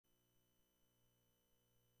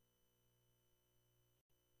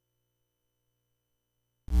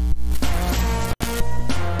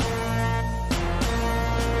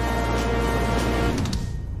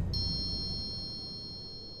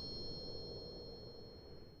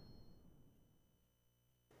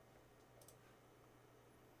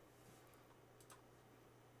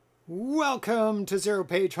Welcome to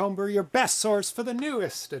ZeroPage Homebrew, your best source for the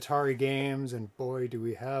newest Atari games. And boy, do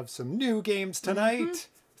we have some new games tonight.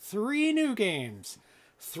 3 new games,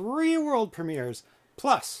 3 world premieres,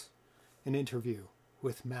 plus an interview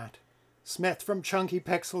with Matt Smith from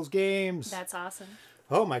ChunkyPixel Games. That's awesome.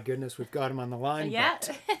 Oh my goodness, we've got him on the line. Yeah.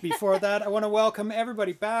 But before that, I want to welcome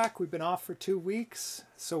everybody back. We've been off for 2 weeks,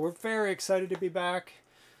 so we're very excited to be back.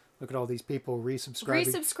 Look at all these people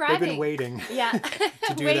resubscribing. They've been waiting. Yeah.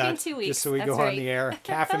 to do waiting that 2 weeks. just so we That's go right. on the air.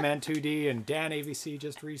 Cafeman 2D and Dan AVC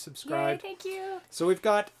just resubscribed. Yay, thank you. So we've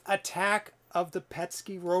got Attack of the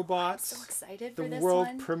PETSCII Robots. I'm so excited for the this world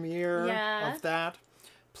one. premiere of that.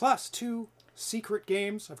 Plus 2 secret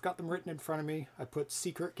games. I've got them written in front of me. I put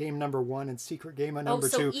secret game number 1 and secret game number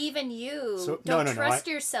 2. Oh, so even you So- don't no, trust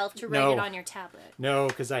yourself to write it on your tablet. No,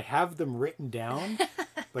 because I have them written down,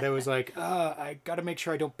 but I was like, I got to make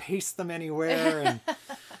sure I don't paste them anywhere and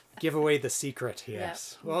give away the secret.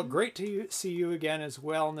 Yes. Yep. Well, great to see you again as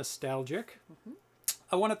well, Nostalgic.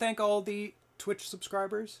 I want to thank all the Twitch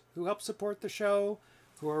subscribers who help support the show,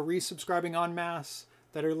 who are resubscribing en masse,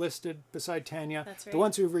 that are listed beside Tanya. That's right. The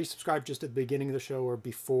ones who resubscribed just at the beginning of the show or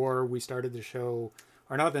before we started the show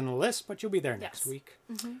are not in the list, but you'll be there next week.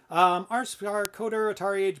 Our star coder,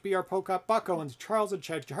 Atari HBR, Polkop, Buck Owens, Charles and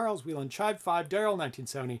Chad, Charles Whelan, Chive 5, Daryl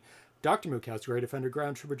 1970, Dr. Mookhouse, Great Offender,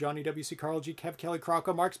 Ground Trooper, Johnny WC, Carl G, Kev Kelly,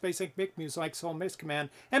 Croco, Mark Space Inc., Mick Muse, Like Soul, Miss Command,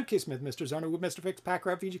 MK Smith, Mr. Zarno, Mr. Fix, Pack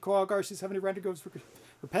Rat, VG Coil, Garcia 70, Render Goes,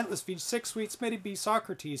 Repentless, VG 6, Sweet, Smitty B,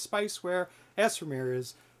 Socrates, Spiceware, S.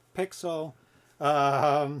 Ramirez, Pixel,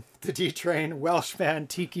 the D-Train, Welshman,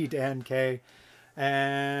 Tiki Dan K.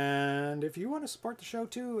 And if you want to support the show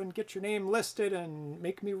too and get your name listed and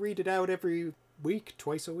make me read it out every week,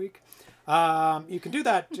 twice a week, you can do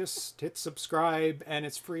that. Just hit subscribe, and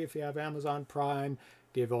it's free if you have Amazon Prime.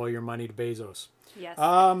 Give all your money to Bezos. Yes.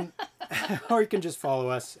 Or you can just follow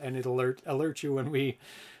us, and it'll alert you when we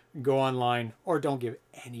go online. Or don't give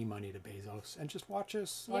any money to Bezos and just watch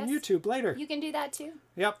us on YouTube later. You can do that too.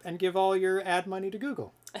 Yep, and give all your ad money to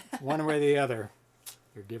Google. One way or the other,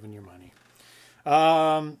 you're giving your money.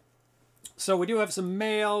 So we do have some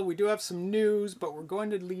mail, we do have some news, but we're going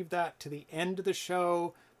to leave that to the end of the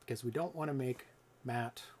show because we don't want to make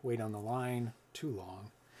Matt wait on the line too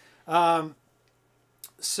long.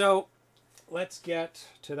 So let's get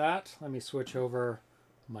to that. Let me switch over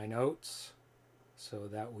my notes so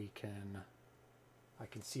that I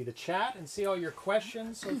can see the chat and see all your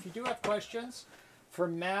questions. So if you do have questions for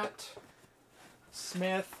Matt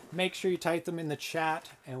Smith, make sure you type them in the chat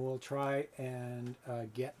and we'll try and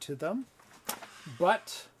get to them.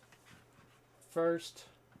 But first,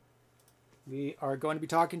 we are going to be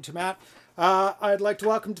talking to Matt. I'd like to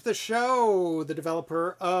welcome to the show the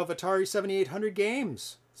developer of Atari 7800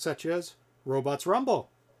 games, such as Robots Rumble,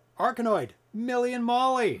 Arkanoid, Millie and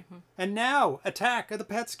Molly, and now Attack of the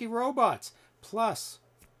PETSCII Robots, plus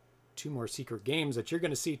 2 more secret games that you're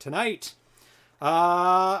going to see tonight.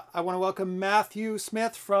 I want to welcome Matthew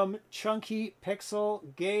Smith from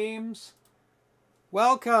ChunkyPixel Games.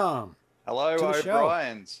 Welcome. Hello,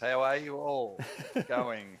 O'Briens. How are you all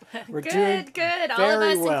going? We're doing good. All of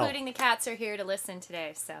us, including the cats, are here to listen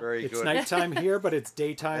today. So very good. It's nighttime here, but it's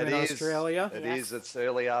daytime in Australia. It is. It's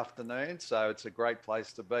early afternoon, so it's a great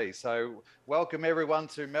place to be. So welcome everyone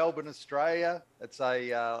to Melbourne, Australia. It's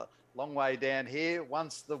a long way down here.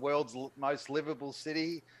 Once the world's most livable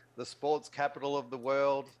city, the sports capital of the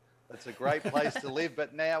world. It's a great place to live,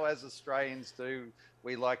 but now, as Australians do,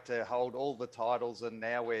 we like to hold all the titles, and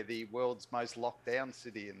now we're the world's most locked down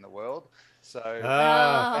city in the world. So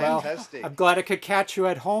fantastic. Well, I'm glad I could catch you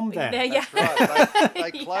at home then. That's right.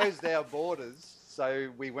 They closed our borders, so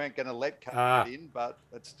we weren't going to let COVID in, but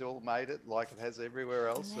it still made it like it has everywhere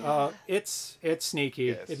else. It's sneaky.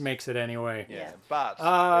 Yes. It makes it anyway. Yeah, but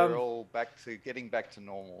we're all getting back to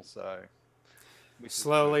normal. So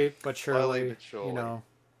slowly but surely, you know,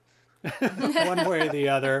 one way or the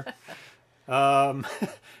other.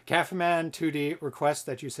 Cafeman 2D requests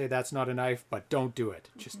that you say that's not a knife, but don't do it.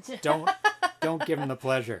 Just don't give him the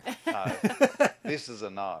pleasure. No, this is a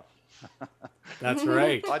knife. That's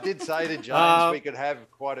right. I did say to James we could have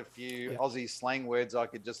quite a few Aussie slang words I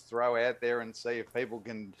could just throw out there and see if people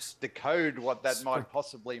can decode what that might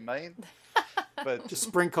possibly mean. But just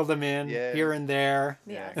sprinkle them in here and there.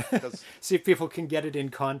 Yeah. See if people can get it in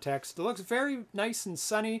context. It looks very nice and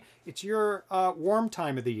sunny. It's your warm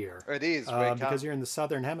time of the year. It is. Because you're in the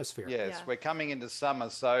southern hemisphere. Yes, we're coming into summer.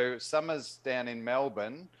 So summer's down in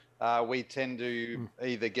Melbourne. We tend to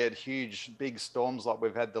either get big storms like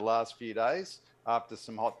we've had the last few days after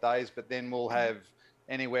some hot days, but then we'll have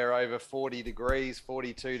anywhere over 40 degrees,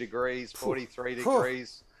 42 degrees, 43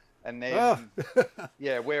 degrees. And then,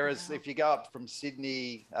 yeah, whereas if you go up from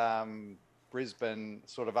Sydney, Brisbane,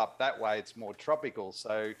 sort of up that way, it's more tropical.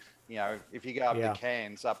 So, you know, if you go up to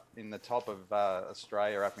Cairns, up in the top of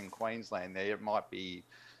Australia, up in Queensland there, it might be,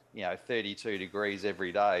 you know, 32 degrees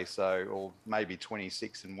every day. So, or maybe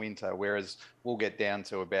 26 in winter, whereas we'll get down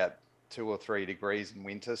to about 2 or 3 degrees in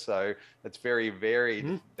winter. So it's very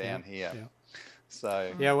varied down here. Yeah.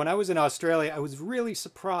 So yeah, when I was in Australia, I was really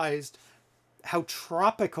surprised how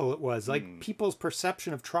tropical it was. Like people's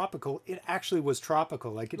perception of tropical, it actually was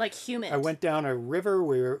tropical. Like humid. I went down a river.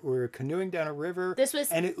 We were canoeing down a river.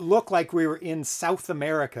 And it looked like we were in South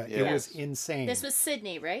America. Yes. It was insane. This was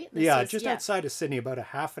Sydney, right? Just outside of Sydney, about a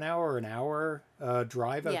half an hour or an hour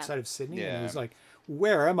drive outside of Sydney. And it was like,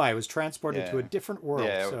 where am I? I was transported to a different world.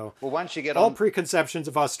 Yeah. So well, once you get all preconceptions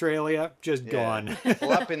of Australia just gone.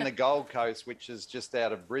 Well, up in the Gold Coast, which is just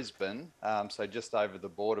out of Brisbane, so just over the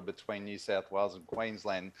border between New South Wales and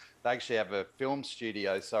Queensland, they actually have a film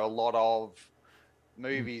studio. So a lot of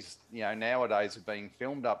movies, you know, nowadays are being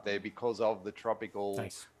filmed up there because of the tropical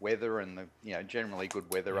weather and the, you know, generally good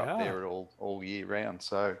weather up there all year round.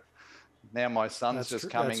 So now my son's just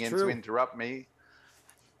coming in to interrupt me.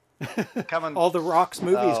 All the Rock's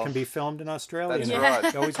movies can be filmed in Australia. That's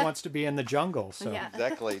right. He always wants to be in the jungle. So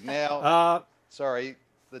exactly. Now, sorry,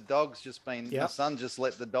 the dog's just been. My son just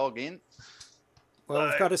let the dog in. Well,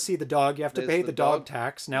 we've got to see the dog. You have to pay the dog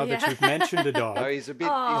tax now that you've mentioned a dog. No, he's a bit.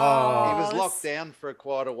 He was locked down for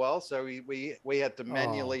quite a while, so we had to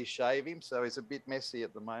manually shave him. So he's a bit messy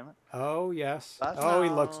at the moment. Oh yes. But,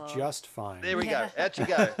 he looks just fine. There we go. Out you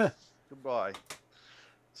go. Goodbye.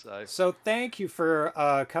 So thank you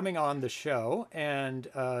for coming on the show and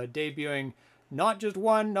debuting not just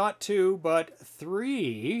 1, not 2, but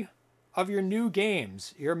 3 of your new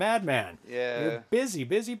games. You're a madman. Yeah. You're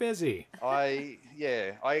busy. I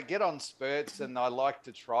get on spurts and I like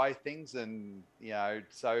to try things, and you know,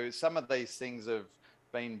 so some of these things have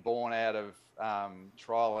been born out of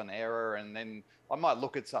trial and error, and then I might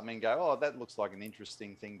look at something and go, oh, that looks like an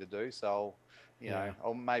interesting thing to do. So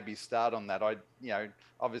I'll maybe start on that.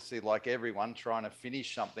 Obviously, like everyone, trying to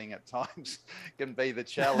finish something at times can be the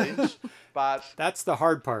challenge, but that's the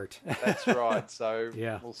hard part. That's right. So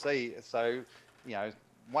we'll see. So, you know,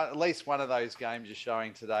 at least one of those games you're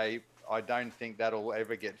showing today, I don't think that'll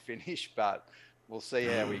ever get finished, but we'll see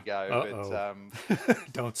how we go. But,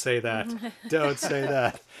 don't say that. Don't say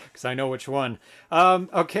that, because I know which one.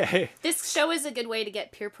 Okay. This show is a good way to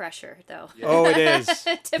get peer pressure, though. Yeah. Oh, it is.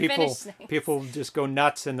 To finish things. People just go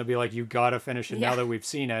nuts, and they'll be like, "You gotta finish it now that we've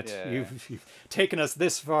seen it. Yeah. You've taken us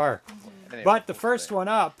this far." Anyway, but the first one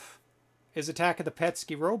up is Attack of the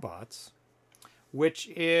PETSCII Robots, which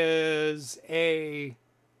is a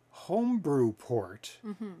homebrew port.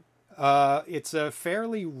 It's a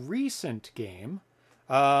fairly recent game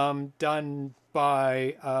done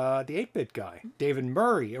by the 8-bit guy, David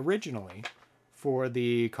Murray, originally for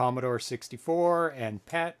the Commodore 64 and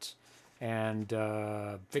PET and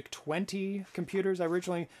VIC-20 computers.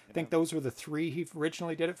 I think those were the 3 he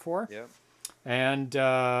originally did it for. Yeah. And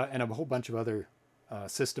a whole bunch of other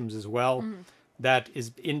systems as well. That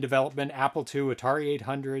is in development: Apple II, Atari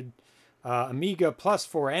 800, Amiga Plus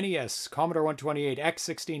 4, NES, Commodore 128,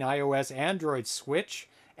 X16, iOS, Android, Switch,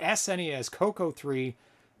 SNES, Coco 3,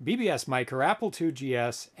 BBS Micro, Apple II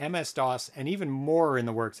GS, MS-DOS, and even more in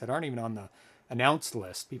the works that aren't even on the announced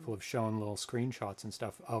list. People have shown little screenshots and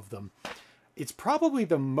stuff of them. It's probably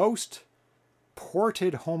the most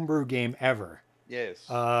ported homebrew game ever. Yes.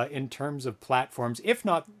 In terms of platforms, if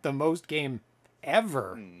not the most game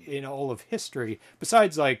ever in all of history,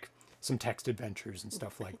 besides like some text adventures and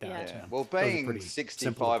stuff like that. Yeah. Well, being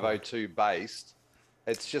 6502 based,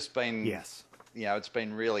 it's just been, you know, it's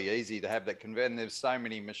been really easy to have that convert. And there's so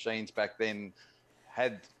many machines back then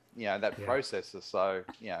had, you know, that processor. So,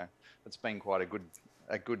 you know, it's been quite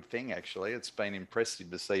a good thing, actually. It's been impressive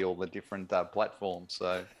to see all the different platforms.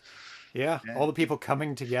 So, all the people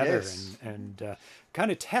coming together and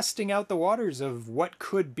kind of testing out the waters of what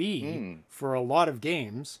could be for a lot of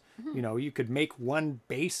games. You know, you could make one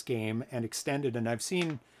base game and extend it. And I've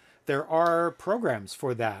seen there are programs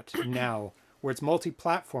for that now where it's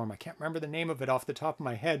multi-platform. I can't remember the name of it off the top of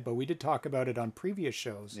my head, but we did talk about it on previous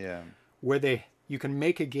shows. Yeah. Where you can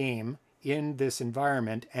make a game in this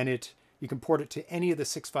environment and you can port it to any of the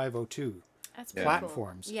 6502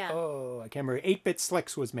 platforms. Cool. Yeah. Oh, I can't remember. 8-Bit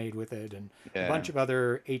Slicks was made with it, and a bunch of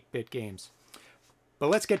other 8-bit games. But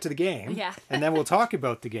let's get to the game, and then we'll talk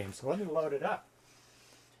about the game. So let me load it up.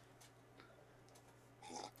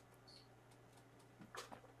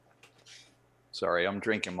 Sorry, I'm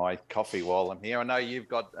drinking my coffee while I'm here. I know you've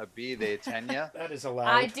got a beer there, Tanya. That is allowed.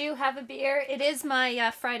 I do have a beer. It is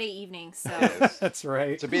my Friday evening, so. Yes. That's right.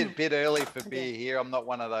 It's a bit early for beer here. I'm not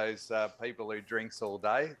one of those people who drinks all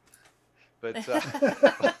day. But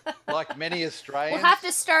like many Australians... We'll have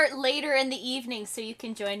to start later in the evening so you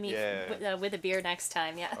can join me with a beer next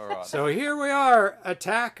time, yeah. All right. So here we are,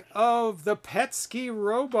 Attack of the PETSCII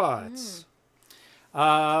Robots.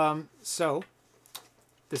 So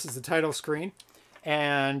this is the title screen,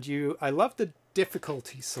 and I love the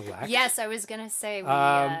difficulty select. Yes, I was going to say.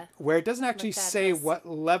 Where it doesn't actually say what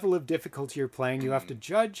level of difficulty you're playing. You have to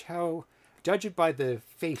judge it by the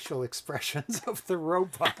facial expressions of the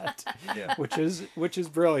robot, which is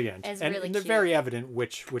brilliant. It's and really and they're cute. very evident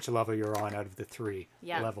which level you're on out of the three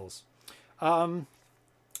levels.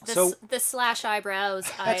 The slash eyebrows,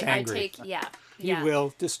 I take, He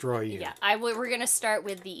will destroy you. Yeah, we're going to start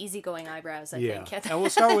with the easygoing eyebrows, I think. And we'll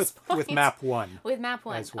start with map 1. With map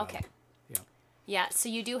 1, as well. okay. Yeah, so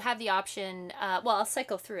you do have the option, well, I'll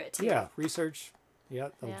cycle through it too. Yeah, research,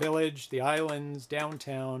 the village, the islands,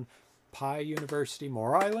 downtown, Pi University,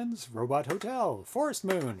 more islands, Robot Hotel, Forest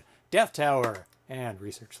Moon, Death Tower, and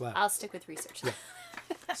Research Lab. I'll stick with research. Yeah.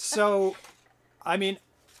 So, I mean,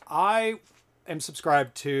 I am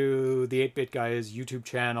subscribed to the 8-Bit Guy's YouTube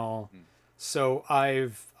channel, so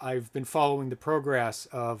I've been following the progress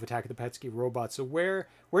of Attack of the PETSCII Robots. So where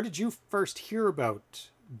did you first hear about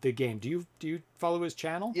the game? Do you follow his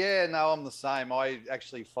channel? Yeah, no, I'm the same. I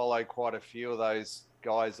actually follow quite a few of those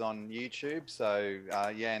guys on YouTube. So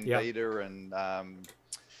Jan Vita and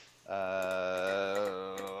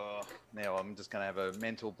now I'm just going to have a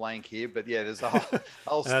mental blank here, but yeah, there's a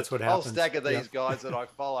whole stack of these guys that I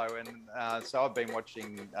follow, and so I've been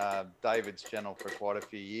watching David's channel for quite a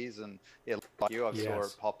few years, and like you, I saw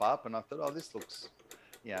it pop up, and I thought, oh, this looks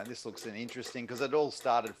interesting, because it all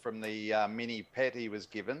started from the mini pet he was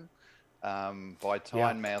given by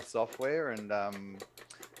Tynemouth Software, and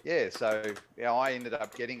so I ended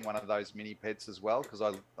up getting one of those mini pets as well, because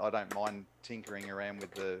I don't mind tinkering around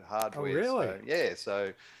with the hardware. Oh,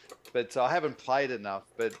 really? But I haven't played enough.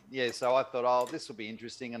 But so I thought, oh, this will be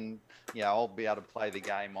interesting, and I'll be able to play the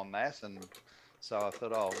game on that, and so I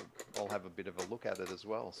thought, I'll have a bit of a look at it as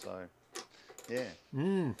well. So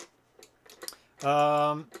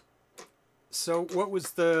So what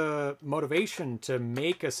was the motivation to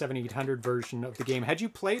make a 7800 version of the game? Had you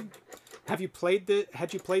played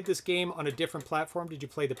this game on a different platform? Did you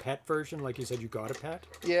play the PET version? Like you said, you got a PET?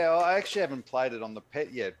 Yeah, I actually haven't played it on the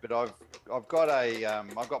PET yet, but I've got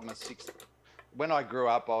my when I grew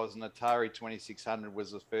up, I was an Atari 2600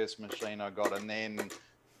 was the first machine I got, and then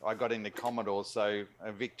I got into Commodore, so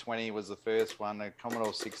a VIC-20 was the first one, a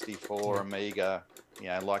Commodore 64, Amiga,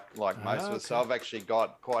 like most of us. So I've actually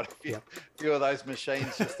got quite a few of those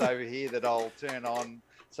machines just over here that I'll turn on.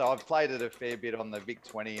 So I've played it a fair bit on the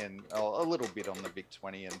VIC-20 and a little bit on the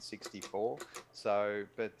VIC-20 and 64. So,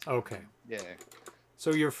 but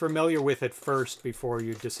So you're familiar with it first before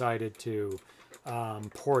you decided to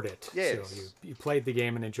port it. Yes. So you played the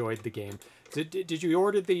game and enjoyed the game. Did you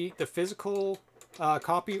order the physical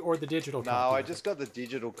copy or the digital copy? No, I just got the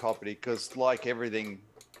digital copy, because like everything,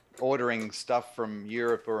 ordering stuff from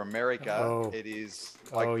Europe or America, it is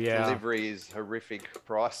delivery is horrific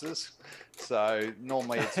prices. So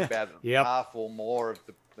normally it's about half or more of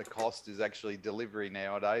the cost is actually delivery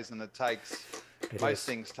nowadays, and it takes most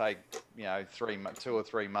things take 2 or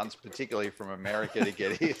 3 months, particularly from America, to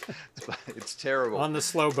get here. It's terrible on the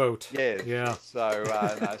slow boat. So so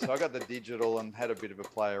I got the digital and had a bit of a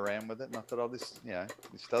play around with it, and I thought, oh, this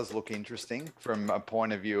does look interesting from a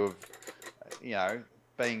point of view of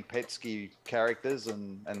being PETSCII characters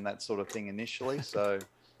and that sort of thing initially. So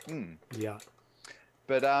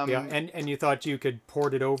but and you thought you could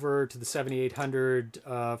port it over to the 7800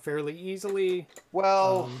 fairly easily?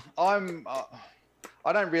 Well, I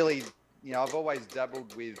don't really, I've always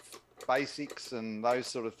dabbled with basics and those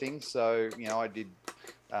sort of things. So I did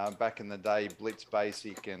back in the day Blitz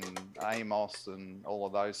Basic and Amos and all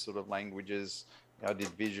of those sort of languages. I did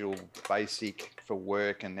Visual Basic for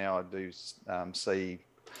work, and now I do C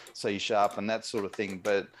Sharp and that sort of thing.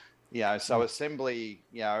 But so assembly,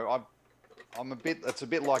 it's a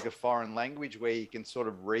bit like a foreign language where you can sort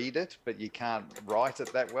of read it, but you can't write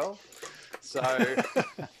it that well. So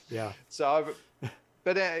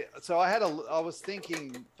So I was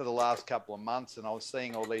thinking for the last couple of months, and I was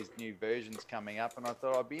seeing all these new versions coming up, and I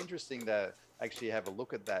thought it'd be interesting to actually have a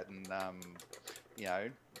look at that and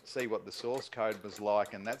see what the source code was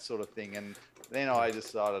like and that sort of thing. And then I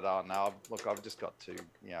decided, oh no, look, I've just got to,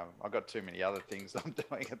 I've got too many other things I'm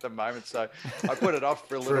doing at the moment. So I put it off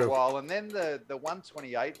for a little while. And then the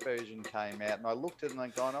 128 version came out and I looked at it and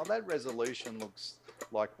I'm going, oh, that resolution looks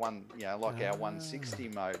like our 160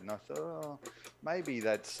 mode. And I thought, oh, maybe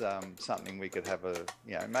that's something we could have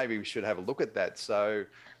maybe we should have a look at that. So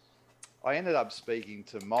I ended up speaking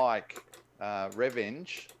to Mike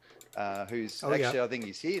Revenge, who's I think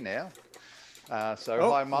he's here now.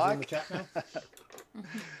 Hi, Mike. In the chat now.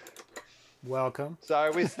 Welcome.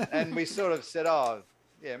 So we sort of said, oh,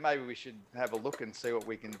 yeah, maybe we should have a look and see what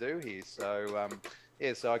we can do here. So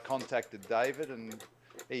so I contacted David and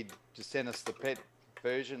he just sent us the PET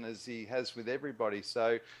version as he has with everybody.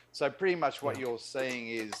 So pretty much what you're seeing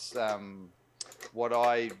is what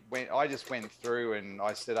I just went through and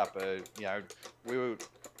I set up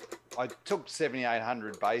I took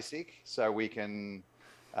 7800 basic so we can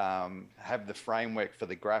have the framework for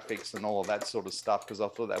the graphics and all of that sort of stuff because I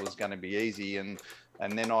thought that was going to be easy, and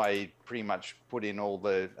then I pretty much put in all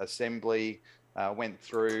the assembly, went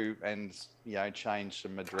through and changed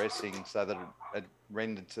some addressing so that it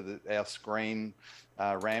rendered to our screen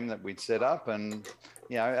RAM that we'd set up, and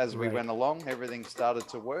as we went along everything started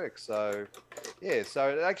to work. So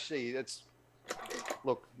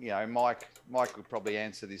look, Mike would probably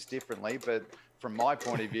answer this differently, but from my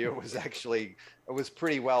point of view, it was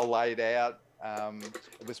pretty well laid out.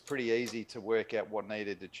 It was pretty easy to work out what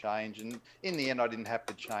needed to change, and in the end, I didn't have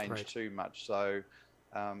to change too much. So,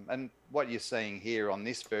 and what you're seeing here on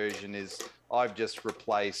this version is I've just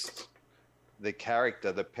replaced the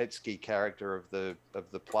character, the PETSCII character of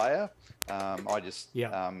the player. I just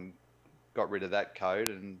got rid of that code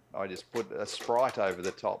and I just put a sprite over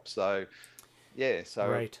the top. So. Yeah,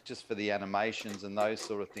 so just for the animations and those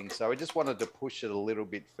sort of things. So I just wanted to push it a little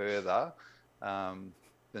bit further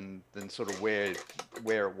than sort of where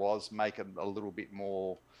it was, make it a little bit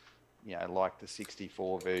more, like the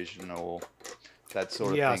 64 version or that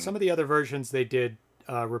sort of thing. Yeah, some of the other versions they did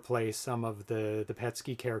replace some of the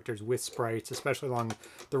PETSCII characters with sprites, especially along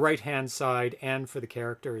the right-hand side and for the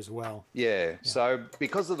character as well. Yeah, so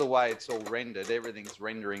because of the way it's all rendered, everything's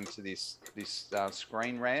rendering to this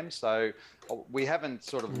screen RAM. So we haven't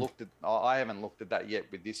sort of looked at, I haven't looked at that yet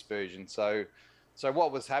with this version. So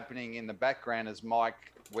what was happening in the background is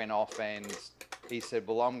Mike went off and he said,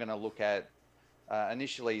 well, I'm going to look at,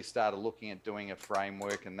 initially he started looking at doing a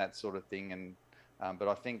framework and that sort of thing, and but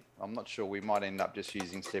I'm not sure, we might end up just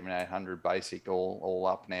using 7800 basic all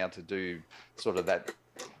up now to do sort of that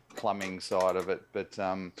plumbing side of it. But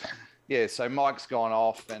so Mike's gone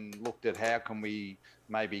off and looked at how can we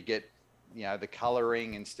maybe get, the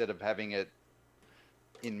coloring instead of having it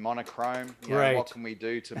in monochrome. What can we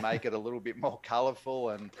do to make it a little bit more colorful?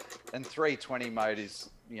 And 320 mode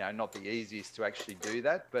is, not the easiest to actually do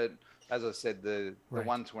that. But as I said, the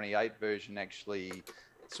 128 version actually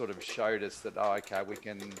sort of showed us that,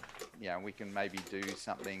 we can maybe do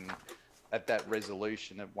something at that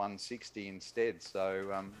resolution at 160 instead.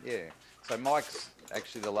 So so Mike's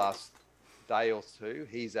actually the last day or two,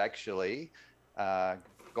 he's actually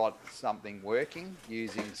got something working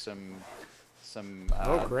using some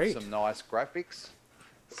nice graphics.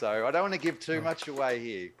 So I don't want to give too much away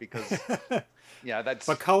here because that's,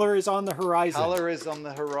 but color is on the horizon. Color is on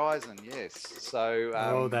the horizon, yes.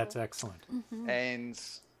 So that's excellent. And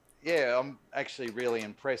I'm actually really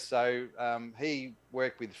impressed. So he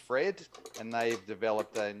worked with Fred and they've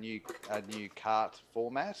developed a new cart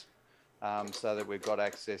format so that we've got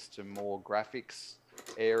access to more graphics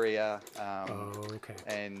area,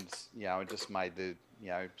 and it just made the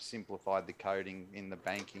simplified the coding in the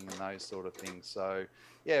banking and those sort of things. So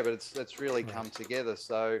but it's really come together.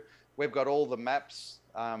 So we've got all the maps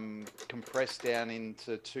compressed down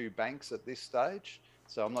into 2 banks at this stage.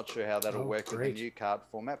 So I'm not sure how that'll work with the new cart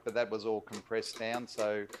format, but that was all compressed down.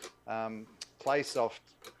 So PlaySoft,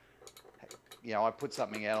 I put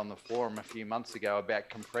something out on the forum a few months ago about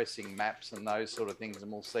compressing maps and those sort of things,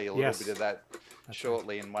 and we'll see a little bit of that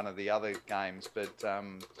shortly in one of the other games. But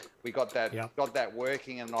we got that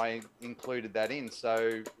working, and I included that in.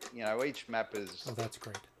 So each map is that's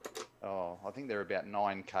great. I think they're about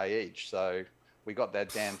 9K each. So we got that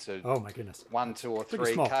down to 1, 2, or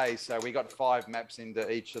 3K. So we got 5 maps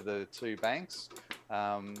into each of the 2 banks.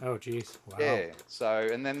 Oh geez, wow. Yeah. So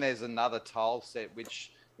and then there's another tile set,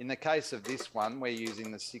 which in the case of this one, we're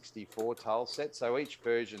using the 64 tile set. So each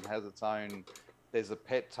version has its own. There's a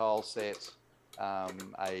PET tile set,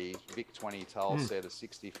 a VIC 20 tile set, a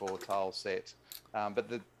 64 tile set. But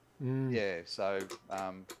Yeah, so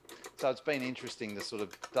so it's been interesting to sort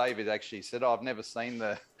of, David actually said, oh, I've never seen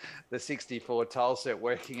the 64 tile set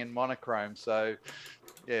working in monochrome, so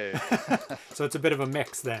yeah. So it's a bit of a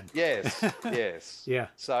mix then. Yes, yes. Yeah.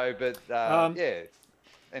 So, but yeah.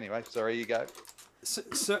 Anyway, sorry, you go.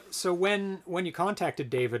 So when you contacted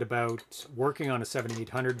David about working on a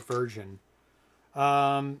 7800 version,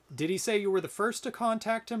 did he say you were the first to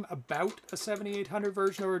contact him about a 7800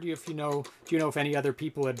 version, or do you know if any other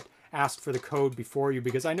people had asked for the code before you?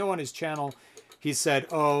 Because I know on his channel he said,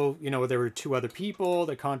 oh, there were 2 other people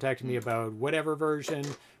that contacted me about whatever version,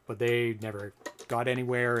 but they never got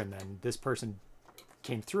anywhere, and then this person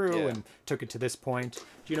came through and took it to this point.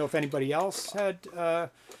 Do you know if anybody else had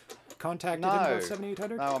contacted him about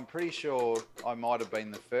 7800? No, I'm pretty sure I might have been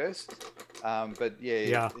the first. But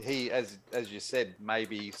he, as you said,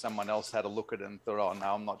 maybe someone else had a look at it and thought, oh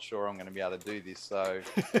no, I'm not sure I'm going to be able to do this. So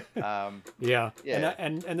yeah.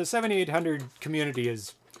 And the 7800 community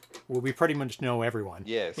is, well, we pretty much know everyone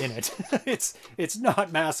in it. It's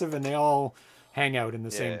not massive, and they all hang out in the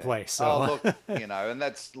same place. So. Oh, look, and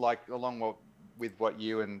that's like along with what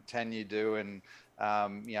you and Tanya do, and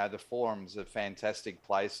the forum's a fantastic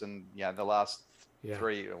place, and the last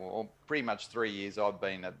 3 or pretty much 3 years I've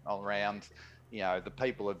been around, the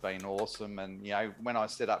people have been awesome, and when I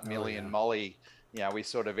set up Millie and Molly, we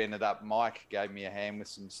sort of ended up, Mike gave me a hand with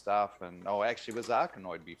some stuff, and actually it was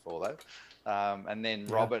Arkanoid before that, and then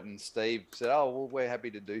Robert and Steve said, oh well, we're happy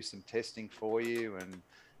to do some testing for you, and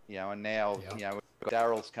and now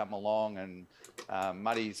Daryl's come along, and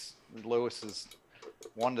Lewis has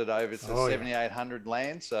wandered over to 7800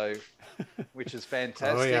 land, so which is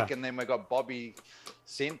fantastic. And then we've got Bobby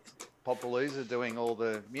Synth Popalooza doing all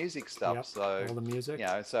the music stuff, so all the music,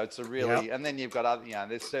 so it's a really and then you've got other,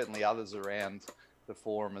 there's certainly others around the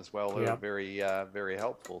forum as well who are very very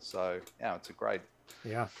helpful, so it's a great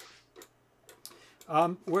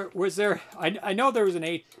was there? I know there was an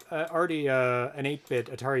 8-bit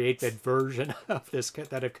Atari 8-bit version of this kit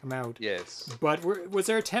that had come out. Yes. But was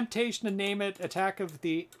there a temptation to name it Attack of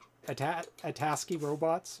the Atasky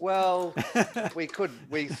Robots? Well, we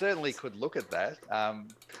certainly could look at that.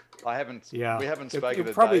 I haven't. We haven't spoken. It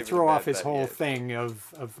would probably throw off his whole thing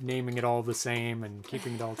of naming it all the same and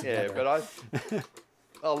keeping it all together. Yeah, but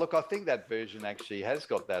oh, look, I think that version actually has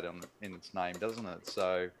got that in its name, doesn't it?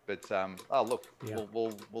 So, but oh, look,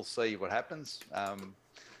 we'll see what happens.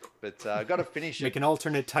 But I've got to finish it. Make an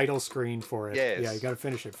alternate title screen for it. Yes. Yeah, you got to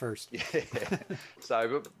finish it first. Yeah.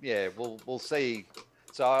 So, but we'll see.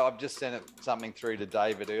 So I've just sent something through to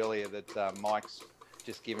David earlier that Mike's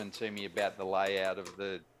just given to me about the layout of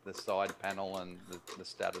the side panel and the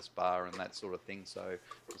status bar and that sort of thing. So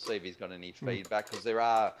we'll see if he's got any feedback,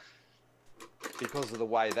 because of the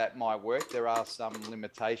way that might work, there are some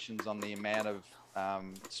limitations on the amount of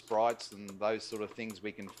sprites and those sort of things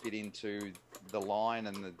we can fit into the line,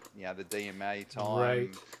 and the DMA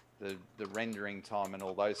time, the rendering time, and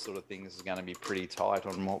all those sort of things is going to be pretty tight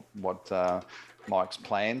on what Mike's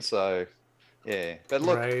planned. So but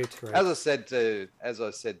look, as I said to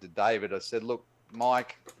David, I said, look,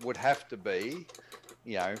 Mike would have to be,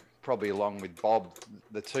 probably along with Bob,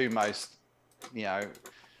 the 2 most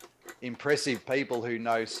impressive people who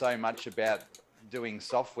know so much about doing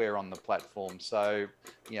software on the platform. So,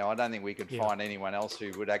 I don't think we could find anyone else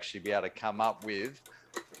who would actually be able to come up with,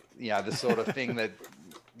 the sort of thing that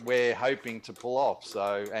we're hoping to pull off.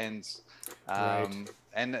 So,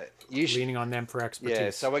 and usually leaning on them for expertise. Yeah,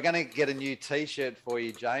 so we're going to get a new T-shirt for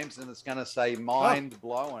you, James, and it's going to say "Mind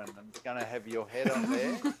Blowing," and it's going to have your head on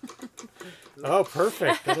there. Oh,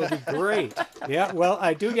 perfect! That'll be great. Yeah, well,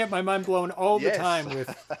 I do get my mind blown all the time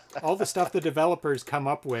with all the stuff the developers come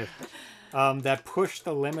up with that push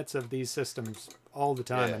the limits of these systems all the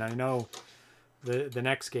time, and I know the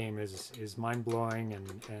next game is mind blowing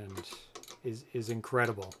and is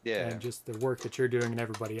incredible. Yeah, and just the work that you're doing and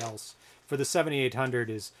everybody else for the 7800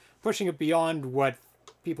 is pushing it beyond what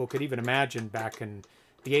people could even imagine back in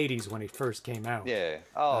the 80s when it first came out. Yeah.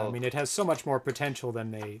 Oh, I mean, it has so much more potential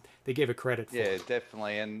than they give it credit for. Yeah,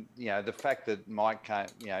 definitely. And the fact that Mike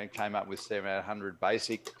came up with 7800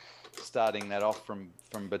 basic, starting that off from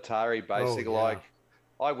Batari basic,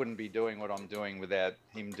 I wouldn't be doing what I'm doing without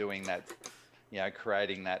him doing that,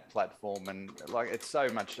 creating that platform. And it's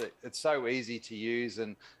so easy to use,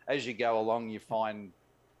 and as you go along you find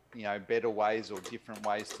better ways or different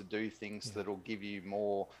ways to do things that'll give you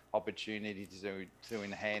more opportunity to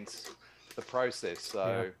enhance the process.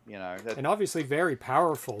 So, and obviously very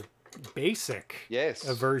powerful basic Yes.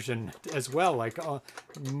 version as well. Like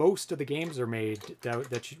most of the games are made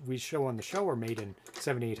that we show on the show are made in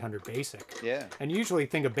 7800 basic. Yeah. And you usually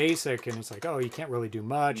think of basic and it's like, oh, you can't really do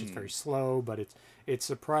much. It's very slow, but it's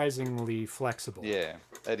surprisingly flexible. Yeah,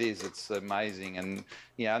 it is. It's amazing. And,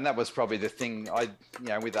 and that was probably the thing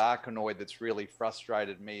with Arkanoid that's really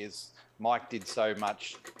frustrated me is Mike did so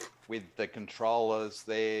much with the controllers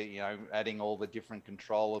there, adding all the different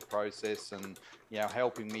controller process and,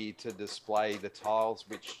 helping me to display the tiles,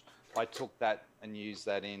 which I took that and used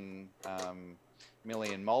that in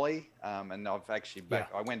Millie and Molly. And I've actually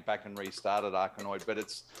I went back and restarted Arkanoid, but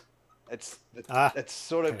it's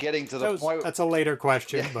sort of getting to the point. That's a later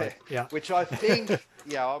question, but Which I think,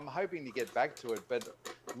 I'm hoping to get back to it, but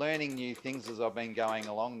learning new things as I've been going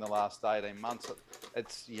along the last 18 months,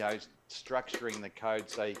 it's, structuring the code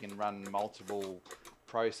so you can run multiple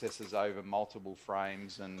processes over multiple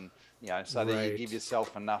frames and, so that you give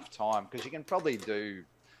yourself enough time, because you can probably do,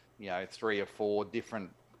 3 or 4 different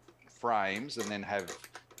frames and then have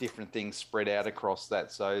different things spread out across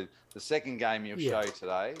that. So the second game you'll show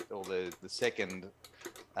today, or the second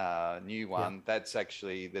new one, that's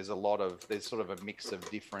actually, there's sort of a mix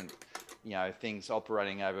of different, things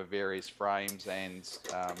operating over various frames, and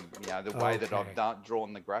the way that I've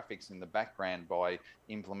drawn the graphics in the background by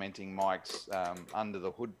implementing Mike's under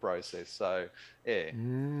the hood process. So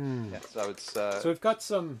so it's so we've got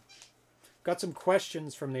some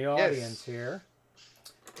questions from the audience here.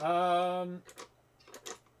 One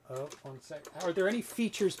sec. Are there any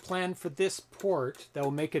features planned for this port that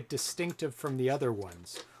will make it distinctive from the other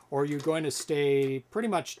ones? Or are you going to stay pretty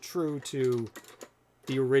much true to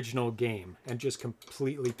the original game and just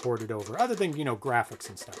completely port it over, other than, graphics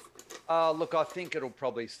and stuff? Look, I think it'll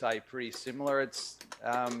probably stay pretty similar. It's,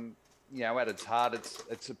 at its heart,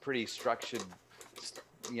 it's a pretty structured,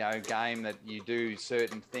 game that you do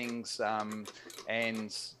certain things,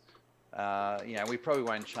 and we probably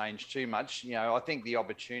won't change too much. I think the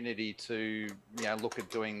opportunity to, look at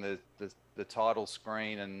doing the title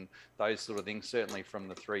screen and those sort of things, certainly from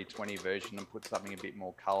the 320 version, and put something a bit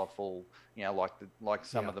more colourful, like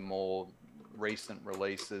some of the more recent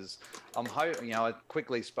releases. I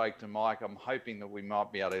quickly spoke to Mike. I'm hoping that we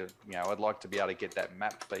might be able to, I'd like to be able to get that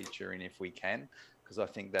map feature in if we can, because I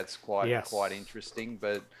think that's quite interesting.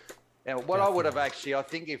 But what I would have actually, I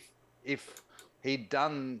think if he'd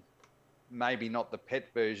done maybe not the PET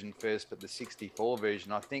version first, but the 64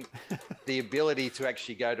 version, I think the ability to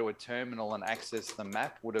actually go to a terminal and access the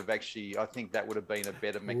map would have actually, I think that would have been a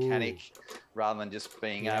better mechanic rather than just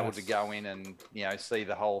being able to go in and, see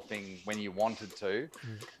the whole thing when you wanted to.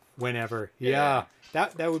 Whenever. Yeah.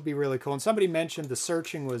 That would be really cool. And somebody mentioned the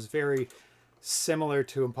searching was very similar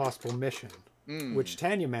to Impossible Mission, which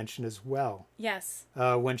Tanya mentioned as well. Yes.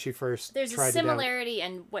 When she first There's tried a similarity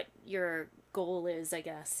in what your goal is, I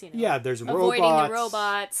guess. Yeah, there's avoiding robots. the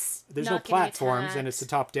robots. There's no platforms, and it's a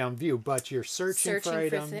top-down view, but you're searching for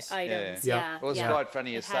items. Well, it's quite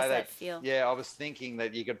funny you say that. Yeah, I was thinking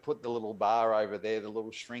that you could put the little bar over there, the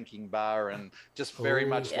little shrinking bar, and just very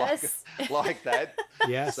much like that.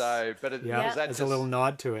 Yes. So, but there's a little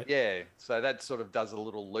nod to it. Yeah. So that sort of does a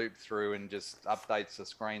little loop through and just updates the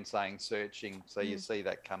screen saying searching. So you see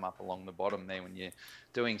that come up along the bottom there when you're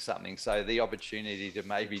doing something. So the opportunity to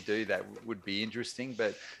maybe do that would be interesting.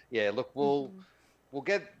 But look, we'll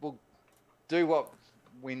do what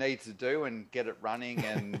we need to do and get it running,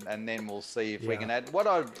 and then we'll see if we can add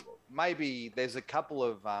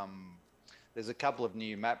there's a couple of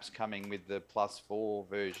new maps coming with the +4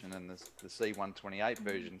 version and the C128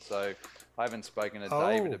 version. So I haven't spoken to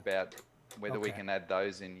David about whether we can add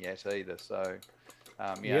those in yet either. So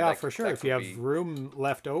for sure. If you have room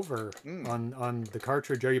left over on the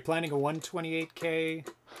cartridge, are you planning a 128K?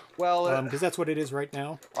 Well, because that's what it is right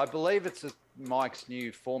now. I believe Mike's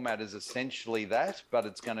new format is essentially that, but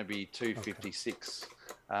it's going to be 256.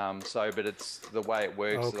 But it's the way it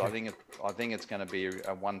works. I think it's going to be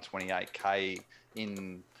a 128K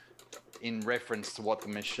in reference to what the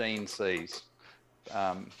machine sees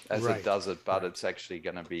as it does it, but it's actually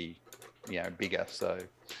going to be bigger. So.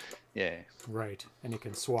 Yeah. Right, and you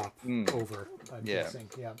can swap over. I'm guessing.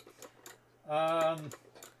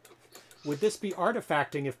 Would this be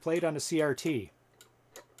artifacting if played on a CRT?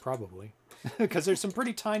 Probably, because there's some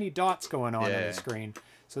pretty tiny dots going on the screen,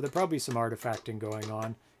 so there'd probably be some artifacting going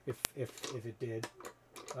on if it did.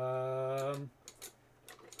 How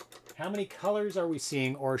many colors are we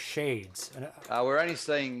seeing, or shades? We're only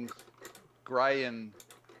seeing grey and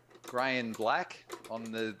black on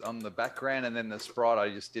the background, and then the sprite I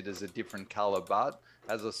just did as a different color. But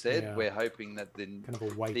as I said, we're hoping that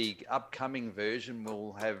the upcoming version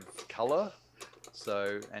will have color.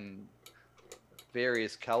 So, and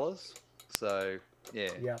various colors. So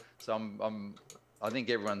yeah. So I think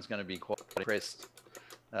everyone's going to be quite impressed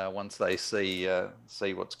once they see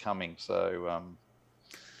what's coming. So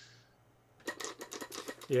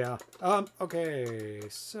yeah. Okay.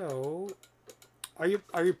 So are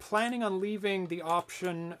you planning on leaving the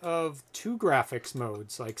option of 2 graphics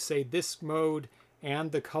modes, like say this mode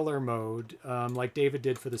and the color mode, like David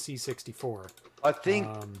did for the C64? I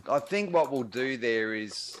think what we'll do there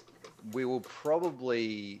is we will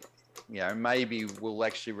probably, maybe we'll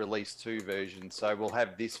actually release 2 versions. So we'll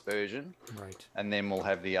have this version, right, and then we'll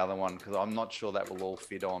have the other one, because I'm not sure that will all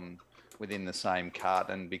fit on within the same cart,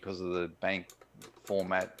 and because of the bank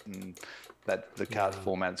format and that the cart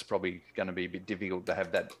format, it's probably going to be a bit difficult to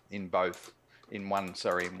have that in one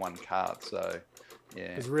cart. So yeah,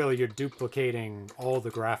 because really you're duplicating all the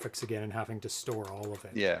graphics again and having to store all of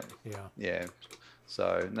it. Yeah.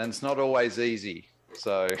 So then it's not always easy.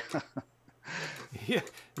 So yeah,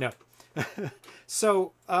 no.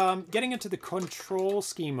 So getting into the control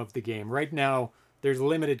scheme of the game right now, there's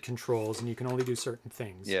limited controls and you can only do certain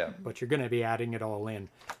things. Yeah. But you're going to be adding it all in.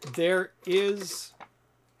 There is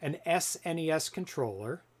an SNES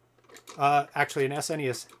controller, actually an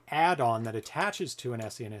SNES add-on that attaches to an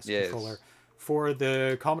SNES controller for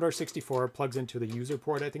the Commodore 64. Plugs into the user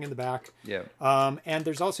port, I think, in the back. Yeah. And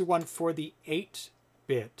there's also one for the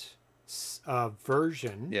 8-bit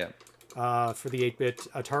version. Yeah. For the 8-bit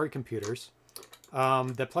Atari computers,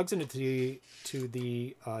 that plugs into the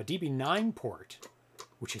DB9 port,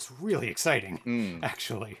 which is really exciting,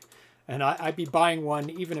 actually. And I'd be buying one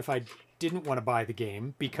even if I didn't want to buy the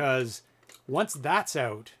game, because once that's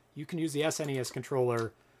out, you can use the SNES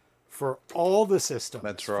controller for all the systems.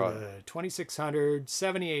 That's right. For the 2600,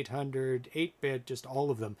 7800, 8-bit, just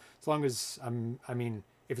all of them. As long as,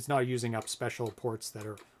 if it's not using up special ports that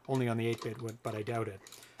are only on the 8-bit, but I doubt it.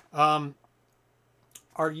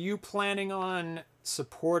 Are you planning on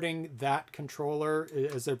supporting that controller?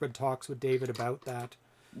 Has there been talks with David about that?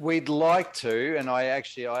 We'd like to, and I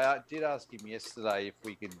did ask him yesterday if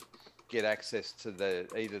we could get access to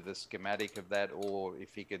either the schematic of that, or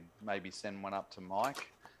if he could maybe send one up to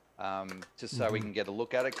Mike, just so we can get a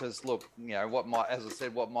look at it. Because look, as I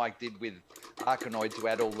said, what Mike did with Arkanoid to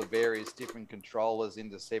add all the various different controllers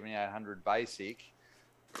into 7800 Basic,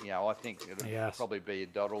 I think it'll probably be a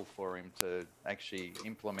doddle for him to actually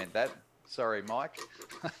implement that. Sorry, Mike.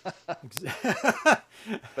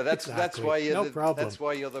 But that's why you're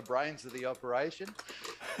the brains of the operation.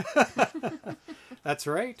 That's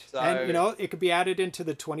right. So, and it could be added into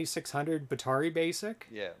the 2600 Atari Basic.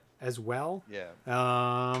 As well.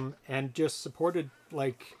 And just supported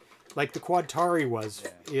like the Quadtari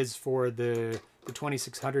is for the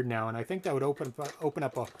 2600 now, and I think that would open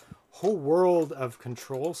up a whole world of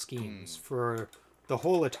control schemes for the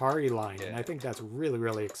whole Atari line, and I think that's really,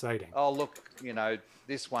 really exciting. Oh, look,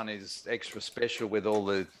 this one is extra special with all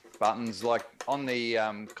the buttons. Like on the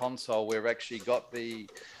console, we've actually got the...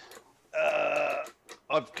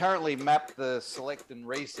 I've currently mapped the select and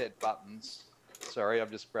reset buttons. Sorry,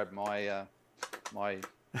 I've just grabbed my my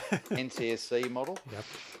NTSC model.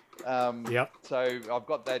 So I've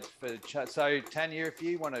got that for... So Tanya, if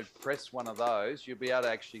you want to press one of those, you'll be able to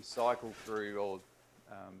actually cycle through, or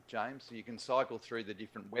James, so you can cycle through the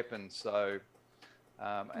different weapons. So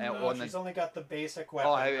she's only got the basic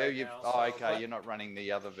weapon okay, you're not running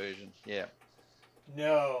the other version.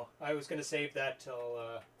 No, I was going to save that till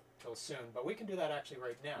soon, but we can do that actually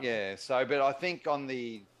right now. So but I think on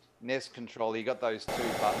the NES controller, you got those 2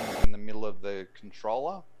 buttons in the middle of the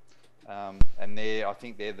controller, and I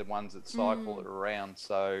think they're the ones that cycle it around.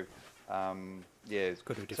 So so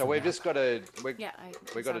we've just got to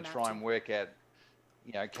try and work out,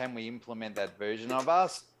 can we implement that version?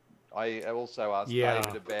 I also asked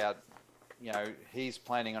David about, he's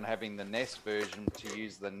planning on having the NES version to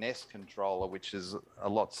use the NES controller, which is a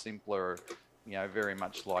lot simpler, very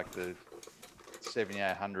much like the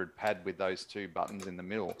 7800 pad with those 2 buttons in the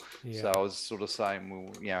middle. So I was sort of saying,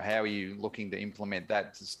 well, how are you looking to implement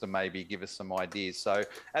that, just to maybe give us some ideas? So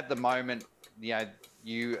at the moment,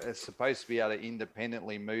 you are supposed to be able to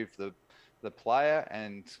independently move the player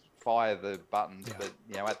and fire the buttons, but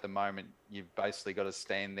at the moment you've basically got to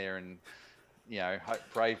stand there and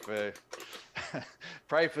pray for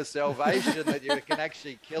salvation that you can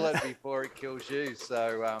actually kill it before it kills you.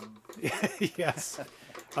 So yes.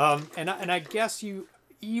 And I guess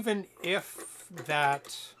even if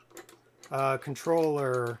that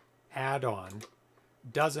controller add-on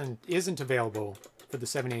isn't available for the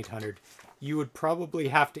 7800, you would probably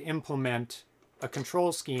have to implement a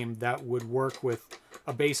control scheme that would work with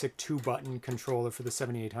a basic 2-button controller for the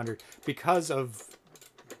 7800 because of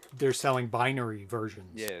they're selling binary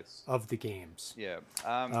versions of the games. Yeah.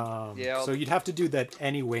 So you'd have to do that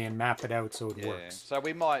anyway and map it out so it works. So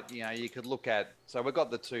we might, you could look at, so we've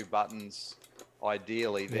got the 2 buttons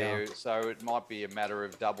ideally there. So it might be a matter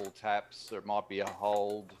of double taps, or it might be a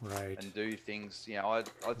hold and do things.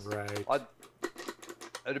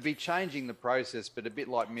 It'd be changing the process, but a bit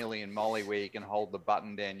like Millie and Molly, where you can hold the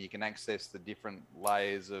button down, you can access the different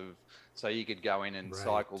layers of, so you could go in and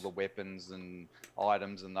cycle the weapons and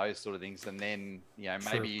items and those sort of things, and then,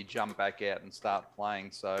 maybe you jump back out and start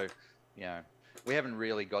playing. So, we haven't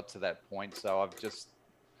really got to that point. So I've just,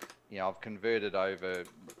 I've converted over,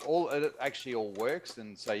 it actually all works,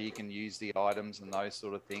 and so you can use the items and those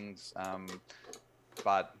sort of things.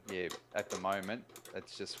 But yeah, at the moment,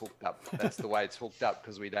 it's just hooked up. That's the way it's hooked up,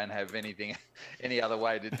 because we don't have any other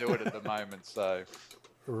way to do it at the moment. So,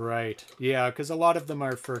 right, yeah, because a lot of them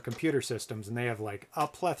are for computer systems, and they have like a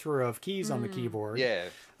plethora of keys on the keyboard. Yeah.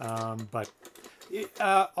 But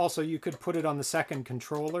also, you could put it on the second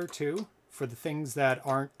controller too for the things that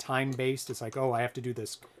aren't time based. It's like, oh, I have to do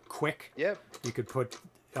this quick. Yep. You could put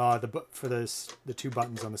the 2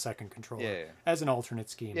 buttons on the second controller as an alternate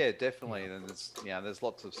scheme. Yeah, definitely. And there's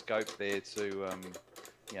lots of scope there to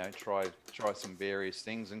try some various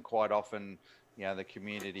things, and quite often the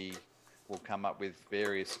community will come up with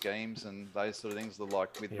various schemes and those sort of things.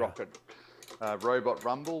 Like with Robot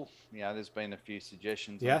Rumble, there's been a few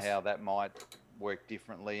suggestions on how that might work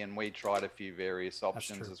differently, and we tried a few various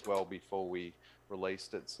options as well before we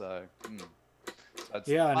released it. So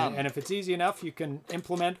and if it's easy enough, you can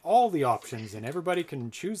implement all the options and everybody can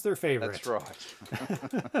choose their favorite. That's right.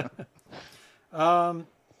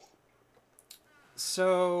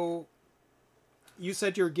 So you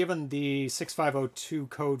said you're given the 6502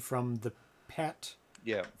 code from the PET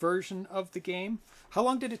version of the game. How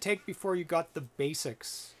long did it take before you got the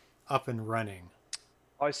basics up and running?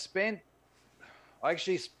 I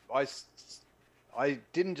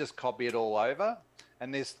didn't just copy it all over.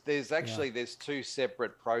 And there's actually 2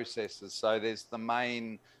 separate processes. So there's the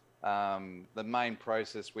main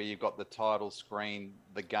process where you've got the title screen,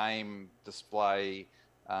 the game display,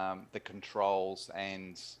 the controls,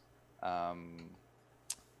 and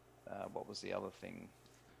what was the other thing?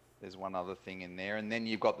 There's one other thing in there. And then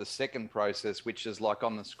you've got the second process, which is like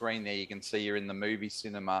on the screen there, you can see you're in the movie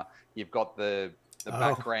cinema. You've got the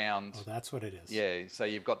background. Oh, that's what it is. Yeah, so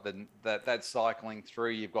you've got that cycling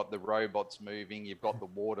through, you've got the robots moving, you've got the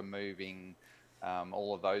water moving,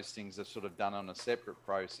 all of those things are sort of done on a separate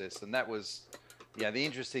process. And that was, the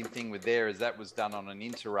interesting thing with there is that was done on an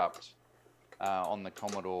interrupt on the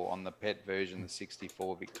Commodore, on the PET version, the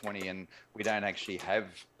 64 VIC-20, and we don't actually have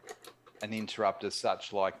an interrupt as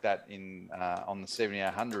such like that on the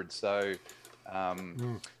 7800. So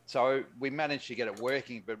so we managed to get it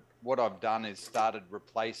working, but what I've done is started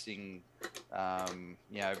replacing,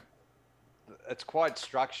 it's quite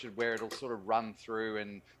structured where it'll sort of run through,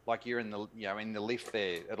 and like you're in the, in the lift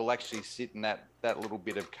there, it'll actually sit in that little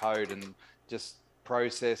bit of code and just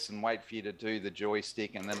process and wait for you to do the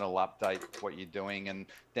joystick, and then it'll update what you're doing, and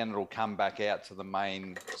then it'll come back out to the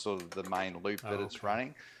main loop that it's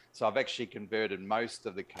running. So I've actually converted most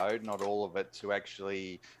of the code, not all of it, to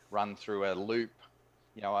actually run through a loop,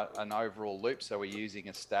 an overall loop. So we're using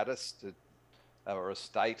a status or a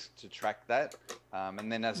state to track that.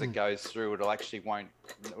 And then as it goes through,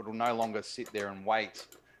 it'll no longer sit there and wait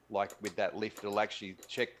like with that lift. It'll actually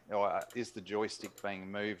check, is the joystick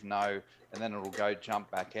being moved? No. And then it'll go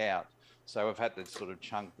jump back out. So I've had to sort of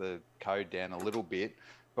chunk the code down a little bit.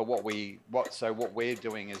 But what we're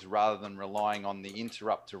doing is, rather than relying on the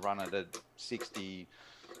interrupt to run it at 60,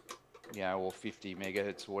 or 50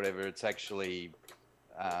 megahertz or whatever, it's actually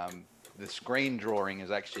the screen drawing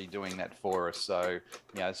is actually doing that for us. So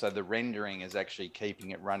so the rendering is actually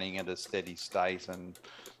keeping it running at a steady state and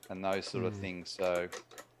those sort of things. So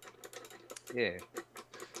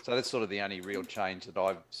so that's sort of the only real change that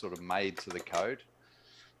I've sort of made to the code.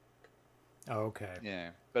 Okay. Yeah,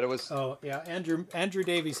 but it was. Oh yeah, Andrew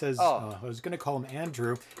Davey says. I was going to call him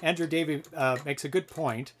Andrew. Andrew Davey makes a good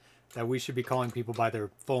point that we should be calling people by their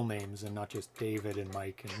full names and not just David and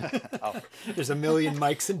Mike. And there's a million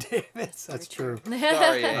Mikes and Davids. That's true.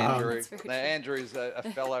 Sorry, Andrew. Now, Andrew's a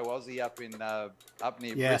fellow Aussie up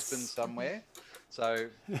near Brisbane somewhere. So,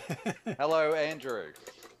 hello, Andrew.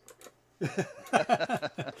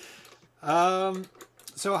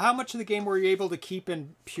 So how much of the game were you able to keep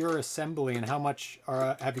in pure assembly, and how much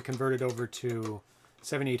have you converted over to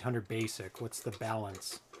 7800 basic? What's the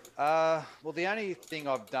balance? Well, the only thing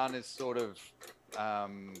I've done is sort of,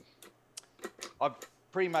 I've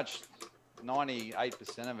pretty much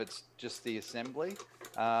 98% of it's just the assembly.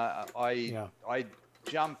 I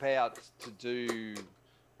jump out to do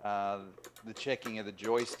the checking of the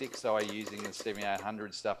joystick, so I'm using the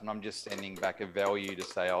 7800 stuff, and I'm just sending back a value to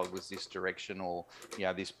say, oh, it was this direction, or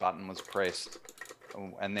this button was pressed,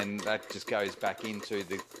 and then that just goes back into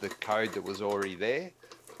the code that was already there.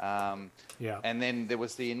 And then there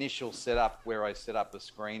was the initial setup where I set up a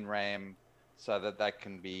screen RAM so that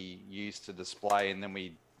can be used to display, and then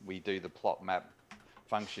we do the plot map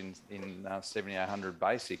functions in 7800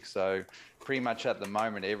 Basic. So pretty much at the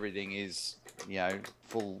moment everything is the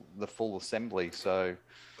full assembly. So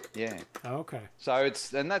yeah. Okay. So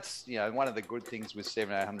that's one of the good things with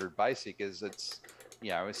 7800 Basic is it's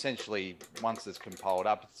essentially once it's compiled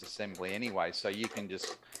up, it's assembly anyway. So you can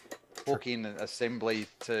just hook in assembly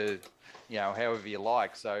to however you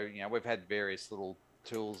like. So we've had various little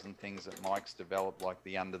tools and things that Mike's developed, like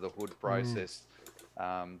the under the hood process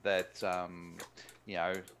that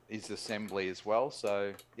is assembly as well.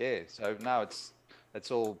 So yeah, so no, it's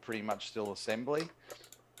all pretty much still assembly.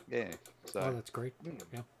 Yeah. So that's great.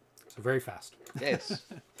 Yeah. So very fast. Yes.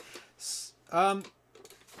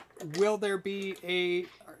 Will there be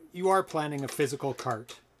you are planning a physical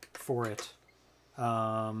cart for it?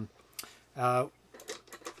 I've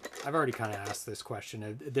already kind of asked this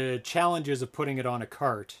question. The challenges of putting it on a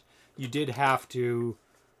cart, you did have to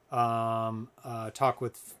talk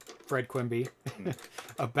with Fred Quimby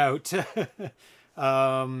about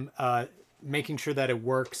making sure that it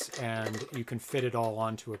works and you can fit it all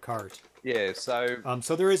onto a cart. Yeah, so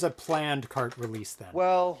there is a planned cart release then.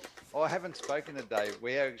 Well, I haven't spoken to Dave.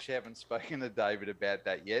 We actually haven't spoken to David about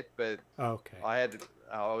that yet, but okay. I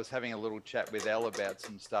was having a little chat with Al about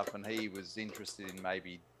some stuff, and he was interested in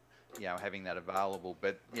maybe having that available.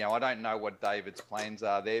 But I don't know what David's plans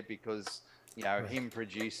are there, because him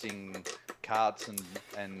producing carts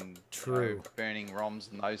and burning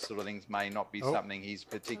ROMs and those sort of things may not be something he's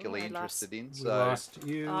particularly interested in. So lost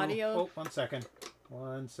you. Audio. Oh, 1 second.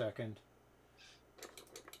 1 second.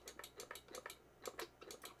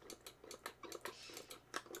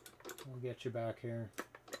 We'll get you back here.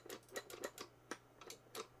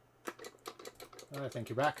 I think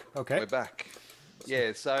you're back. Okay. We're back.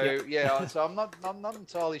 Yeah. So so I'm not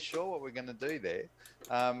entirely sure what we're going to do there.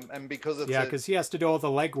 And because it's because he has to do all the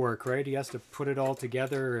legwork, right? He has to put it all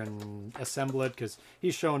together and assemble it, because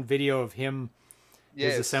he's shown video of him,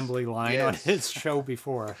 his assembly line on his show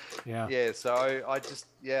before. Yeah. Yeah. So I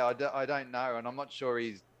don't know, and I'm not sure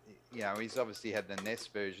he's obviously had the NES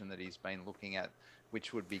version that he's been looking at,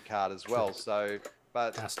 which would be card as well. So,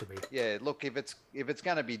 but has to be. Yeah. Look, if it's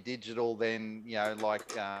going to be digital, then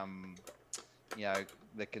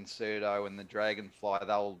the Concerto and the Dragonfly,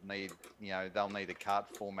 they'll need a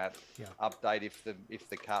cart format update if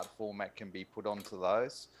the cart format can be put onto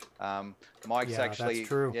those. Mike's actually that's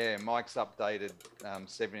true. Yeah, Mike's updated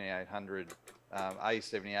 7800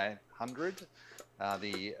 A7800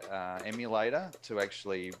 the emulator to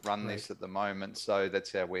actually run this at the moment. So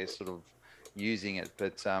that's how we're sort of using it.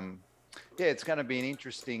 But it's going to be an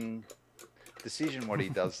interesting decision what he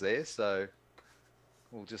does there. So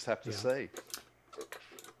we'll just have to see.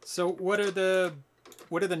 So what are the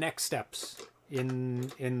next steps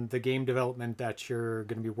in the game development that you're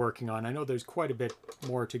going to be working on? I know there's quite a bit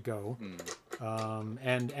more to go.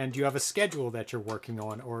 And do you have a schedule that you're working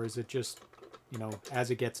on, or is it just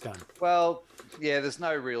as it gets done? Well, there's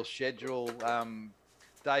no real schedule.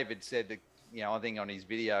 David said that I think on his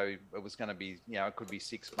video it was going to be it could be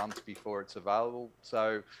 6 months before it's available.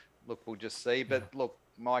 So look, we'll just see. But look,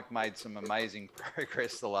 Mike made some amazing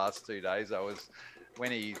progress the last 2 days. When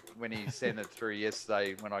he sent it through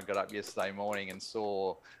yesterday, when I got up yesterday morning and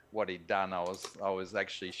saw what he'd done, I was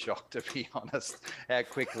actually shocked, to be honest, how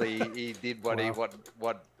quickly he did what he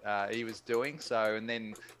was doing. So, and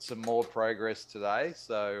then some more progress today.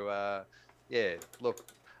 So look,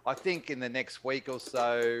 I think in the next week or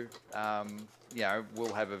so,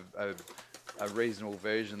 we'll have a reasonable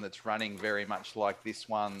version that's running very much like this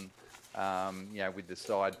one. With the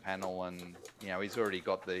side panel, and he's already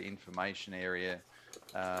got the information area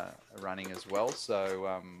running as well.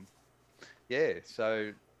 So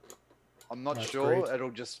so I'm not sure. Great.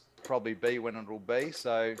 It'll just probably be when it'll be.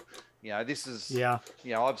 So this is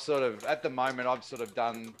I've sort of at the moment I've sort of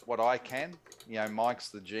done what I can. Mike's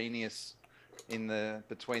the genius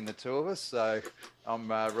between the two of us, so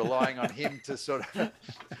I'm relying on him to sort of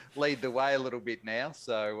lead the way a little bit now.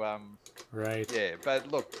 So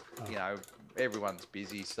but look, everyone's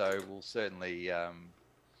busy, so we'll certainly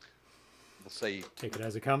we'll see. Take it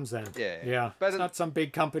as it comes then. Yeah. Yeah. But it's not some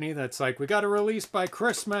big company that's like, we got to release by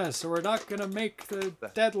Christmas or we're not going to make the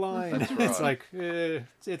deadline. That's right. It's like,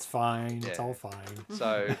 it's fine. It's all fine.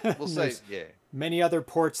 So we'll see. Yeah. Many other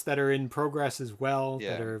ports that are in progress as well that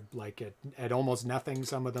Yeah. are like at almost nothing,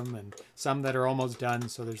 some of them, and some that are almost done.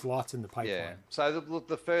 So there's lots in the pipeline. Yeah. So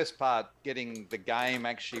the first part, getting the game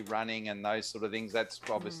actually running and those sort of things, that's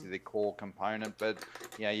obviously the core component. But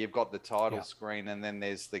you know, you've got the title screen, and then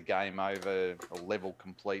there's the game over or level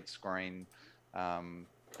complete screen.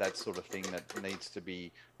 That sort of thing that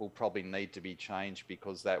will probably need to be changed,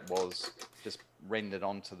 because that was just rendered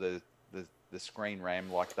onto the screen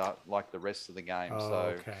RAM like the rest of the game. Oh, so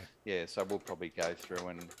okay. yeah, so we'll probably go through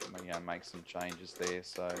and make some changes there.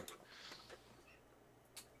 So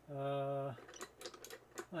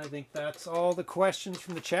I think that's all the questions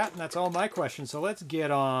from the chat, and that's all my questions. So let's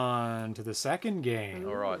get on to the second game.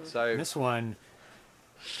 all right, so This one.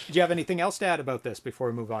 Do you have anything else to add about this before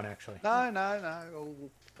we move on? Actually, no,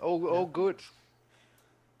 all good.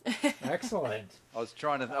 excellent. I was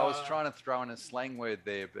trying to throw in a slang word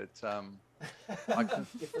there, but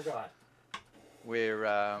You forgot. we're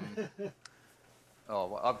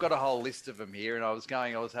I've got a whole list of them here, and I was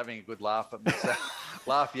having a good laugh at myself.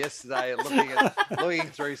 Laugh yesterday at looking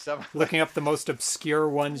through some. Looking up the most obscure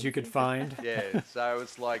ones you could find. Yeah, so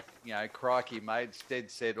it's like, crikey, mate, dead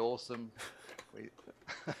set awesome.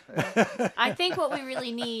 I think what we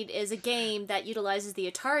really need is a game that utilizes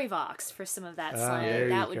the Atari Vox for some of that slang. there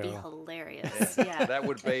That you would be go. hilarious. Yeah. That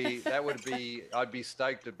would be. I'd be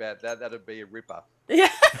stoked about that. That'd be a ripper.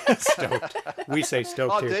 Stoked. We say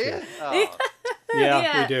stoked Oh, here do you? too. Oh, Yeah,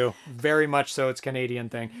 Yeah. we do. Very much so. It's a Canadian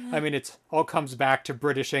thing. I mean, it's all comes back to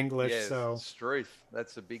British English. yeah, So Struth.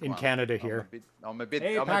 That's a big in one. Canada here. I'm a bit.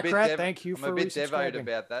 Hey, I'm a bit. Packrat, thank you I'm for a bit devoted resubscribing.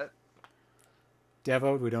 about that.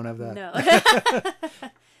 Devoed, we don't have that. No.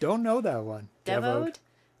 Don't know that one. Devoed?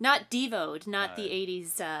 Not Devoed, not the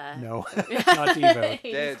 80s. No, not Devo.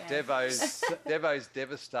 80s guy. Devo's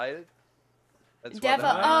devastated. That's what Devo.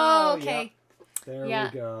 that means. Oh, yeah. okay. There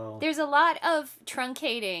Yeah. we go. There's a lot of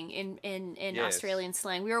truncating in Yes. Australian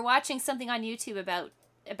slang. We were watching something on YouTube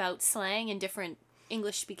about slang in different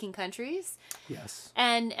English-speaking countries, Yes.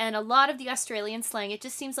 and a lot of the Australian slang, it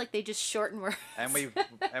just seems like they just shorten words. And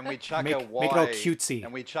we chuck Make a it Y. all cutesy.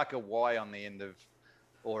 And we chuck a Y on the end of,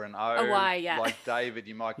 or an O. A Y, yeah. Like David,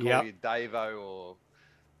 you might call Yep. you Davo, or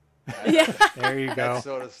Yeah. There you go. that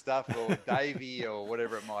sort of stuff, or Davey, or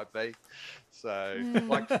whatever it might be. So,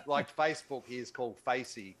 like Facebook here is called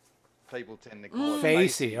Facey. People tend to call it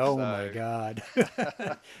Facey. Oh my so- God.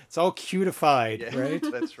 It's all cutified, Yeah, right?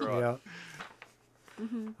 that's right. Yeah.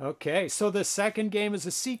 Okay, so the second game is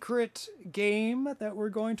a secret game that we're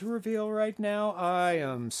going to reveal right now. I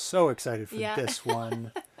am so excited for Yeah. this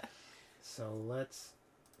one. So let's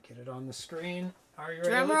get it on the screen. Are you ready?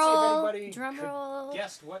 Drum Let's see if roll. anybody Drum could roll.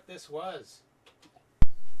 guessed what this was.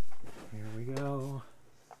 Here we go.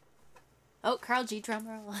 Oh, Carl G. Drum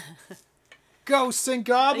roll. Ghosts and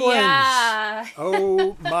Goblins! Yeah.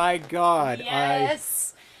 Oh my God.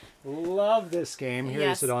 Yes. I love this game. Here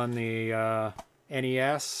Yes. is it on the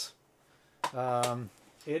NES.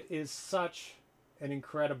 It is such an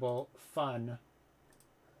incredible, fun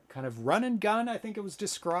kind of run and gun, I think it was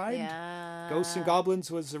described. Yeah. Ghosts and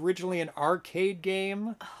Goblins was originally an arcade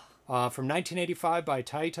game from 1985 by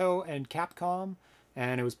Taito and Capcom,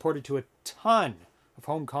 and it was ported to a ton of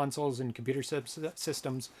home consoles and computer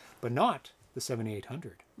systems, but not the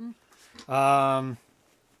 7800.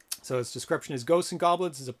 So its description is Ghosts and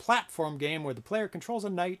Goblins is a platform game where the player controls a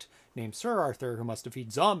knight named Sir Arthur who must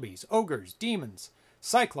defeat zombies, ogres, demons,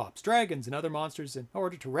 cyclops, dragons, and other monsters in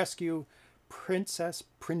order to rescue Princess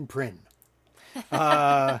Prin,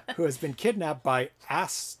 who has been kidnapped by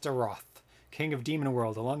Astaroth, king of Demon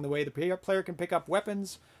World. Along the way, the player can pick up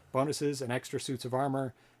weapons, bonuses, and extra suits of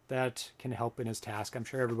armor that can help in his task. I'm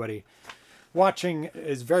sure everybody watching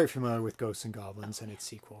is very familiar with Ghosts and Goblins and its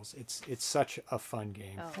sequels. It's such a fun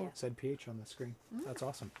game. Oh, yeah. It said PH on the screen. That's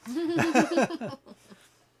awesome.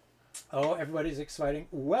 Oh, everybody's exciting.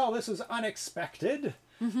 Well, this was unexpected.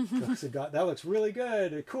 That looks really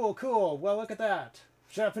good. Cool. Well, look at that.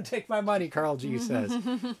 Shut up and take my money, Carl G says.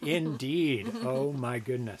 Indeed. Oh, my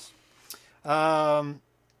goodness.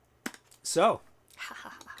 So,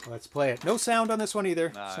 let's play it. No sound on this one either.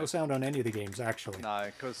 No. There's no sound on any of the games, actually. No,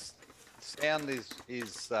 because sound is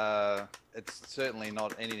it's certainly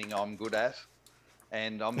not anything I'm good at,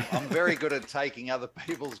 and I'm very good at taking other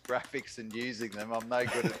people's graphics and using them. I'm no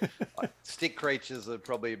good at stick creatures are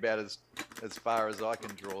probably about as far as I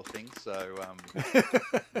can draw things. So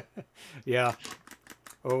Yeah.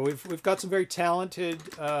 Oh, we've got some very talented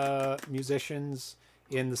musicians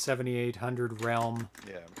in the 7800 realm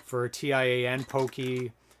Yeah. for TIA and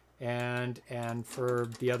Pokey, and for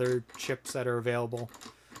the other chips that are available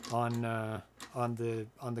on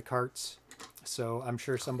the carts. So I'm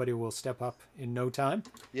sure somebody will step up in no time.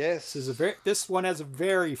 Yes. This one has a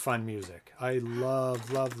very fun music. I love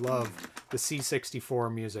the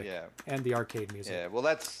C64 music and the arcade music. Yeah, well,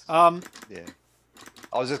 that's yeah.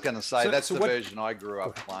 I was just going to say that's the version I grew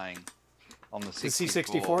up playing on the 64.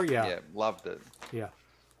 The C64, yeah, loved it. Yeah,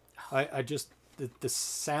 I just the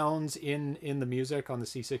sounds in the music on the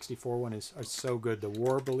C64 one are so good. The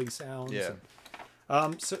warbly sounds. Yeah.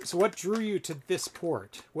 So what drew you to this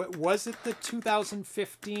port? What was it? The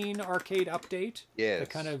 2015 arcade update? Yes. That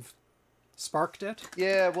kind of sparked it.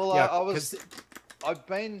 Yeah. Well, yeah, I've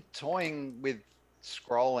been toying with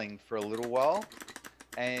scrolling for a little while,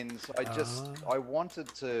 and so I wanted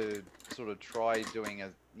to sort of try doing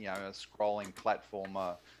a scrolling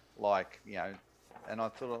platformer, like and I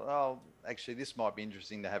thought, oh, actually this might be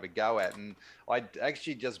interesting to have a go at, and I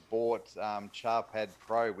actually just bought Charpad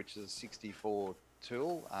Pro, which is a 64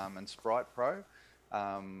 tool, and Sprite Pro,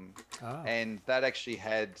 and that actually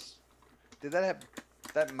had,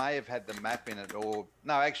 that may have had the map in it, or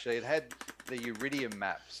no, actually it had the Iridium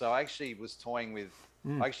map. So I actually was toying with,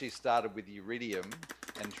 I actually started with Iridium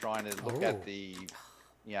and trying to look at the,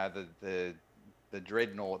 the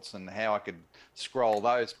dreadnoughts and how I could scroll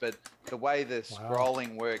those. But the way the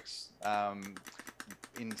scrolling works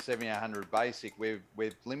in 7800 Basic, we've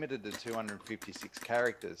limited to 256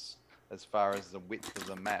 characters as far as the width of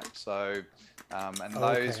the map. So, and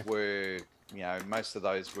those were, most of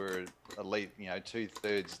those were elite,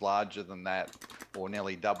 2/3 larger than that, or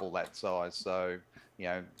nearly double that size. So,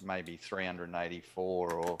 maybe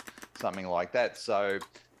 384 or something like that. So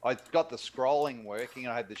I got the scrolling working.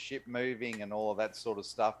 I had the ship moving and all of that sort of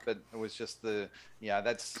stuff, but it was just the,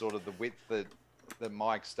 that's sort of the width that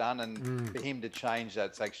Mike's done. And for him to change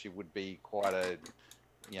that actually would be quite a,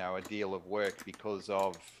 a deal of work because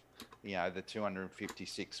of, the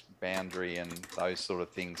 256 boundary and those sort of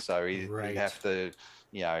things. So he'd have to,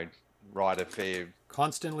 write a fair...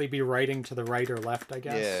 Constantly be writing to the right or left, I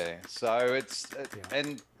guess. Yeah, so it's...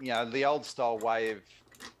 And, the old style way of,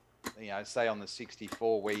 say on the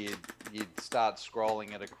 64 where you'd start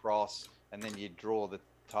scrolling it across and then you'd draw the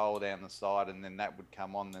tile down the side and then that would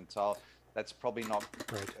come on the tile. That's probably not...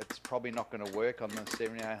 It's probably not going to work on the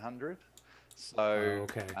 7800. So...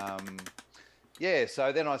 yeah,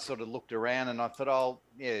 so then I sort of looked around and I thought, I'll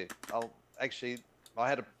actually,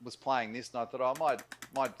 was playing this and I thought, I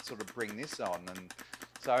might sort of bring this on. And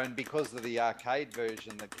so, and because of the arcade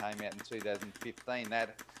version that came out in 2015,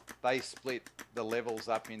 they split the levels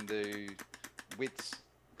up into widths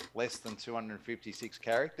less than 256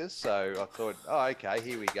 characters. So I thought, okay,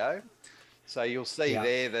 here we go. So you'll see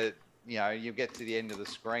there that, you get to the end of the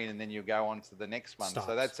screen and then you'll go on to the next one.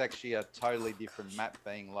 So that's actually a totally different map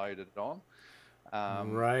being loaded on.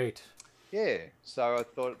 Yeah, so I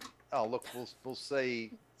thought, look, we'll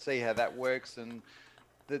see how that works. And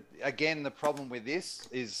again, the problem with this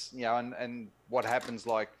is, and what happens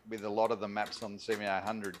like with a lot of the maps on the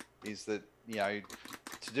 7800 is that,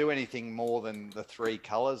 to do anything more than the 3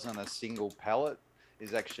 colors on a single palette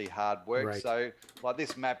is actually hard work. So like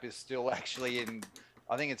this map is still actually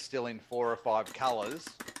I think it's still in 4 or 5 colors.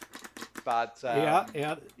 But a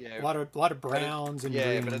lot of browns and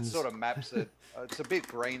greens. But it sort of maps it. It's a bit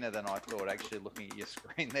greener than I thought, actually, looking at your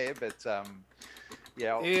screen there. But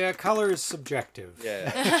color is subjective. Yeah,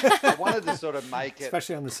 I wanted to sort of make it,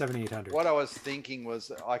 especially on the 7800. What I was thinking was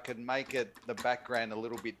I could make the background a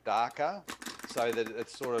little bit darker, so that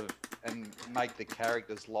it's sort of, and make the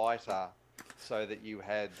characters lighter, so that you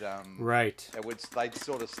had they'd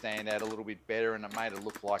sort of stand out a little bit better, and it made it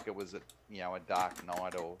look like it was a dark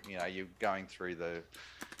night, or you're going through the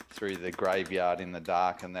graveyard in the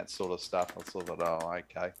dark and that sort of stuff. I sort of thought,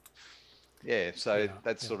 okay, so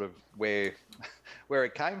that's sort of where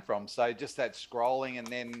it came from. So just that scrolling, and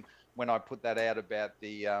then when I put that out about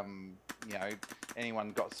the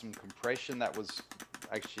anyone got some compression, that was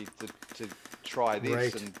actually to try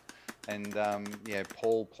this and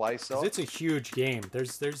Paul Playsoft. It's a huge game.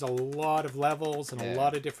 There's a lot of levels and a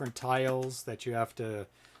lot of different tiles that you have to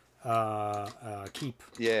keep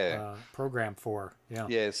program for.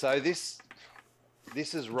 So this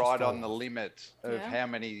is right on the limit of how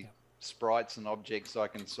many sprites and objects I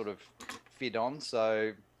can sort of fit on.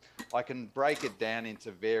 So I can break it down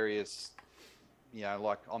into various,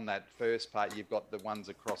 like on that first part, you've got the ones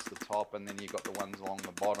across the top, and then you've got the ones along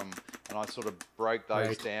the bottom, and I sort of broke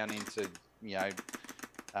those down into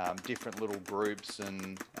different little groups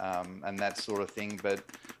and that sort of thing. But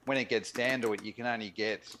when it gets down to it, you can only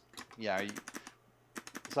get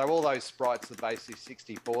So all those sprites are basically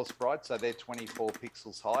 64 sprites, so they're 24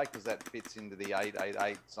 pixels high because that fits into the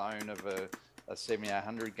 888 zone of a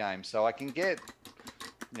 7800 game. So I can get,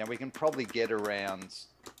 we can probably get around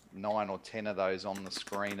 9 or 10 of those on the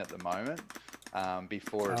screen at the moment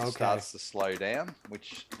before it starts to slow down,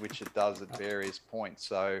 which it does at various points.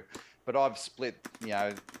 So, but I've split,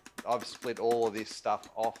 I've split all of this stuff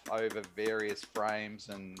off over various frames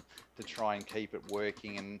and to try and keep it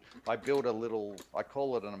working. And I built a little, I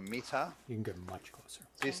call it an emitter. You can get much closer.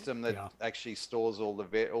 System that actually stores all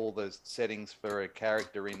the settings for a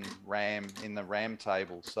character in the RAM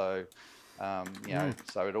table. So,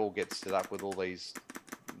 so it all gets set up with all these,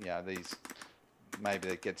 these, maybe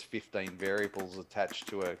it gets 15 variables attached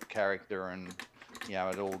to a character, and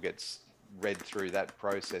it all gets read through that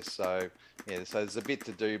process. So so there's a bit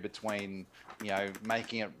to do between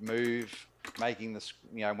making it move, making the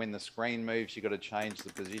when the screen moves, you've got to change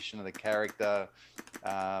the position of the character.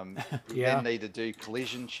 Then need to do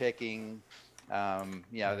collision checking.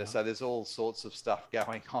 So there's all sorts of stuff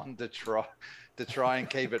going on to try and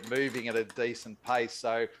keep it moving at a decent pace.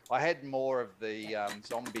 So I had more of the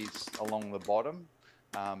zombies along the bottom,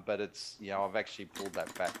 but it's I've actually pulled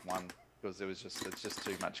that back one because it's just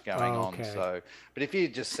too much going on. So, but if you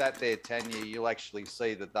just sat there, Tanya, you'll actually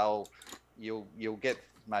see that you'll get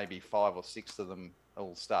maybe 5 or 6 of them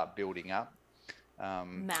will start building up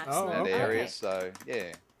in that area. So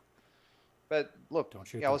yeah. But look,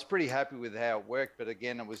 I was pretty happy with how it worked. But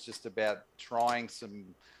again, it was just about trying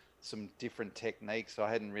some different techniques.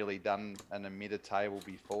 I hadn't really done an emitter table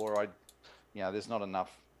before. There's not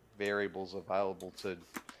enough variables available to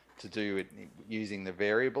do it using the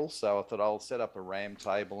variables. So I thought I'll set up a RAM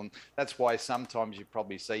table, and that's why sometimes you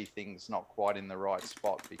probably see things not quite in the right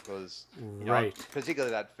spot because,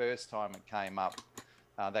 particularly that first time it came up,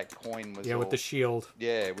 that coin was with the shield.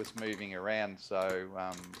 It was moving around. So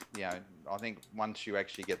I think once you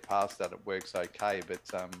actually get past that, it works okay. But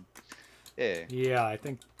I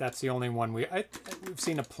think that's the only one we've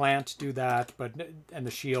seen a plant do that, and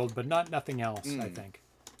the shield, but nothing else. I think.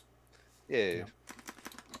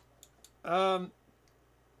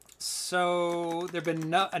 So there've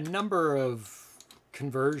been a number of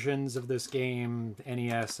conversions of this game: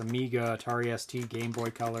 NES, Amiga, Atari ST, Game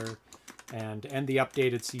Boy Color, and the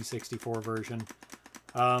updated C64 version.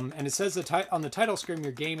 And it says on the title screen,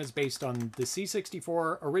 your game is based on the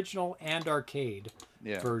C64 original and arcade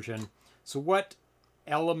version. So what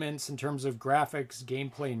elements in terms of graphics,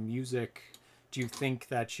 gameplay, and music do you think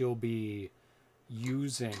that you'll be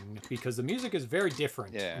using? Because the music is very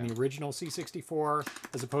different in the original C64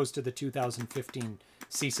 as opposed to the 2015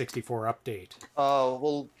 C64 update. Oh,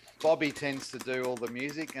 well, Bobby tends to do all the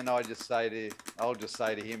music, and I'll just say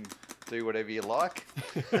to him, do whatever you like.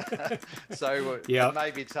 So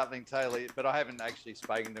maybe it's something totally, but I haven't actually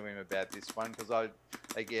spoken to him about this one because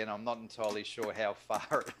I'm not entirely sure how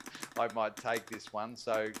far I might take this one.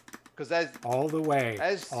 So, because all the way.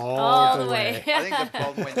 I think the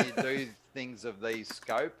problem when you do things of these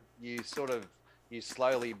scope, you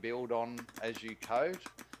slowly build on as you code.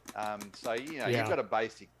 So you've got a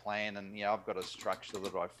basic plan, and I've got a structure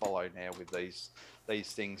that I follow now with these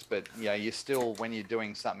things. But you still, when you're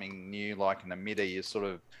doing something new like an emitter,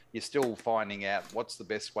 you're still finding out what's the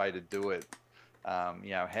best way to do it.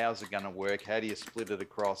 How's it going to work? How do you split it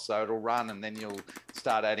across? So it'll run, and then you'll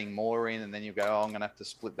start adding more in, and then you go, I'm going to have to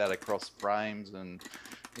split that across frames, and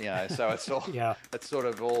so it's all it's sort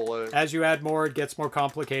of all as you add more, it gets more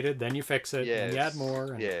complicated. Then you fix it, and you add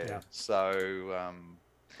more. And,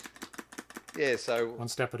 so one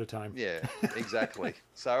step at a time. Yeah, exactly.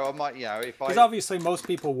 So I might, because obviously most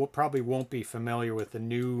people probably won't be familiar with the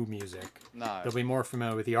new music. No, they'll be more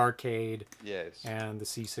familiar with the arcade. Yes. And the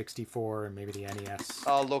C64 and maybe the NES.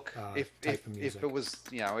 Oh, look, if it was,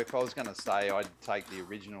 if I was going to say, I'd take the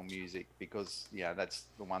original music because that's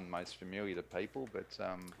the one most familiar to people. But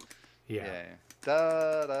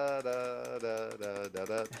Da da da da da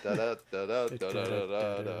da da da da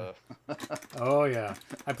da da. Oh yeah,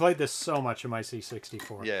 I played this so much in my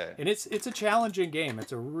C64. Yeah, and it's a challenging game.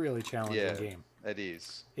 It's a really challenging game. It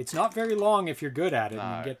is. It's not very long if you're good at it,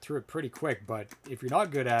 and you get through it pretty quick. But if you're not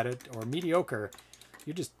good at it or mediocre,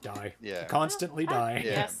 you just die. Yeah, you constantly die.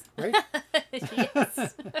 Yes. Right.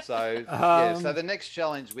 Yes. So so the next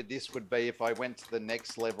challenge with this would be if I went to the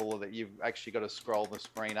next level that you've actually got to scroll the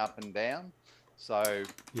screen up and down. So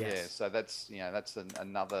so that's that's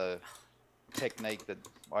another technique that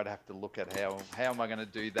I'd have to look at. How am I going to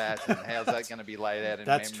do that, and how's that going to be laid out in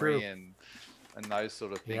memory and those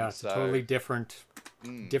sort of things. Yeah, it's a totally different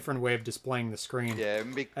way of displaying the screen. Yeah,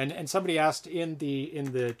 and somebody asked in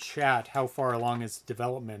the chat how far along is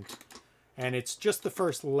development, And it's just the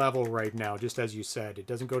first level right now, just as you said. It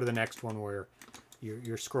doesn't go to the next one where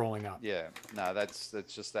you're scrolling up. Yeah, no, that's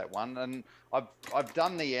just that one. And I've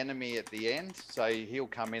done the enemy at the end, so he'll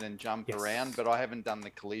come in and jump around, but I haven't done the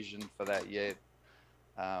collision for that yet.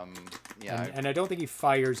 You know. And I don't think he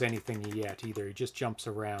fires anything yet either. He just jumps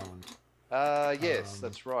around. Yes,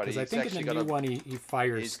 that's right. Because I think in the new one he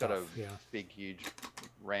fires He's stuff. got a big, huge,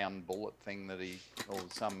 round bullet thing that or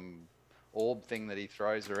some orb thing that he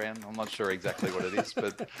throws around. I'm not sure exactly what it is,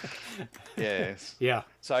 but yes. Yeah.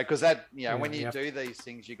 So, because that, when you do these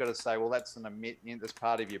things, you've got to say, well, that's an that's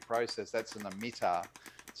part of your process. That's an emitter.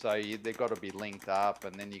 So they've got to be linked up,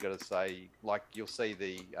 and then you got to say, like, you'll see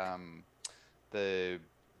the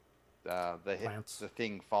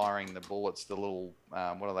thing firing the bullets, the little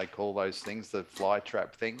what do they call those things, the fly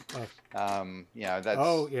trap thing.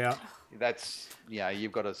 That's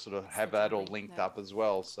you've got to sort of have that all linked up as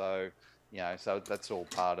well. So so that's all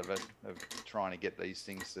part of it, of trying to get these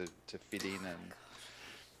things to fit in. And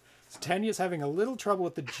Tanya's having a little trouble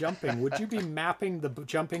with the jumping. Would you be mapping the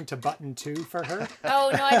jumping to button 2 for her?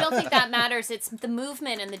 Oh, no, I don't think that matters. It's the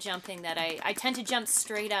movement and the jumping that I tend to jump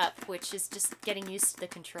straight up, which is just getting used to the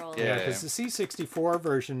control. Yeah, because the C64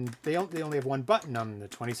 version, they only have one button on the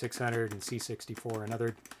 2600 and C64 and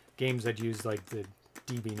other games that use like the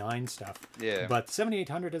DB9 stuff. Yeah. But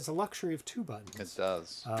 7800 has a luxury of 2 buttons. It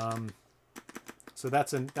does. So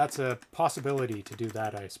that's a possibility to do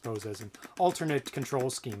that, I suppose, as an alternate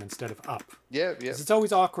control scheme instead of up. Yeah, yeah. It's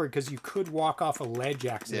always awkward because you could walk off a ledge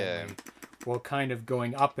accidentally while kind of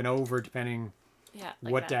going up and over depending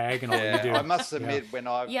what diagonal you do. I must admit, when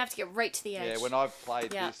you have to get right to the edge. Yeah, when I've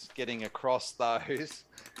played this, getting across those,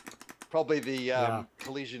 probably the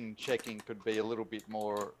collision checking could be a little bit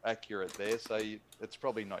more accurate there. So it's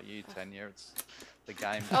probably not you, Tanya. It's the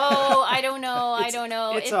game. Oh, I don't know.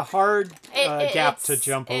 It's a hard gap to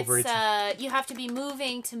jump over. You have to be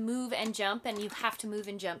moving to move and jump, and you have to move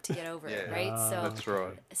and jump to get over it, right? So that's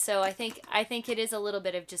right. So I think it is a little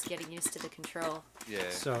bit of just getting used to the control. Yeah.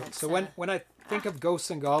 So when I think of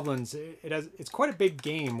Ghosts and Goblins, it's quite a big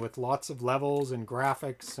game with lots of levels and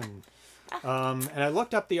graphics and I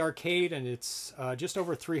looked up the arcade and it's just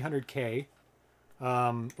over 300K.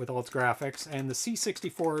 With all its graphics, and the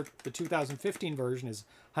C64, the 2015 version, is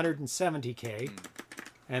 170K,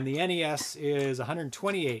 and the NES is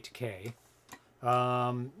 128K.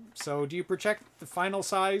 So do you project the final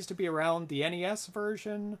size to be around the NES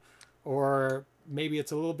version, or maybe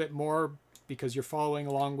it's a little bit more because you're following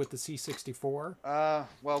along with the C64?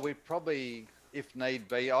 Well, we probably, if need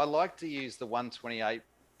be, I like to use the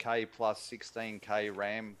 128K plus 16K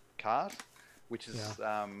RAM card, which is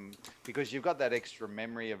because you've got that extra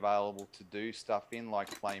memory available to do stuff in, like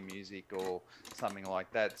play music or something like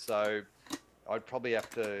that. So I'd probably have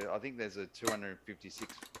to, I think there's a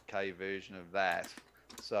 256K version of that.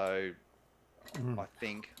 So I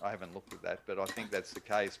think, I haven't looked at that, but I think that's the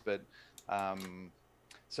case. But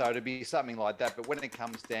so it'd be something like that. But when it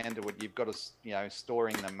comes down to it, you've got to,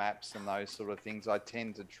 storing the maps and those sort of things, I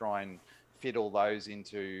tend to try and fit all those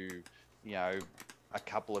into, a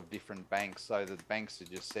couple of different banks, so the banks are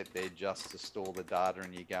just set there just to store the data,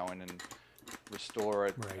 and you go in and restore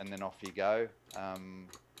it, and then off you go.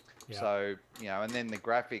 So and then the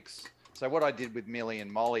graphics. So what I did with Millie and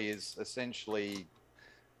Molly is essentially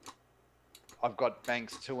I've got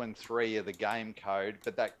banks 2 and 3 of the game code,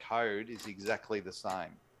 but that code is exactly the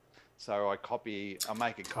same. So I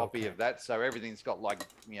make a copy of that. So everything's got like,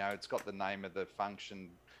 it's got the name of the function,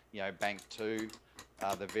 bank 2.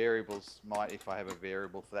 The variables might, if I have a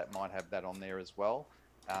variable for that, might have that on there as well.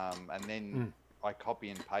 And then I copy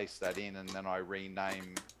and paste that in, and then I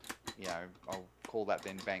rename, I'll call that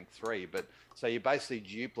then bank 3. But so you're basically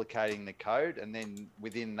duplicating the code, and then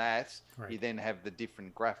within that, you then have the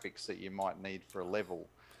different graphics that you might need for a level.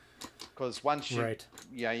 Because once you,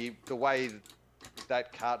 the way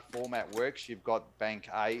that cart format works, you've got bank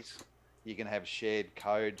 8. You can have shared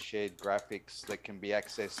code, shared graphics that can be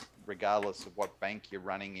accessed regardless of what bank you're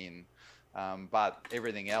running in. But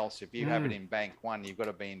everything else, if you have it in bank 1, you've got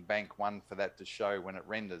to be in bank 1 for that to show when it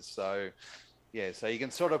renders. So, so you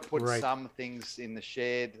can sort of put some things in the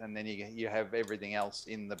shared, and then you have everything else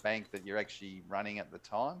in the bank that you're actually running at the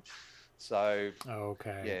time. So,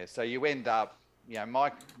 so you end up,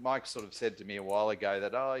 Mike sort of said to me a while ago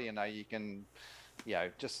that, you can,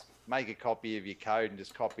 just make a copy of your code and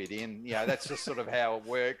just copy it in. That's just sort of how it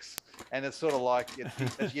works. And it's sort of like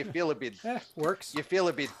you feel a bit works. You feel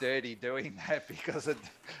a bit dirty doing that because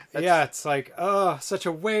it's like, oh, such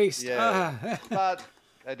a waste. But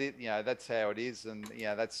that's how it is, and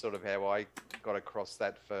that's sort of how I got across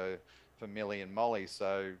that for Millie and Molly.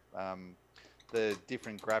 So the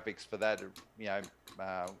different graphics for that, you know,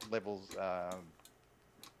 levels.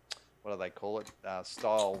 What do they call it?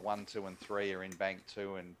 Style 1, 2, and 3 are in bank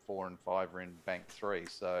 2, and 4 and 5 are in bank 3.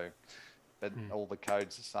 So, but all the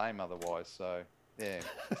code's the same otherwise. So, yeah.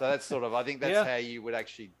 So that's sort of, I think that's how you would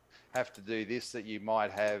actually have to do this. That you might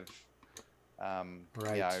have,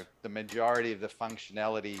 you know, the majority of the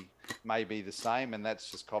functionality may be the same, and that's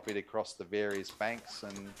just copied across the various banks.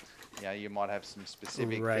 And you know, you might have some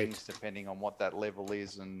specific things depending on what that level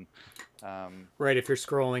is, and if you're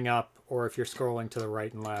scrolling up or if you're scrolling to the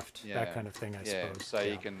right and left, that kind of thing, I suppose. So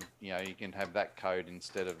you can, you know, you can have that code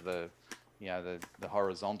instead of the, you know, the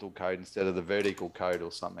horizontal code instead of the vertical code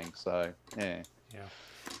or something. So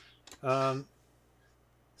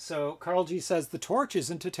so Carl G says the torch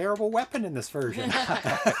isn't a terrible weapon in this version.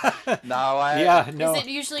 No. Is it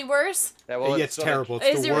usually worse? Well, it's terrible.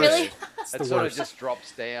 It's is the it worst. really? It sort of just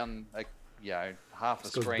drops down, you know, half a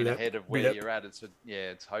screen ahead of where you're at. It's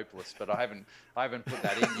it's hopeless. But I haven't put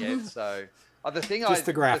that in yet. So the thing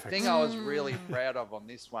I was really proud of on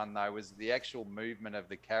this one though was the actual movement of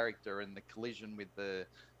the character, and the collision with the,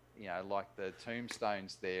 you know, like the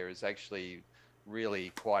tombstones there is actually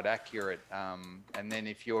really quite accurate. And then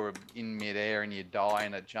if you're in midair and you die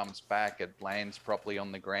and it jumps back, it lands properly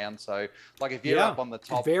on the ground. So like if you're up on the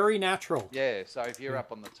top, very natural. Yeah. So if you're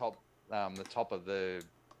up on the top of the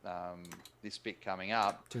this bit coming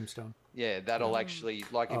up, tombstone. Yeah, that'll actually,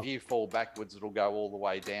 like if you fall backwards, it'll go all the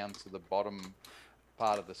way down to the bottom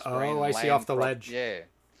part of the screen. Oh, I see, off the ledge. Yeah.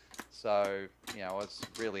 So, you know, I was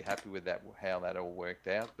really happy with that, how that all worked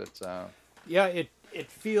out. But yeah, it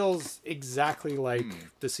feels exactly like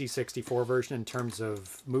the C64 version in terms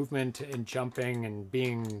of movement and jumping and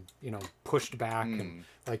being, you know, pushed back. And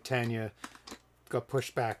like Tanya got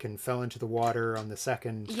pushed back and fell into the water on the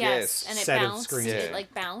second and it bounced. It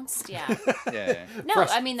like bounced. Yeah. No,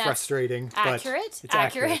 I mean that's frustrating. Accurate. But it's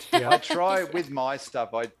accurate. I try with my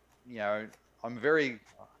stuff. I'm very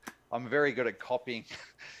good at copying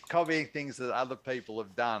things that other people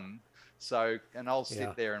have done. So, and I'll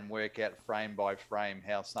sit there and work out frame by frame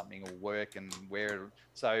how something will work and where.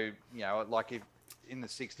 So, you know, like if in the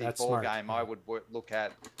 64 game, I would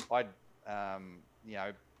I'd you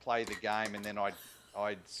know, play the game, and then I'd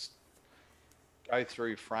go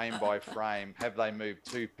through frame by frame. Have they moved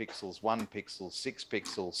 2 pixels, 1 pixel, 6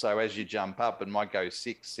 pixels? So as you jump up, it might go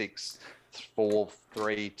 6, 6, 4,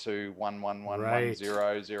 3, 2, 1, 1, 1, 1,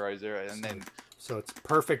 0, 0, 0, and then. So it's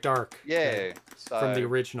perfect arc. Yeah. So, from the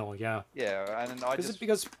original, yeah. Yeah, and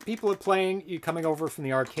because people are playing, you coming over from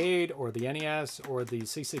the arcade or the NES or the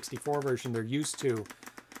C64 version, they're used to,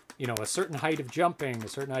 you know, a certain height of jumping, a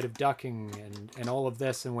certain height of ducking, and all of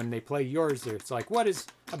this. And when they play yours, it's like,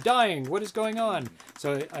 I'm dying. What is going on?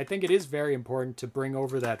 So I think it is very important to bring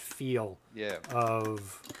over that feel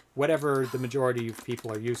of whatever the majority of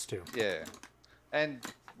people are used to. Yeah. And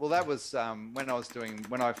well, that was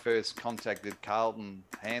when I first contacted Carlton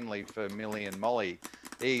Hanley for Millie and Molly.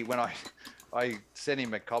 When I sent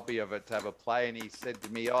him a copy of it to have a play, and he said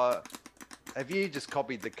to me, "Oh, have you just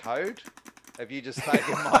copied the code? Have you just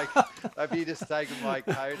taken my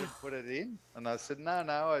code and put it in?" And I said, "No,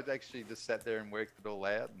 I actually just sat there and worked it all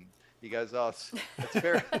out." And he goes, "Oh,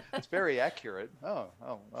 it's very accurate." Oh,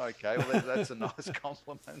 okay. Well, that's a nice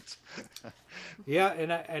compliment. Yeah,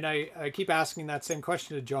 and I keep asking that same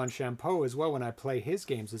question to John Champeau as well when I play his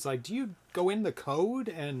games. It's like, do you go in the code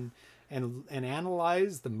and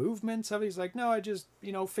analyze the movements of it? He's like, no, I just,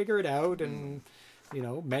 you know, figure it out and you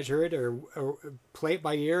know, measure it or play it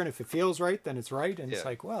by ear, and if it feels right, then it's right. And it's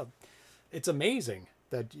like, well, it's amazing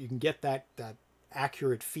that you can get that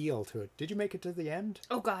accurate feel to it. Did you make it to the end?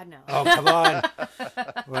 Oh God, no. Oh, come on.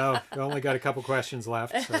 Well, we only got a couple questions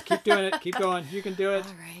left, so keep doing it. Keep going. You can do it.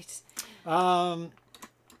 All right.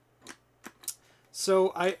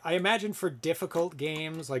 So I imagine for difficult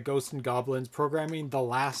games like Ghosts and Goblins, programming the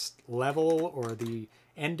last level or the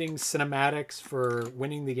ending cinematics for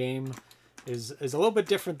winning the game is a little bit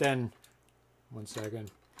different than. One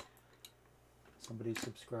second. Somebody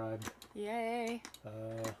subscribed. Yay.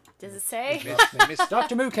 Does it say?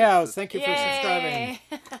 Dr. Moocows, thank you for Yay.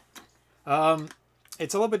 subscribing.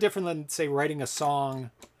 It's a little bit different than, say, writing a song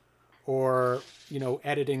or, you know,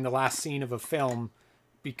 editing the last scene of a film,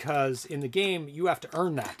 because in the game you have to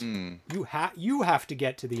earn that. You have to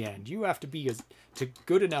get to the end. You have to be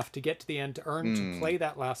good enough to get to the end to earn to play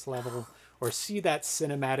that last level or see that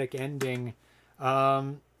cinematic ending.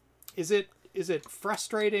 Is it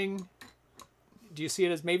frustrating? Do you see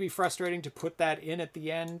it as maybe frustrating to put that in at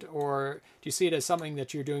the end, or do you see it as something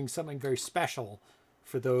that you're doing something very special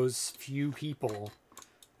for those few people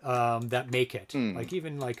that make it? Like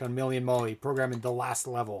even like on Millie and Molly, programming the last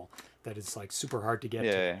level, that is like super hard to get to.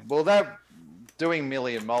 Yeah, well, that doing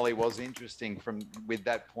Millie and Molly was interesting with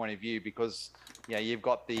that point of view, because you've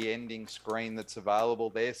got the ending screen that's available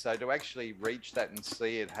there. So to actually reach that and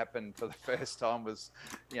see it happen for the first time was,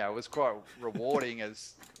 it was quite rewarding.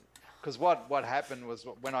 Because what happened was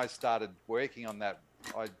when I started working on that,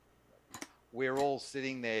 we're all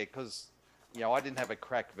sitting there because I didn't have a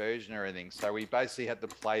cracked version or anything, so we basically had to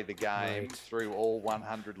play the game through all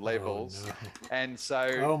 100 levels. No. And so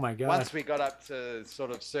oh my God. Once we got up to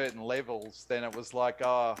sort of certain levels, then it was like,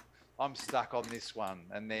 oh, I'm stuck on this one.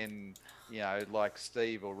 And then, like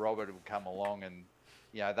Steve or Robert would come along and,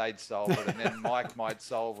 they'd solve it. And then Mike might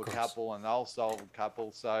solve a couple and I'll solve a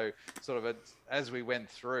couple. So sort of as we went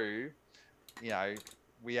through,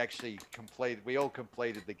 we actually all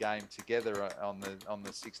completed the game together on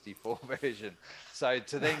the 64 version. So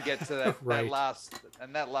to then get to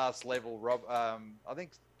that last level, Rob, I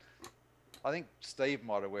think Steve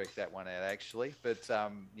might have worked that one out actually, but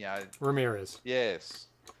Ramirez. Yes.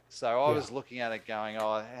 So I was looking at it going,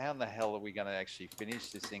 oh, how in the hell are we going to actually finish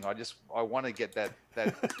this thing? I want to get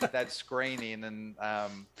that screen in, and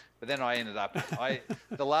but then I ended up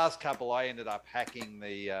the last couple I ended up hacking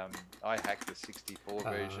I hacked the 64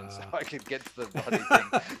 version so I could get to the bloody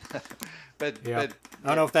thing. but I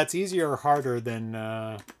don't know if that's easier or harder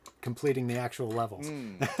than completing the actual levels.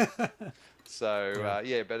 So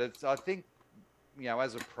but it's, I think,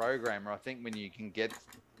 as a programmer, I think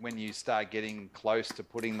when you start getting close to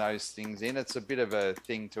putting those things in, it's a bit of a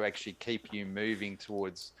thing to actually keep you moving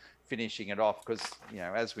towards finishing it off, because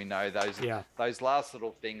as we know, those last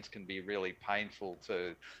little things can be really painful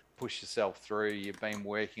to push yourself through. You've been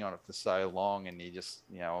working on it for so long, and you just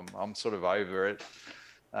I'm sort of over it,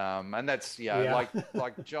 and that's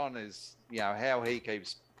like John is how he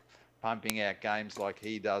keeps pumping out games like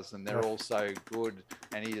he does, and they're all so good,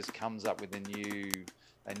 and he just comes up with a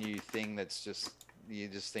new thing that's just, you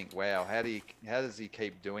just think, wow, how does he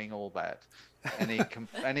keep doing all that? And he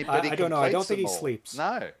I don't know. I don't think he sleeps.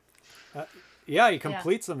 No. He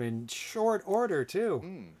completes them in short order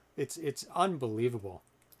too. It's unbelievable.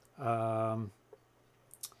 Let's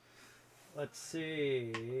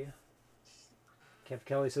see. Kev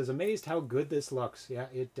Kelly says, amazed how good this looks. Yeah,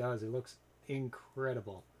 it does. It looks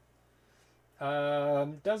incredible.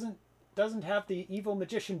 Doesn't have the evil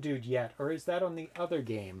magician dude yet, or is that on the other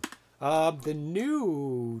game? The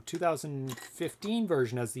new 2015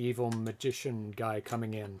 version has the evil magician guy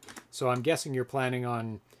coming in. So I'm guessing you're planning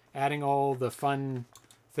on adding all the fun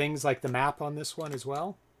things like the map on this one as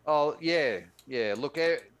well? Oh, yeah. Look,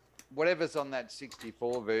 whatever's on that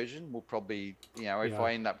 64 version will probably, if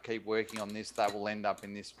I end up keep working on this, that will end up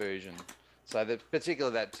in this version. So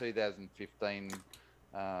particularly that 2015,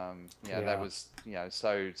 that was,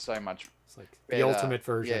 so much It's like better. the ultimate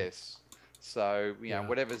version. Yes. So,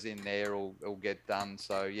 whatever's in there will get done.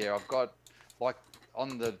 So, I've got, like,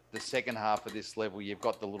 on the second half of this level, you've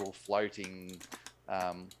got the little floating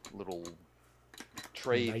little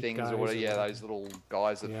tree Night things guys or whatever. or those little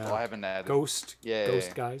guys that I haven't added. Ghost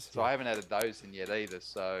guys. So I haven't added those in yet either.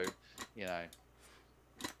 So,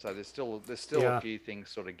 so there's still a few things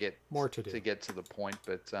sort of more to do to get to the point.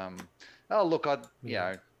 But, look,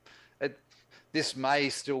 this may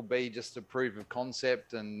still be just a proof of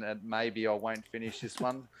concept, and maybe I won't finish this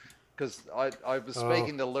one, because I was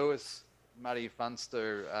speaking to Lewis Muddy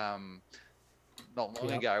Funster not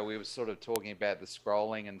long ago. We were sort of talking about the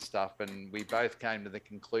scrolling and stuff, and we both came to the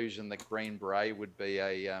conclusion that Green Beret would be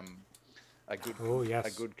a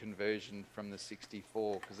good conversion from the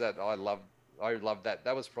 64, because I love that.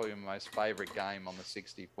 That was probably my most favorite game on the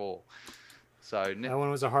 64. So that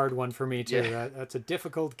one was a hard one for me too. That's a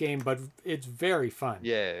difficult game, but it's very fun.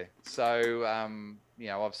 Yeah. So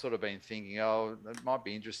I've sort of been thinking, it might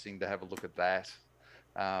be interesting to have a look at that,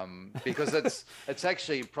 because it's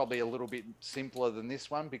actually probably a little bit simpler than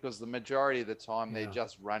this one, because the majority of the time they're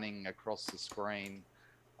just running across the screen.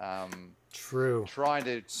 True. Trying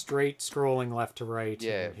to straight scrolling left to right.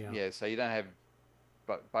 Yeah. So you don't have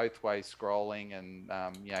both way scrolling, and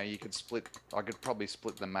you could I could probably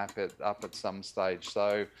split the map up at some stage.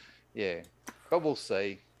 So but we'll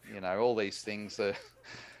see. All these things are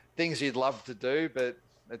things you'd love to do, but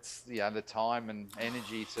it's the time and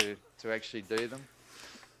energy to actually do them.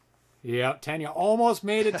 Yeah, Tanya almost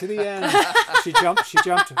made it to the end.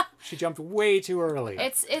 She jumped way too early.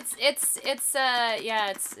 It's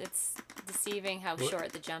deceiving how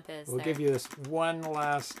short the jump is. We'll give you this one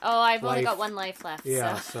last. Oh, I've only got one life left.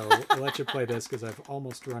 Yeah, so we'll let you play this because I've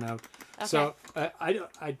almost run out. Okay. So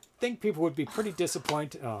I think people would be pretty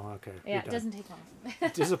disappointed. Oh, okay. Yeah, it doesn't take long.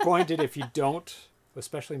 Disappointed if you don't,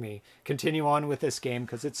 especially me, continue on with this game,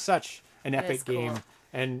 because it's such an epic game.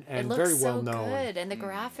 and it looks very well so known. good, and the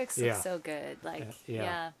graphics Yeah. look so good. Like,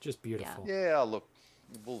 yeah. Just beautiful. Yeah, look,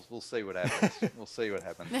 we'll see what happens. We'll see what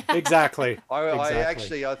happens. Exactly. I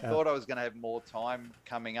thought I was going to have more time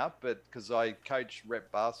coming up, but because I coach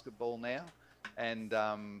rep basketball now, and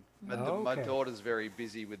my daughter's very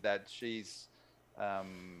busy with that. She's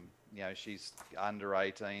she's under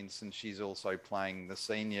 18s, and she's also playing the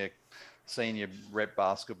senior rep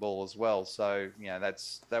basketball as well. So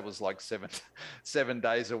that was like 7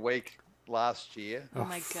 days a week last year. Oh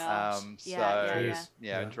my gosh.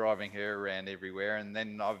 Driving her around everywhere, and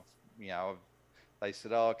then they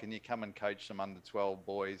said, "Oh, can you come and coach some under 12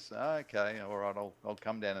 boys?" Okay, all right, I'll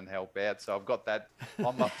come down and help out. So I've got that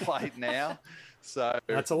on my plate now. So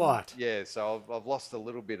that's a lot. Yeah, so I've lost a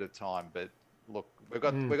little bit of time, but look, we've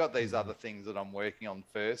got these other things that I'm working on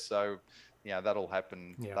first. So that'll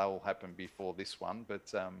happen. Yeah. That'll happen before this one,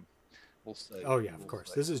 but we'll see. Oh yeah, of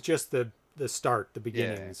course. See. This is just the start, the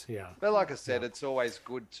beginnings. Yeah. But like I said, it's always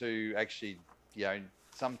good to actually,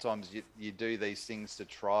 sometimes you do these things to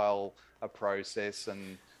trial a process,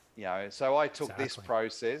 and so I took this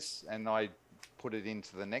process and I put it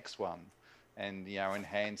into the next one, and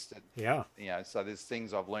enhanced it. Yeah. So there's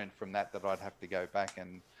things I've learned from that I'd have to go back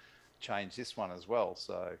and change this one as well.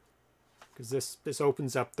 So because this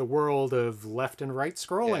opens up the world of left and right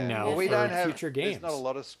scrolling now. Well, we don't have future games. There's not a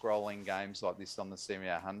lot of scrolling games like this on the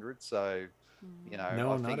Semi-800, so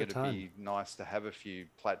I think it'd be nice to have a few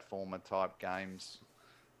platformer type games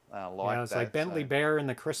like that. It's like Bentley Bear and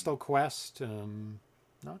the Crystal Quest.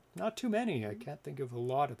 Not too many. I can't think of a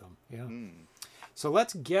lot of them. Yeah. So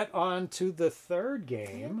let's get on to the third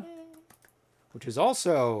game, which is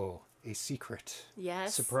also a secret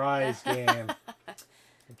surprise game,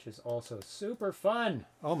 which is also super fun.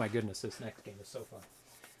 Oh my goodness, this next game is so fun.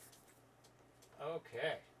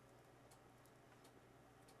 Okay.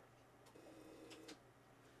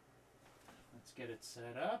 Let's get it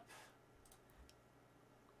set up.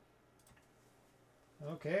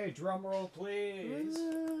 Okay, drum roll please.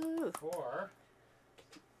 Woo. For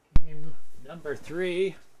game number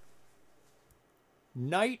 3.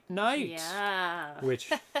 Night. Yeah. Which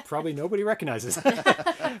probably nobody recognizes.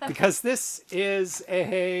 Because this is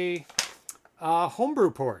a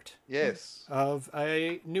homebrew port. Yes. Of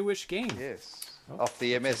a newish game. Yes. Off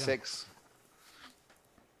the MSX.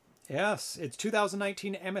 Yes, it's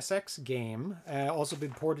 2019 MSX game. Also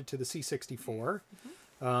been ported to the C64.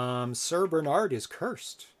 Sir Bernard is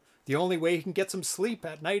cursed. The only way he can get some sleep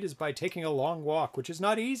at night is by taking a long walk, which is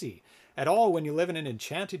not easy at all when you live in an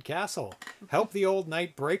enchanted castle. Help the old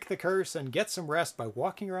knight break the curse and get some rest by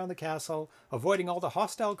walking around the castle, avoiding all the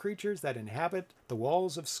hostile creatures that inhabit the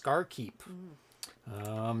walls of Scarkeep.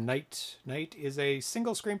 Night is a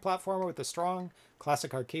single-screen platformer with a strong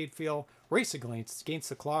classic arcade feel. Race against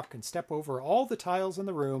the clock and step over all the tiles in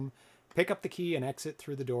the room, pick up the key and exit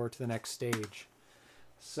through the door to the next stage.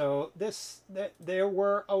 So there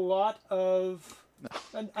were a lot of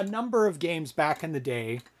a number of games back in the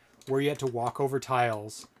day where you had to walk over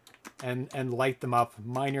tiles and light them up.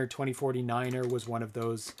 Miner 2049er was one of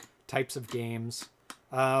those types of games,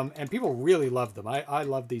 and people really loved them. I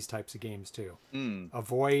love these types of games too.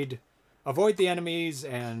 Avoid the enemies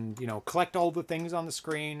and collect all the things on the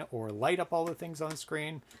screen or light up all the things on the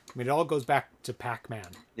screen. I mean, it all goes back to Pac-Man.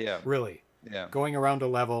 Yeah, really. Yeah, going around a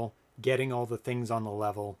level, getting all the things on the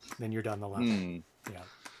level, then you're done the level. Yeah,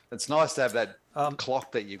 it's nice to have that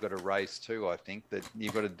clock that you've got to race too. I think that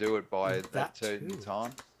you've got to do it by that certain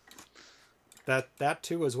time. That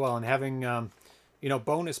too as well, and having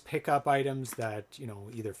bonus pickup items that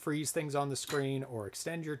either freeze things on the screen or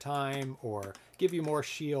extend your time or give you more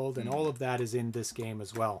shield, and all of that is in this game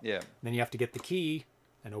as well. Yeah. And then you have to get the key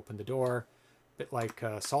and open the door, a bit like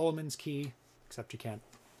Solomon's Key, except you can't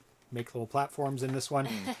make little platforms in this one.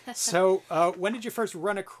 So when did you first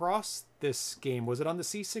run across this game? Was it on the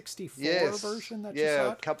C64 version that you saw?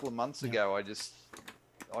 Yeah, a couple of months ago.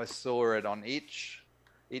 I saw it on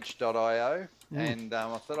itch.io, and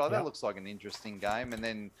I thought, that looks like an interesting game. And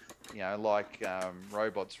then, like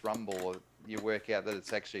Robots Rumble, you work out that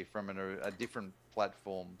it's actually from a different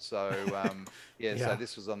platform. So, so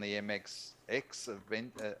this was on the MXX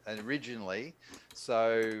event originally.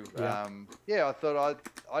 So, I thought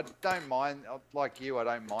I don't mind, like you, I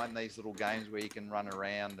don't mind these little games where you can run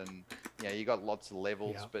around and, you got lots of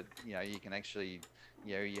levels, but, you can actually,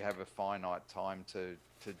 you have a finite time to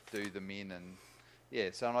do them in. And,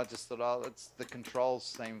 so I just thought, the controls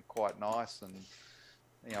seem quite nice. And,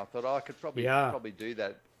 I thought I could probably do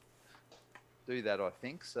that, I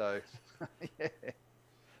think. So,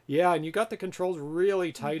 Yeah, and you got the controls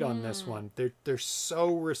really tight on this one. They're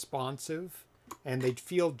so responsive and they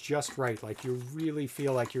feel just right. Like you really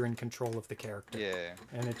feel like you're in control of the character. Yeah.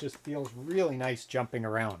 And it just feels really nice jumping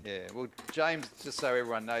around. Yeah. Well, James, just so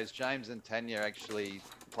everyone knows, James and Tanya actually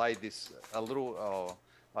played this a little,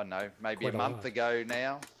 I don't know, maybe Quite a a month lot. ago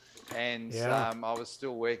now. And Yeah. I was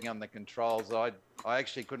still working on the controls. I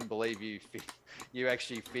actually couldn't believe you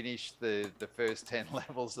actually finished the first 10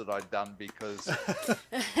 levels that I'd done because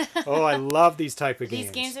Oh, I love these type of games.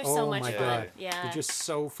 These games are so much my fun. God. Yeah. They're just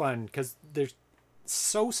so fun because they're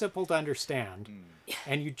so simple to understand.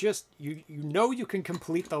 And you know you can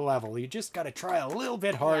complete the level. You just got to try a little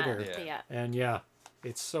bit harder. Yeah. And yeah,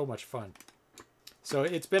 it's so much fun. So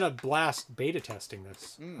it's been a blast beta testing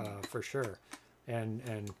this for sure.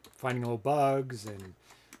 And finding little bugs and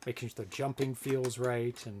making sure the jumping feels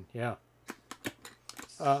right. And yeah.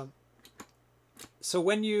 So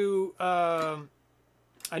when you...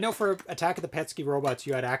 I know for Attack of the PETSCII Robots,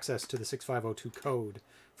 you had access to the 6502 code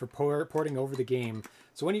for porting over the game.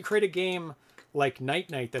 So when you create a game like Night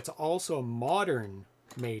Night that's also a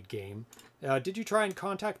modern-made game, did you try and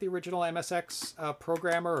contact the original MSX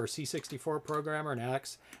programmer or C64 programmer and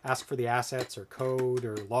ask for the assets or code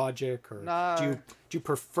or logic? Or No. do you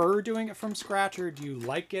prefer doing it from scratch, or do you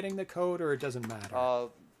like getting the code, or it doesn't matter?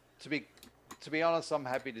 To be honest, I'm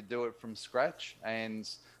happy to do it from scratch. And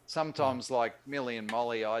sometimes, like Millie and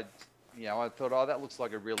Molly, I thought, oh, that looks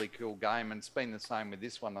like a really cool game, and it's been the same with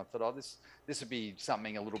this one. I thought, oh, this would be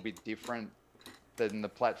something a little bit different than the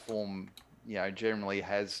platform, generally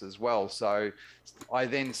has as well. So I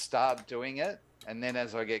then start doing it, and then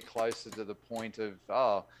as I get closer to the point of,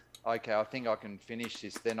 oh, okay, I think I can finish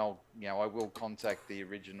this, then I will contact the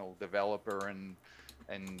original developer and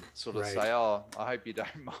sort of say, oh, I hope you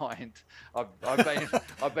don't mind.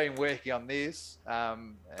 I've been working on this,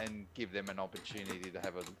 and give them an opportunity to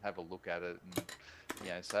have a look at it,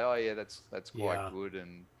 and say, oh yeah, that's quite good,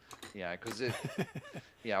 and because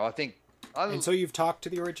I think. And so you've talked to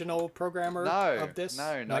the original programmer of this?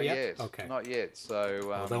 No, not yet. Okay. Not yet. So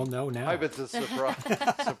well, they'll know now. Hope it's a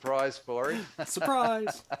surprise for him.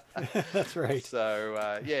 Surprise. That's right.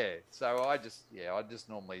 So So I just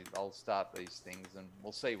normally I'll start these things, and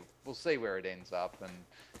we'll see where it ends up, and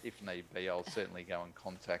if need be, I'll certainly go and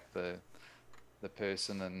contact the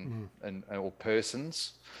person and or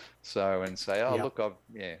persons. So, and say, oh, look,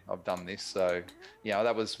 I've done this. So,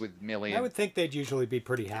 that was with Millie. I would think they'd usually be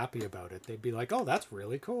pretty happy about it. They'd be like, oh, that's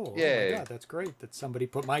really cool. Yeah. Oh my God, that's great that somebody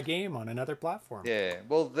put my game on another platform. Yeah.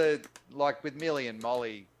 Well, like with Millie and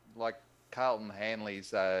Molly, like Carlton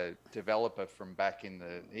Hanley's a developer from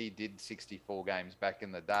he did 64 games back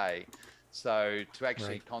in the day. So to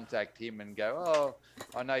actually contact him and go, oh,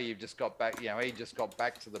 I know you've just got back, he just got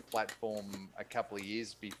back to the platform a couple of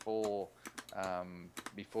years before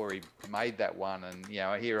he made that one. And,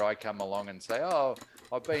 here I come along and say, oh,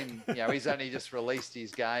 I've been, he's only just released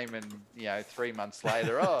his game, and, 3 months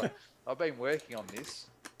later, oh, I've been working on this.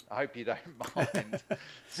 I hope you don't mind.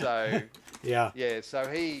 So, so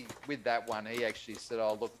with that one, he actually said,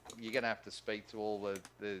 oh, look, you're going to have to speak to all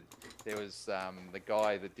there was the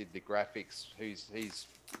guy that did the graphics, he's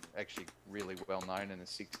actually really well known in the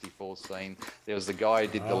 64 scene. There was the guy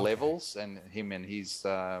who did the levels, and him and his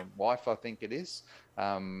wife, I think it is.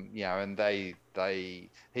 And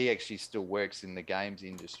he actually still works in the games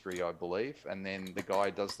industry, I believe. And then the guy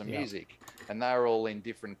does the music, and they're all in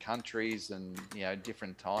different countries and,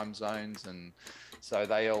 different time zones. And so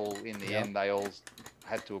they all, in the end, they all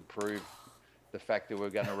had to approve the fact that we're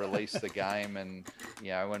going to release the game. And,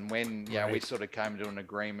 and when, we sort of came to an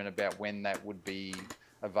agreement about when that would be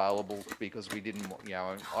available, because we didn't,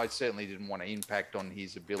 I certainly didn't want to impact on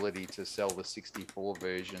his ability to sell the 64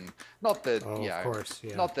 version. Not that, of course,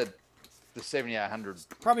 not that the 7800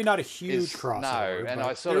 probably not a huge crossover. No, and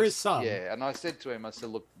I there is some. Yeah, and I said to him, I said,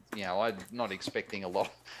 look, I'm not expecting a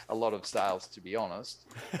lot of sales, to be honest.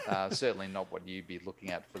 Certainly not what you'd be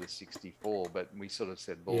looking at for the 64. But we sort of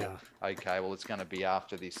said, well, okay, well, it's going to be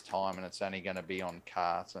after this time, and it's only going to be on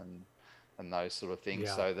cart and those sort of things,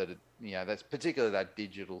 so that it, that's particularly that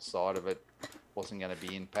digital side of it wasn't going to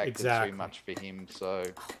be impacted too much for him. So,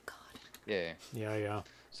 yeah.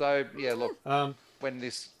 So look, when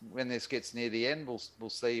this gets near the end, we'll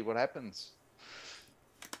see what happens.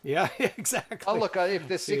 Yeah, exactly. Oh, look, if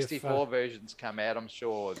the 64 versions come out, I'm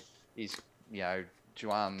sure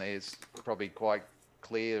Juan there's probably quite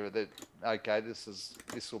clear that okay, this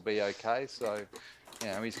will be okay. So.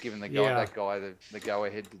 He's given that guy the go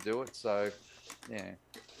ahead to do it. So,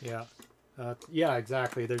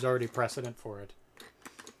 exactly. There's already precedent for it.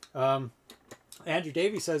 Andrew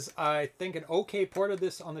Davey says, I think an okay port of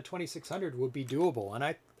this on the 2600 would be doable, and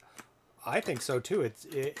I think so too.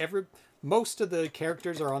 Most of the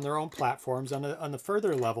characters are on their own platforms. On the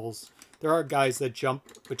further levels, there are guys that jump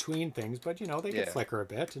between things, but they can flicker a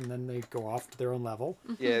bit and then they go off to their own level.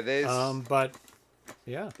 Yeah, there's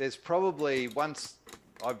probably, once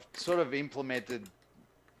I've sort of implemented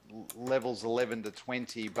levels 11 to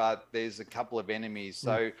 20, but there's a couple of enemies.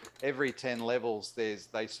 So every 10 levels, they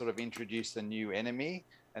sort of introduce a new enemy,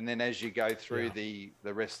 and then as you go through the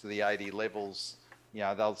rest of the 80 levels,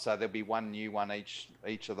 there'll be one new one each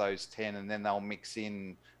of those 10, and then they'll mix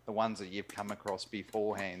in the ones that you've come across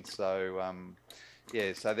beforehand. So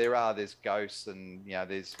so there's ghosts, and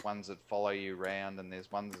there's ones that follow you around, and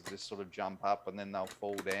there's ones that just sort of jump up and then they'll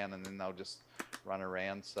fall down and then they'll just run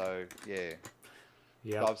around. So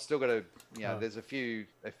so I've still got to there's a few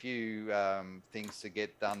things to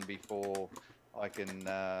get done before I can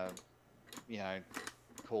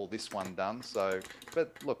call this one done. So,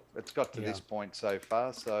 but look, it's got to this point so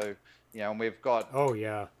far. So, and we've got once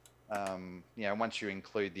you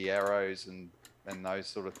include the arrows and those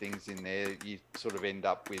sort of things in there, you sort of end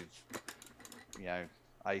up with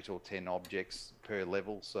 8 or 10 objects per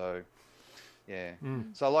level. So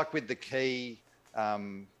so like with the key,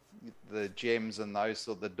 the gems and those,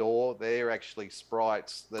 so the door, they're actually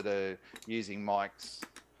sprites that are using Mike's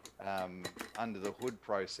under the hood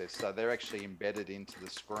process, so they're actually embedded into the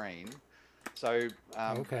screen. So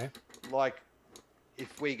like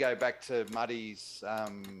if we go back to Muddy's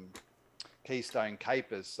Keystone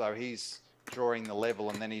Capers, so he's drawing the level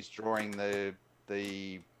and then he's drawing the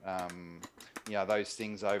those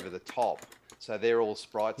things over the top, so they're all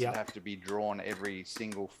sprites that have to be drawn every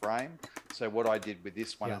single frame. So what I did with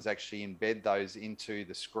this one is actually embed those into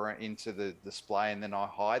the screen, into the display, and then I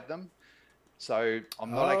hide them. So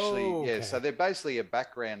I'm not so they're basically a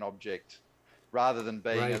background object rather than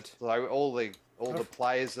being so all the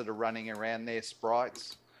players that are running around, they're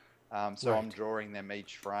sprites. So I'm drawing them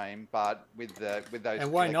each frame, but with those.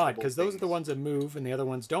 And why not? Because those are the ones that move and the other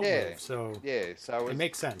ones don't move. So so it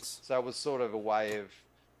makes sense. So it was sort of a way of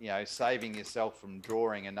saving yourself from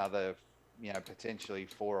drawing another potentially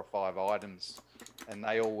 4 or 5 items, and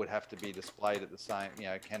they all would have to be displayed at the same,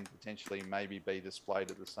 can potentially maybe be displayed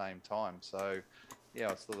at the same time. So, I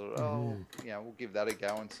thought, we'll give that a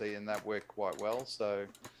go and see, and that worked quite well. So,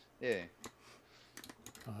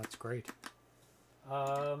 Oh, that's great.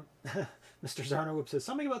 Mr. Saarna Whoop says,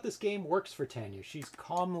 something about this game works for Tanya. She's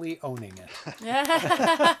calmly owning it.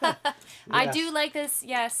 I do like this,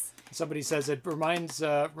 yes. Somebody says it reminds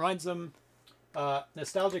them.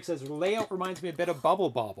 Nostalgic says layout reminds me a bit of Bubble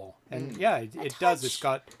Bobble, and it does. It's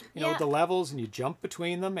got the levels, and you jump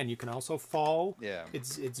between them, and you can also fall.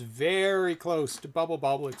 It's very close to Bubble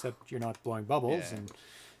Bobble, except you're not blowing bubbles. And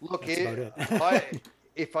look that's here, about it.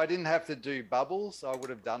 if I didn't have to do bubbles, I would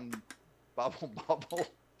have done Bubble Bobble.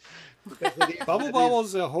 Bubble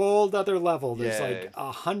Bobble's a whole other level. There's like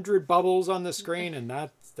 100 bubbles on the screen, and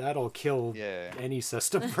that'll kill any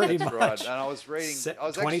system pretty much. Right. And I was reading,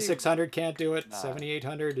 2600 can't do it.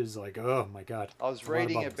 7800 is like, oh my god. I was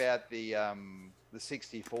reading about the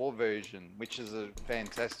 64 version, which is a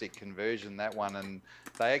fantastic conversion, that one, and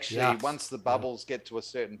they actually once the bubbles get to a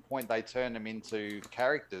certain point, they turn them into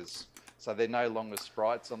characters. So they're no longer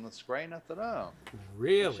sprites on the screen. I thought,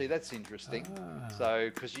 really? Actually, that's interesting.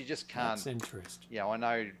 So, because you just can't. That's interesting. I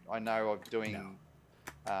know of doing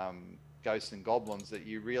Ghosts and Goblins that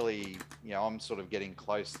you really, I'm sort of getting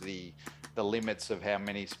close to the limits of how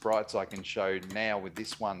many sprites I can show now with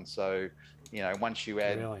this one. So, once you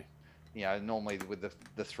add, normally with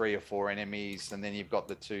the 3 or 4 enemies, and then you've got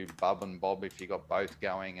the 2 Bub and Bob if you've got both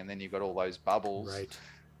going, and then you've got all those bubbles. Right.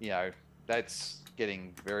 That's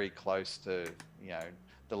getting very close to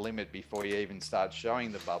the limit before you even start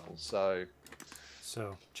showing the bubbles. So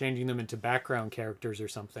changing them into background characters or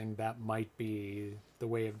something, that might be the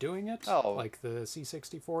way of doing it, like the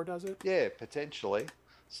C64 does it. Yeah, potentially.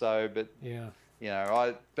 So, but I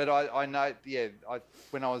know,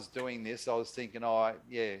 when I was doing this, I was thinking, I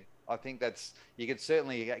think that's, you could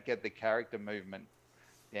certainly get the character movement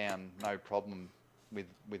down, no problem with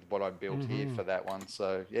what I built here for that one.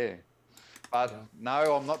 So but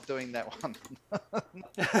no, I'm not doing that one.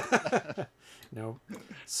 No.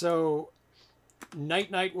 So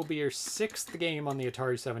Night Night will be your 6th game on the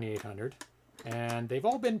Atari 7800, and they've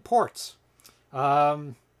all been ports.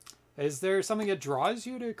 Is there something that draws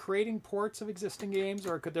you to creating ports of existing games,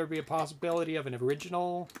 or could there be a possibility of an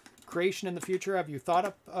original creation in the future? Have you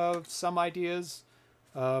thought of some ideas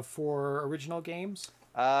for original games?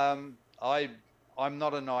 I'm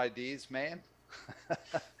not an ideas man.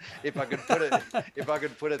 if I could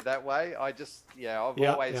put it that way. I just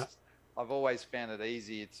I've always found it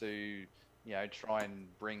easier to you know, try and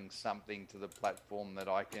bring something to the platform that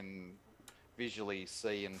I can visually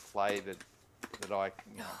see and play that I,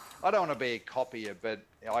 you know, I don't want to be a copier, but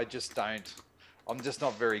I just don't. I'm just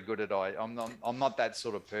not very good at it. I'm not that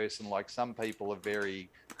sort of person. Like some people are very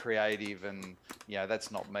creative, and you know,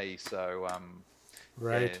 that's not me. So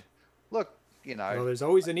right. yeah. Look, you know, Well, there's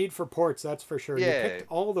always a need for ports, that's for sure. Yeah. You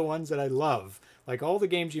picked all the ones that I love. Like all the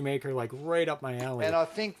games you make are like right up my alley. and I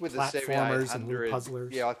think with the Platformers and little 7800,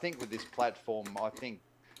 puzzlers. yeah, I think with this platform, I think,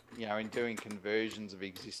 you know, in doing conversions of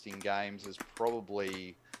existing games is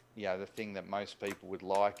probably, you know, the thing that most people would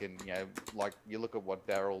like. And you know, like you look at what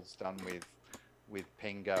Daryl's done with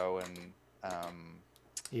Pengo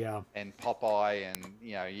Yeah. and Popeye, and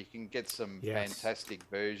you know, you can get some Yes. fantastic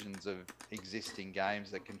versions of existing games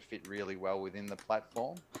that can fit really well within the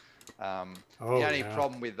platform. Oh, The only yeah.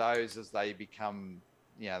 problem with those is they become,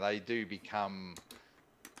 you know, they do become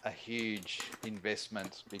a huge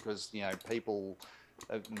investment because, you know, people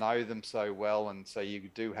know them so well, and so you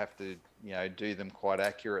do have to, you know, do them quite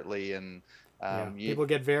accurately. And Yeah. People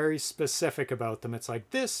get very specific about them. It's like,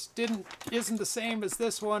 this isn't the same as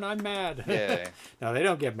this one. I'm mad. Yeah. No, they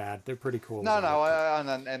don't get mad. They're pretty cool. No, about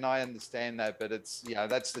no, it. and I understand that, but it's, you know,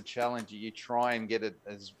 that's the challenge. You try and get it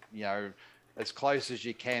as, you know, as close as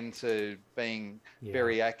you can to being Yeah.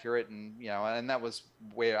 very accurate, and you know, and that was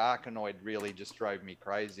where Arkanoid really just drove me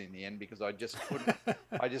crazy in the end, because I just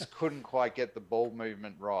couldn't quite get the ball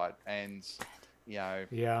movement right, and you know,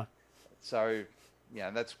 Yeah. so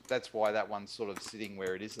yeah, that's why that one's sort of sitting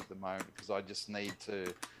where it is at the moment, because I just need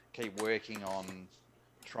to keep working on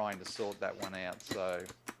trying to sort that one out. So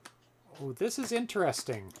Oh, this is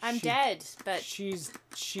interesting. I'm dead, but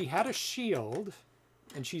She had a shield,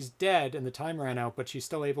 and she's dead, and the time ran out, but she's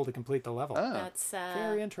still able to complete the level. that's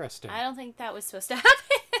Very interesting. I don't think that was supposed to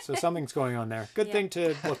happen. So something's going on there. Good Yeah. thing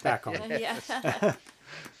to look back on. Yeah.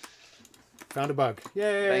 Found a bug.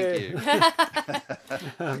 Yay!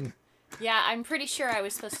 thank you. Yeah, I'm pretty sure I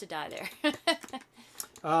was supposed to die there.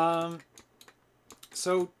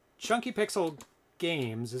 So ChunkyPixel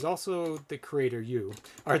Games is also the creator.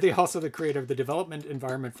 Are they also the creator of the development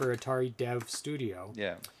environment for Atari Dev Studio?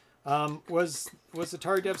 Yeah. Was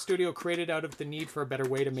Atari Dev Studio created out of the need for a better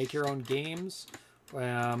way to make your own games?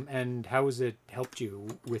 And how has it helped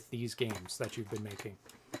you with these games that you've been making?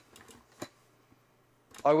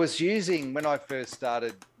 I was using, when I first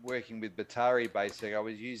started working with Atari Basic, I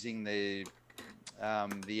was using the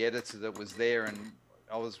editor that was there, and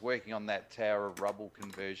I was working on that Tower of Rubble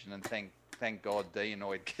conversion, and thank God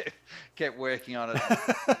Deanoid kept working on it,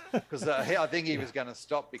 because I think he was going to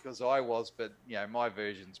stop because I was, but you know, my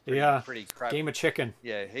version's pretty crap. Game of chicken.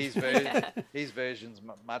 Yeah, his version's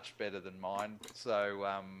much better than mine.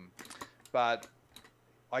 So, but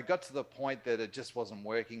I got to the point that it just wasn't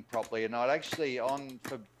working properly, and I'd actually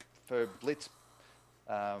for Blitz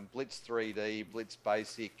 3D, Blitz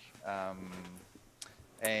Basic,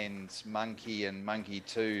 and Monkey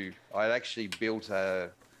 2, I'd actually built a.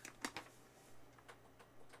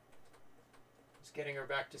 Getting her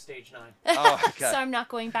back to stage 9. Oh, okay. So I'm not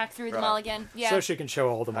going back through them all again. Yeah. So she can show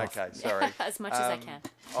all them off. Okay, sorry. As much as I can.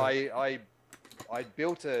 I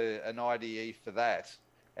built an IDE for that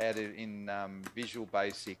out in Visual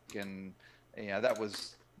Basic, and you know, that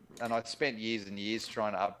was, and I spent years and years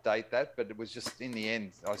trying to update that, but it was just, in the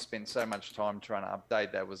end, I spent so much time trying to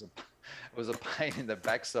update that. It was a pain in the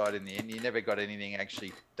backside in the end. You never got anything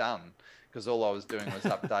actually done because all I was doing was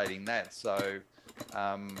updating that. So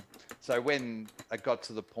so when I got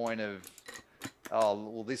to the point of, oh,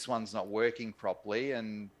 well, this one's not working properly,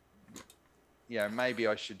 and you know, maybe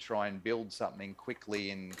I should try and build something quickly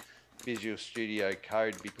in Visual Studio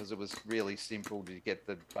Code, because it was really simple to get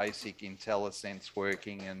the basic IntelliSense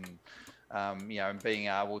working, and you know, and being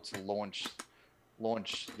able to launch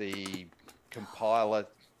the compiler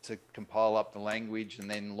to compile up the language, and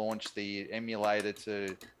then launch the emulator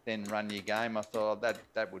to then run your game. I thought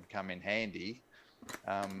that would come in handy.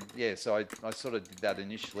 Yeah, so I sort of did that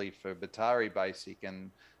initially for Atari Basic,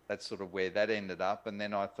 and that's sort of where that ended up. And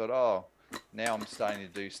then I thought, oh, now I'm starting to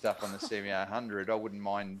do stuff on the 7800. I wouldn't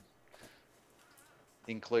mind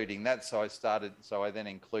including that. So I then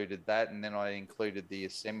included that, and then I included the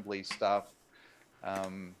assembly stuff.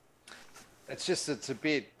 It's a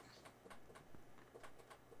bit,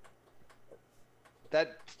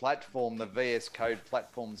 that platform, the VS Code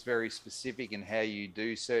platform, is very specific in how you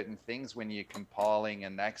do certain things when you're compiling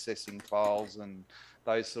and accessing files and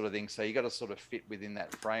those sort of things. So you got to sort of fit within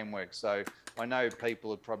that framework. So I know people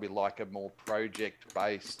would probably like a more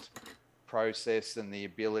project-based process and the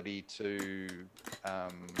ability to,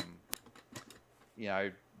 you know,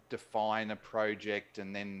 define a project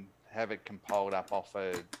and then have it compiled up off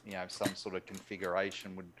a, you know, some sort of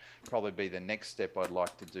configuration would probably be the next step I'd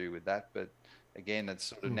like to do with that. But again, it's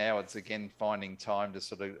sort of now it's again finding time to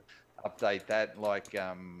sort of update that. Like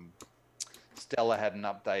Stella had an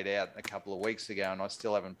update out a couple of weeks ago and I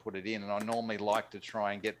still haven't put it in. And I normally like to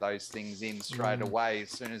try and get those things in straight away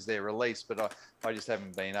as soon as they're released, but I just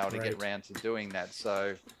haven't been able to get around to doing that.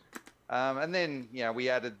 So, and then, you know, we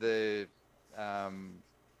added the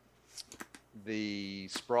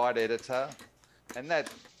sprite editor, and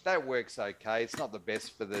that works okay. It's not the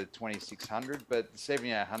best for the 2600, but the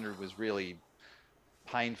 7800 was really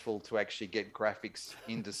painful to actually get graphics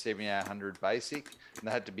into 7800 basic, and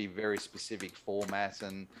they had to be very specific format,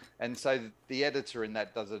 and so the editor in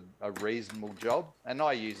that does a reasonable job, and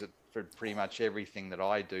I use it for pretty much everything that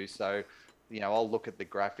I do. So, you know, I'll look at the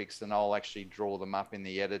graphics and I'll actually draw them up in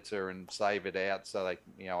the editor and save it out so they,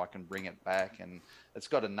 you know, I can bring it back, and it's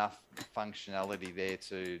got enough functionality there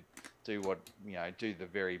to do what, you know, do the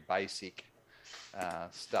very basic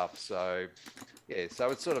stuff. So yeah, so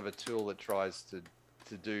it's sort of a tool that tries to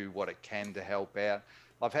do what it can to help out.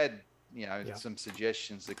 I've had, you know, some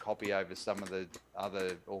suggestions to copy over some of the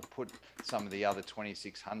other, or put some of the other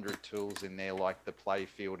 2600 tools in there, like the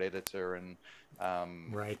playfield editor, and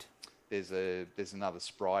there's another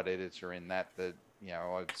sprite editor in that, you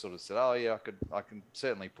know, I sort of said, oh yeah, I can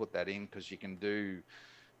certainly put that in, because you can do,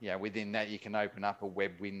 you know, within that you can open up a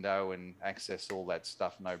web window and access all that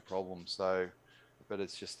stuff, no problem. So, but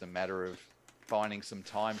it's just a matter of finding some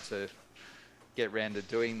time to get around to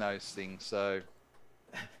doing those things. So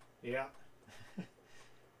yeah.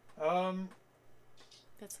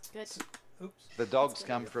 That's good. Oops. The dogs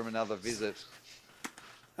come from another visit.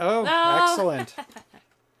 Oh, excellent.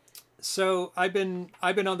 So I've been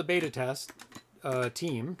on the beta test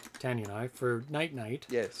team, Tanya and I, for Night.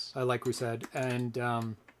 Yes. Like we said, and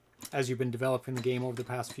as you've been developing the game over the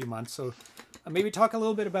past few months, so maybe talk a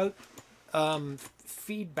little bit about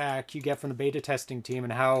feedback you get from the beta testing team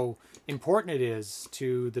and how important it is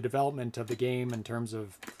to the development of the game in terms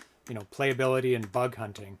of, you know, playability and bug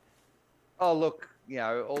hunting. Oh, look, you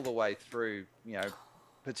know, all the way through, you know,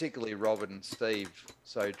 particularly Robert and Steve,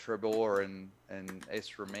 so Trebor and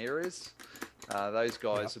S. Ramirez, those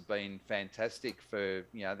guys have been fantastic for,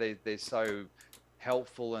 you know, they're so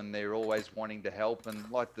helpful, and they're always wanting to help, and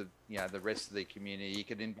like the, you know, the rest of the community, you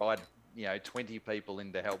could invite, you know, 20 people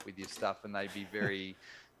in to help with your stuff, and they'd be very,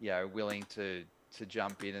 you know, willing to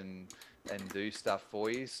jump in and do stuff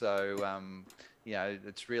for you. So, you know,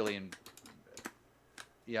 it's really,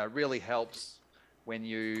 you know, it really helps when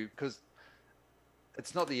you, because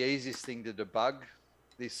it's not the easiest thing to debug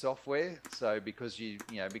this software. So because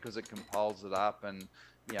because it compiles it up, and,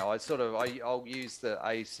 you know, I'll use the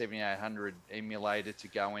A7800 emulator to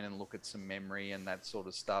go in and look at some memory and that sort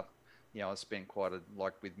of stuff. You know, I spent quite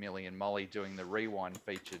like with Millie and Molly doing the rewind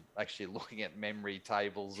feature, actually looking at memory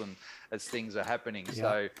tables and as things are happening. Yeah.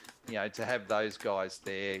 So, you know, to have those guys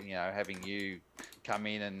there, you know, having you come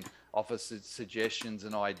in and offer suggestions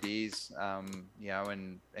and ideas, you know,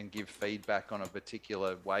 and give feedback on a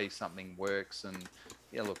particular way something works, and,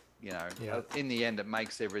 yeah, look, you know, in the end, it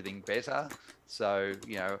makes everything better. So,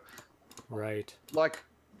 you know, like,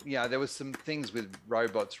 you know, there was some things with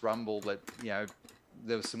Robots Rumble that, you know,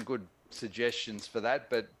 there was some good suggestions for that,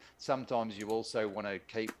 but sometimes you also want to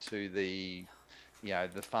keep to the, you know,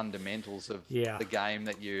 the fundamentals of the game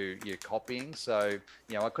that you're copying. So,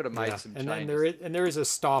 you know, I could have made some changes. And there is a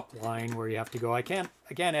stop line where you have to go, I can't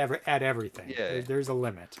ever add everything. Yeah. There's a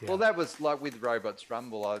limit. Yeah. Well, that was like with Robots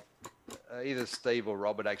Rumble, either Steve or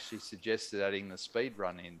Robert actually suggested adding the speed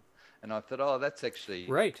run in, and I thought, oh, that's actually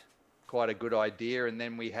quite a good idea. And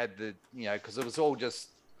then we had the, you know, because it was all just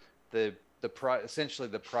essentially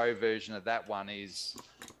the pro version of that one is,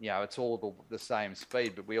 you know, it's all the same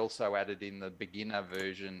speed, but we also added in the beginner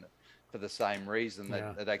version for the same reason,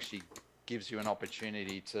 that it actually gives you an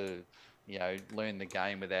opportunity to, you know, learn the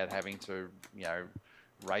game without having to, you know,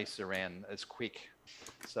 race around as quick.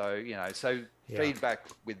 So, you know, feedback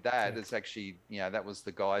with that is actually, you know, that was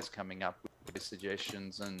the guys coming up with the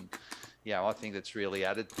suggestions, and, you know, I think that's really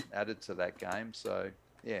added to that game. So,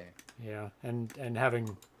 yeah. Yeah, and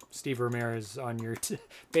having Steve Ramirez on your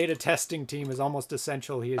beta testing team is almost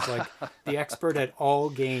essential. He is like the expert at all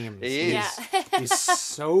games. He is. He's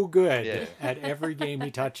so good at every game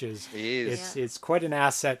he touches. He is. It's quite an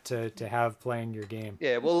asset to have playing your game.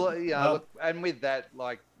 Yeah, well, you know, look, and with that,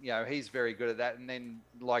 like, you know, he's very good at that. And then,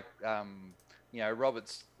 like, you know,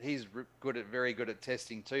 Robert's, he's very good at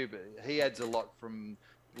testing too, but he adds a lot from,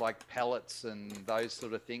 like, palettes and those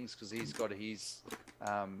sort of things, because he's got his,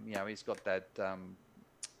 you know, he's got that,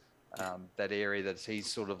 that area that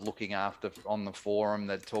he's sort of looking after on the forum,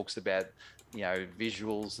 that talks about, you know,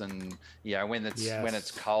 visuals and, you know, when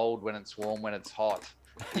it's cold, when it's warm, when it's hot,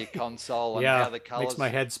 your console, and how the colors makes my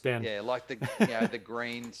head spin. Yeah, like the, you know, the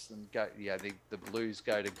greens and go, yeah, the blues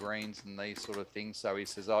go to greens and these sort of things. So he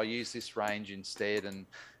says, I'll use this range instead. And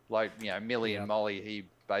like, you know, Millie and Molly, he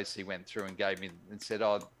basically went through and gave me and said,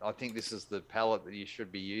 oh, I think this is the palette that you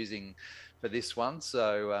should be using for this one.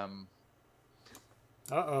 So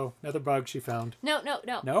uh-oh, another bug she found. No.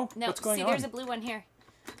 What's going on? There's a blue one here.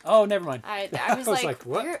 Oh, never mind. I was like,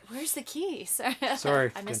 what? Where's the key?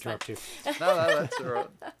 Sorry I to interrupt you. No, that's all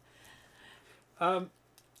right.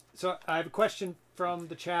 So I have a question from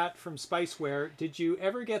the chat from Spiceware. Did you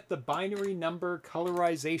ever get the binary number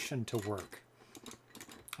colorization to work?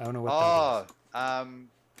 I don't know what that is.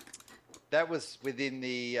 That was within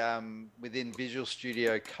the within Visual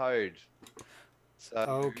Studio Code. So,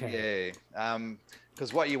 okay. Yeah.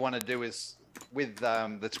 Because what you want to do is with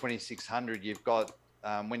the 2600, you've got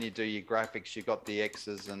when you do your graphics, you've got the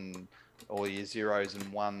X's and all your zeros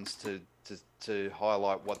and ones to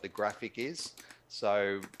highlight what the graphic is.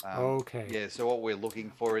 So yeah. So what we're looking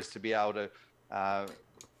for is to be able to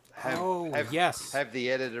have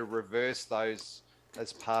the editor reverse those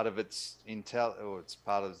as part of its it's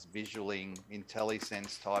part of its visually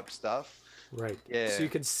IntelliSense type stuff. Right. Yeah. So you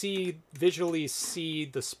can visually see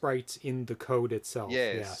the sprites in the code itself.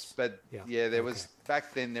 Yes. But there was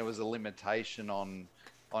back then there was a limitation on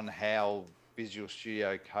how Visual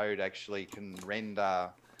Studio Code actually can render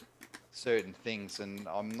certain things, and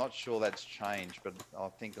I'm not sure that's changed, but I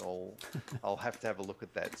think I'll have to have a look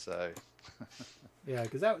at that. So yeah,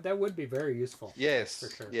 because that would be very useful. Yes, for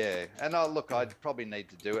sure. Yeah, and I'd probably need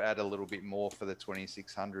to add a little bit more for the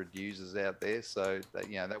 2600 users out there. So that,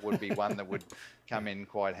 you know, that would be one that would come in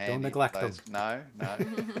quite handy. Don't neglect them.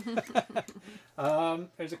 No.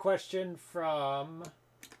 There's a question from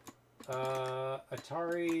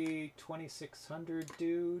Atari 2600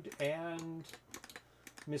 dude and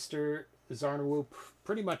Mr. Zarnawoop,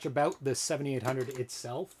 pretty much about the 7800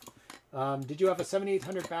 itself. Did you have a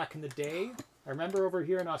 7800 back in the day? I remember over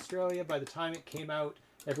here in Australia, by the time it came out,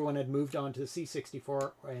 everyone had moved on to the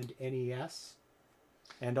C64 and NES.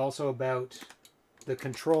 And also about the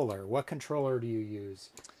controller. What controller do you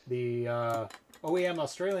use? The OEM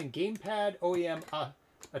Australian gamepad, OEM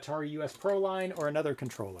Atari US Pro line, or another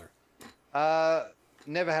controller?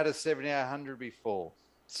 Never had a 7800 before.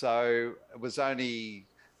 So it was only...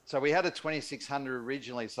 So we had a 2600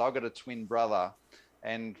 originally, so I got a twin brother,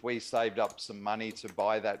 and we saved up some money to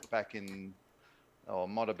buy that back in, it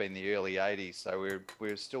might have been the early 80s, so we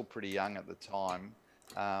were still pretty young at the time,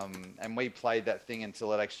 and we played that thing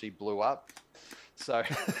until it actually blew up. So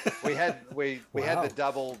we had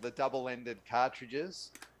the double-ended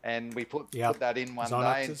cartridges, and we put that in one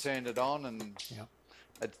day and turned it on, and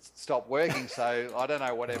it stopped working. So I don't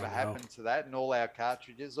know whatever happened to that, and all our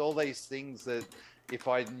cartridges, all these things that if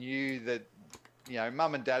I knew that, you know,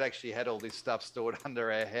 Mum and Dad actually had all this stuff stored under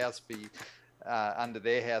our house under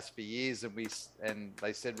their house for years, and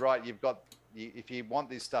they said, right, if you want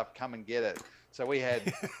this stuff, come and get it. So we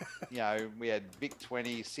had, you know, we had Vic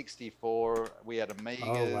 20, 64, we had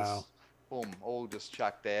Amigas, boom, all just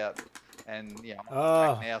chucked out, and you know,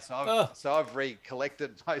 back now. So I've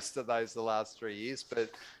recollected most of those the last 3 years, but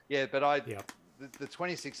yeah, but the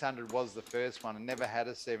 2600 was the first one, and never had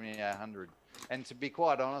a 7800. And to be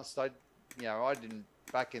quite honest, I didn't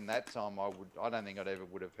back in that time. I don't think I'd ever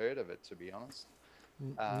would have heard of it, to be honest.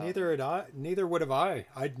 Neither would have I.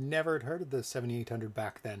 I'd never heard of the 7800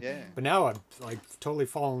 back then. Yeah. But now I've like totally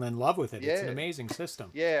fallen in love with it. Yeah. It's an amazing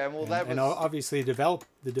system. Yeah, and obviously the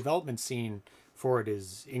development scene for it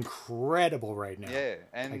is incredible right now. Yeah,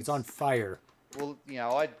 and it's on fire. Well, you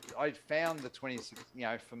know, I found the 26. You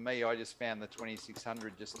know, for me, I just found the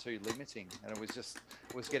 2600 just too limiting, and it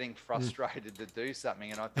was getting frustrated to do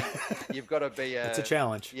something. And I think you've got to be it's a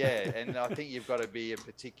challenge. Yeah, and I think you've got to be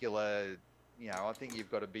particularly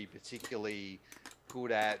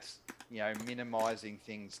good at, you know, minimizing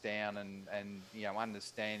things down and you know,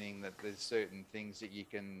 understanding that there's certain things that you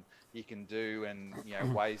can do, and you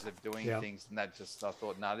know, ways of doing things. And that just, I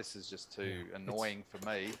thought, no, this is just too annoying for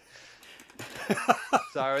me.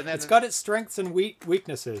 So, and then it's got its strengths and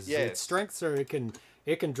weaknesses. Yes. Its strengths are it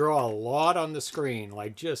can draw a lot on the screen,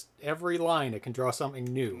 like just every line it can draw something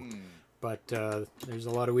new. But there's a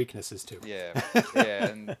lot of weaknesses too. Yeah,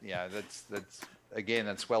 and yeah,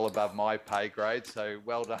 that's well above my pay grade. So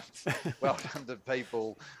well done to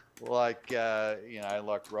people like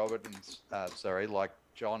like Robert and like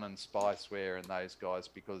John and Spiceware and those guys,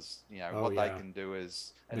 because you know what they can do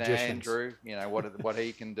is, and magicians. Andrew, you know what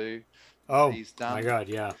he can do. Oh, he's done. my God,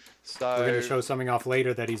 yeah. So We're going to show something off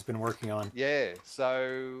later that he's been working on. yeah.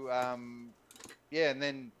 So yeah, and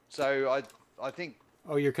then so I think.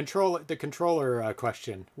 Oh, the controller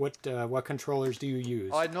question. What controllers do you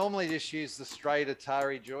use? I normally just use the straight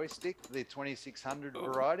Atari joystick, the 2600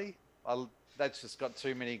 variety. That's just got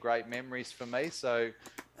too many great memories for me. So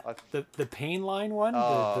the pain line one,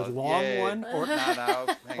 the long one, or no,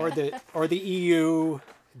 or the EU,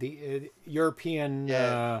 the European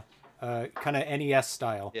kind of NES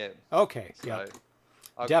style. Yeah. Okay. So Yeah.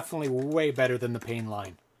 Definitely way better than the pain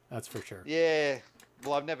line. That's for sure. Yeah.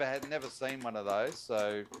 Well, I've never seen one of those,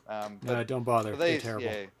 so no, don't bother. They're terrible.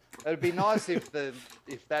 Yeah, it'd be nice if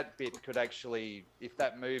that bit could actually, if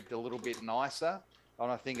that moved a little bit nicer,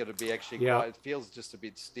 and I think it'd be actually quite. It feels just a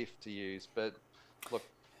bit stiff to use, but look.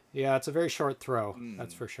 Yeah, it's a very short throw.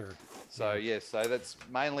 That's for sure. So so that's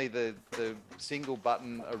mainly the single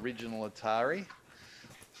button original Atari,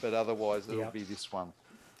 but otherwise it'll be this one.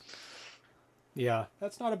 Yeah,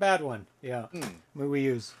 that's not a bad one. Yeah, I mean, we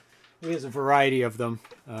use a variety of them.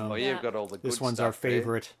 Well, you've got all the good This one's stuff our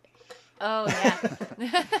favorite. Oh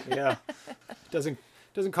yeah. Yeah, doesn't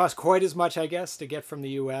cost quite as much, I guess, to get from the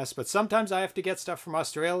U.S. But sometimes I have to get stuff from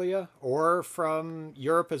Australia or from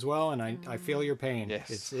Europe as well, and I feel your pain.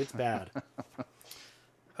 Yes. It's bad.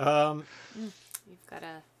 You've got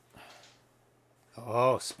a.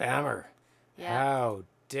 Oh, spammer! Yeah. How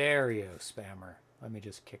dare you, spammer? Let me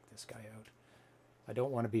just kick this guy out. I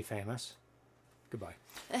don't want to be famous. Goodbye.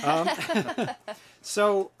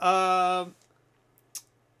 So,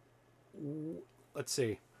 let's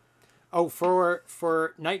see. Oh,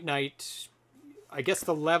 for Night, I guess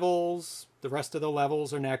the rest of the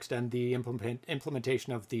levels are next, and the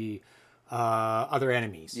implementation of the other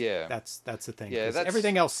enemies. Yeah. That's the thing. Yeah,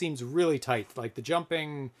 everything else seems really tight. Like the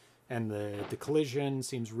jumping and the collision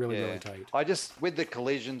seems really tight. With the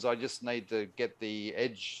collisions, I just need to get the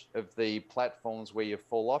edge of the platforms where you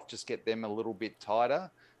fall off, just get them a little bit tighter.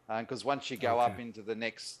 Because once you go up into the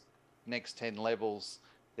next 10 levels,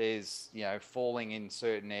 there's, falling in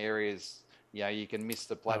certain areas, you can miss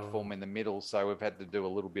the platform in the middle. So we've had to do a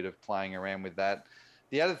little bit of playing around with that.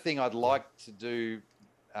 The other thing I'd like to do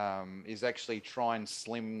is actually try and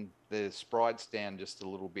slim the sprites down just a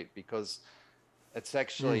little bit, because it's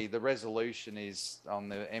actually the resolution is on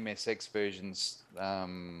the MSX versions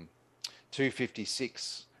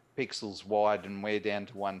 256 pixels wide, and we're down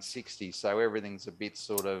to 160. So everything's a bit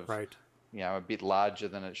sort of a bit larger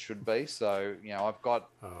than it should be. So I've got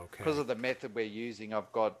because of the method we're using,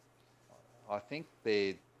 I've got, I think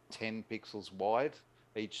they're 10 pixels wide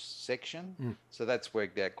each section. So that's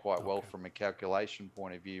worked out quite well from a calculation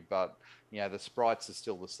point of view. But the sprites are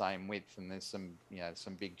still the same width, and there's some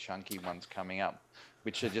some big chunky ones coming up,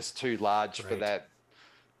 which are just too large for that.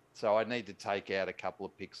 So I need to take out a couple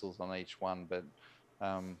of pixels on each one. But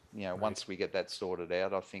once we get that sorted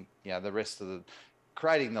out, I think the rest of the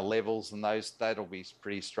creating the levels and that'll be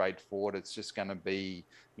pretty straightforward. It's just going to be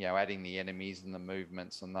adding the enemies and the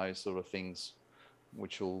movements and those sort of things,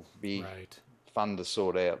 which will be fun to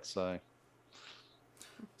sort out.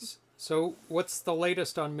 So what's the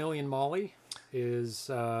latest on Million Molly? Is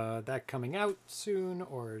that coming out soon,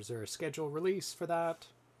 or is there a scheduled release for that?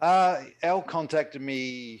 Al contacted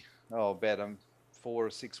me about 4 or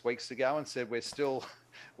 6 weeks ago and said we're still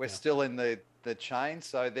in the chain.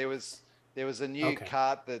 So there was a new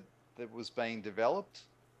cart that was being developed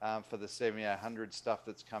for the 7800 stuff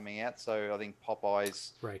that's coming out. So I think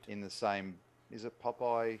Popeye's in the same. Is it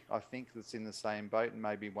Popeye? I think that's in the same boat, and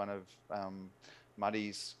maybe one of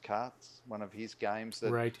Muddy's carts, one of his games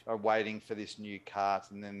that are waiting for this new cart.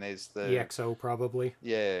 And then there's the EXO probably.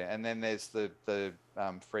 Yeah, and then there's the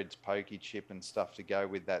Fred's Pokey chip and stuff to go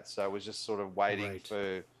with that. So I was just sort of waiting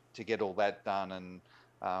to get all that done, and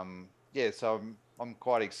so I'm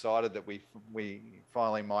quite excited that we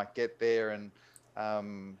finally might get there, and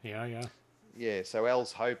so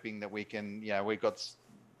Al's hoping that we can, we've got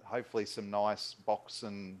hopefully some nice box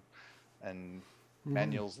and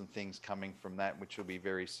manuals and things coming from that, which will be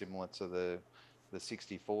very similar to the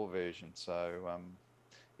 64 version. So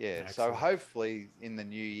so hopefully in the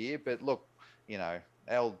new year. But look,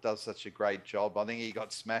 Al does such a great job. I think he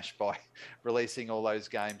got smashed by releasing all those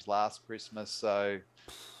games last Christmas. So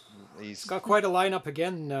he's got quite a lineup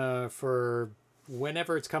again for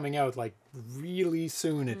whenever it's coming out, like really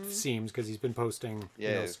soon it seems, because he's been posting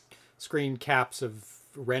screen caps of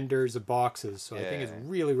renders of boxes. So I think it's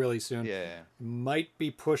really, really soon. Might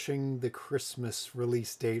be pushing the Christmas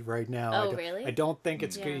release date right now. Really? I don't think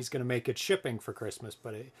he's going to make it shipping for Christmas,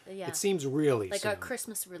 but it seems really like soon. a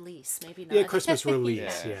Christmas release, maybe not. Yeah, Christmas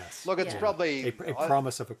release, yes. Look, it's probably a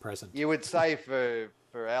promise of a present. You would say for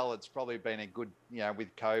for Al, it's probably been a good,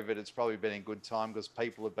 with COVID, it's probably been a good time because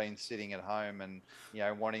people have been sitting at home and,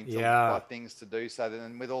 wanting to got things to do. So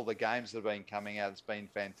then with all the games that have been coming out, it's been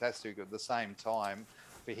fantastic. At the same time,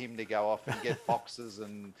 for him to go off and get boxes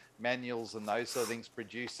and manuals and those sort of things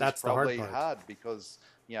produced is probably hard because,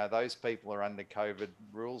 those people are under COVID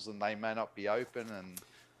rules and they may not be open and,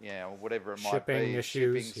 whatever it might be.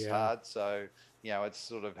 Shipping's hard. So, it's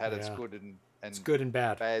sort of had its good and it's good and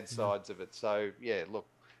bad sides of it. So, look,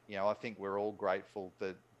 I think we're all grateful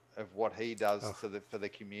of what he does for the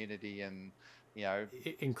community and,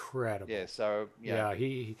 incredible. Yeah. So,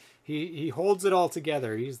 he holds it all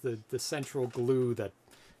together. He's the central glue that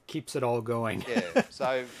keeps it all going. Yeah.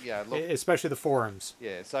 So, look, especially the forums.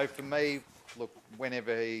 Yeah. So for me, look,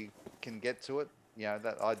 whenever he can get to it,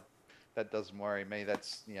 that doesn't worry me.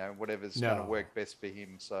 That's, whatever's going to work best for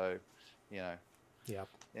him. So, Yep.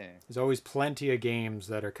 Yeah. There's always plenty of games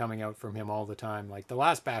that are coming out from him all the time. Like the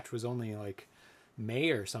last batch was only like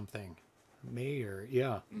May or something.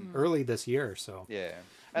 Early this year. So yeah,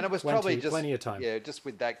 and it was probably just plenty of time. Yeah, just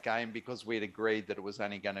with that game because we'd agreed that it was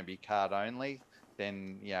only going to be card only.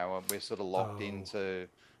 Then we're sort of locked into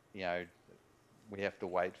we have to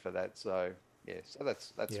wait for that. So yeah, so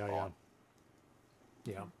that's fine.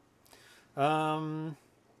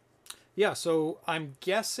 Yeah. So I'm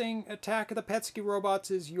guessing Attack of the PETSCII Robots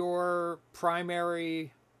is your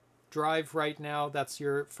primary drive right now. That's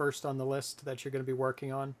your first on the list that you're going to be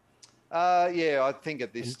working on. Yeah, I think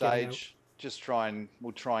at this stage,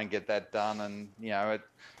 we'll try and get that done, and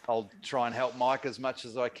I'll try and help Mike as much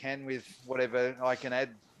as I can with whatever I can add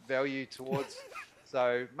value towards.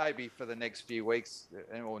 So maybe for the next few weeks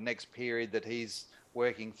or next period that he's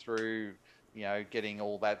working through, getting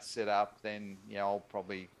all that set up, then I'll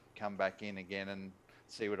probably come back in again and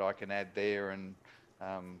see what I can add there, and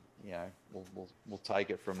we'll take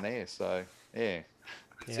it from there. So yeah.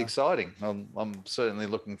 It's exciting. I'm certainly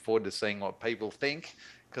looking forward to seeing what people think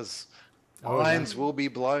because minds will be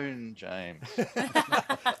blown, James.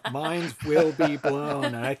 Minds will be blown.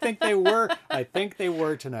 And I think they were.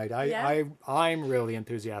 Tonight. I'm really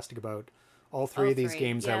enthusiastic about all three of these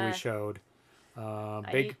games that we showed.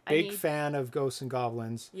 Big fan of Ghosts and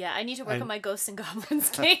Goblins. Yeah, I need to work on my Ghosts and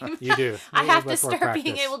Goblins game. You do. I have to start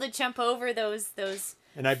being able to jump over those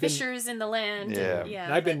fissures in the land. Yeah.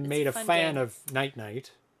 And I've been made a fan of Night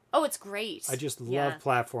Night. Oh, it's great. I just love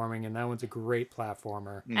platforming, and that one's a great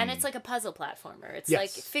platformer. And it's like a puzzle platformer. It's like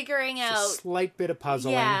figuring out... a slight bit of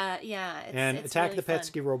puzzling. Yeah. And Attack really the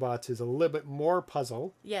PETSCII Robots is a little bit more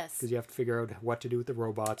puzzle. Yes. Because you have to figure out what to do with the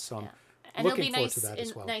robots. So I'm and looking forward to that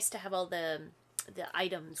as well. Nice to have all the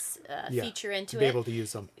items feature into to be able to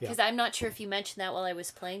use them. Because I'm not sure if you mentioned that while I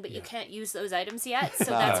was playing, but you can't use those items yet. So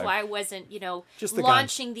that's why I wasn't, just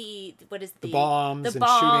launching the bombs, and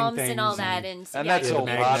shooting things and all that. And that's all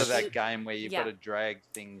part of that game where you've got to drag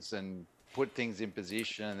things and put things in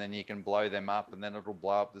position, and then you can blow them up, and then it'll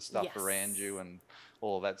blow up the stuff around you and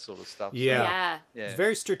all that sort of stuff. Yeah. It's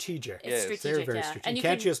very strategic. It's strategic, very strategic. And you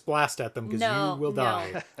can't just blast at them because you will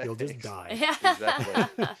die. You'll just die.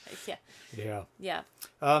 Exactly. Yeah.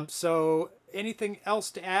 So anything else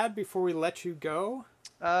to add before we let you go?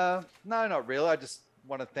 No, not really. I just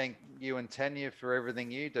want to thank you and Tanya for everything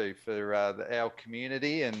you do for our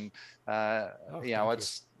community, and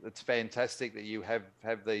it's fantastic that you have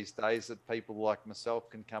these days that people like myself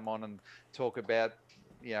can come on and talk about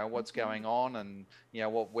what's going on and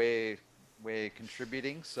what we're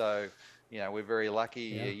contributing. So we're very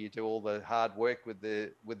lucky. You do all the hard work with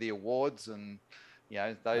the awards and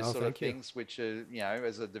those sort of things, which are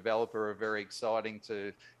as a developer are very exciting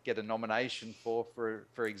to get a nomination for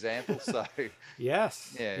example. So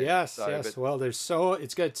yes. Well,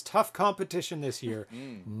 it's tough competition this year.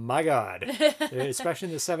 My God, especially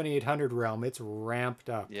in the 7800 realm, it's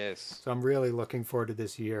ramped up. Yes. So I'm really looking forward to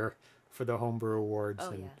this year for the Homebrew Awards,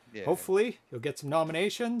 hopefully you'll get some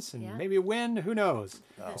nominations and maybe a win. Who knows?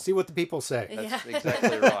 We'll see what the people say. That's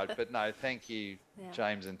exactly right. But no, thank you,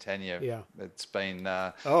 James and Tanya. It's been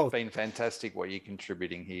fantastic what you're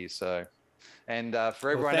contributing here. So, and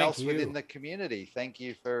for everyone else within the community, thank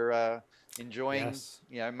you for enjoying,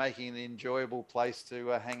 making an enjoyable place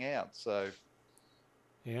to hang out. So.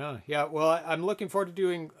 Yeah. Well, I'm looking forward to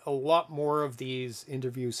doing a lot more of these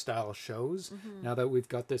interview style shows now that we've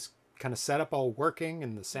got this kind of setup all working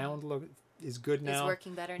and the sound is good now. It's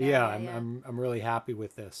working better now. Yeah, I'm really happy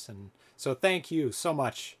with this, and so thank you so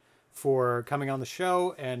much for coming on the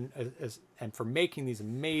show and for making these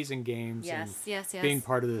amazing games. Yes. Being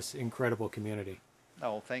part of this incredible community.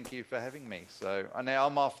 Oh, well, thank you for having me. So now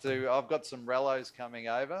I'm off to. I've got some Rellos coming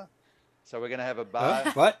over. So we're going to have a bar.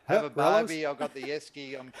 What? Have a Rellos? Barbie. I've got the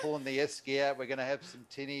esky. I'm pulling the esky out. We're going to have some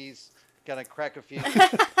tinnies. Going to crack a few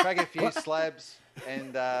slabs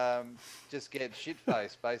and just get shit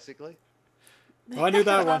faced, basically. Oh, I knew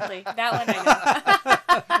that one. Lovely. That one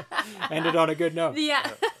I know. Ended on a good note. Yeah.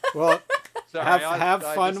 Well, Sorry, have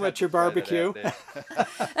I fun just with had your to throw that barbecue.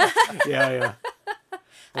 out there. Yeah.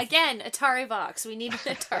 Again, Atari box. We need an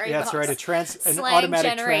Atari Yeah, box. that's right. An Slang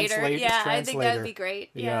automatic generator. translator. Yeah, I think that would be great.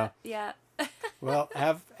 Yeah. Yeah. Well,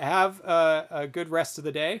 have a good rest of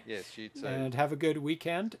the day. Yes, you too. And have a good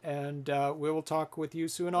weekend. And we will talk with you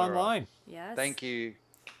soon All right. online. Yes. Thank you.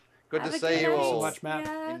 Good Have to a see good you night. all. So much, Matt.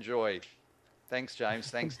 Yeah. Enjoy. Thanks, James.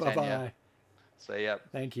 Thanks, Bye-bye. Tanya. See ya.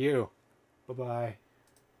 Thank you. Bye-bye.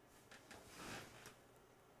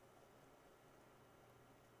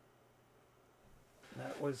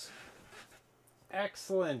 That was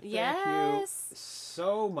excellent. Yes. Thank you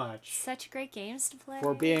so much Such great games to play.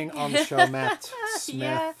 for being on the show, Matt Smith,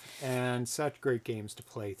 Yeah. and such great games to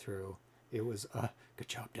play through. It was good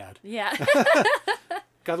job, Dad. Yeah.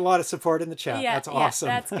 Got a lot of support in the chat. Yeah, That's awesome.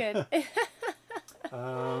 Yeah, that's good.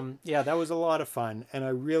 Yeah, that was a lot of fun, and I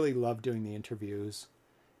really love doing the interviews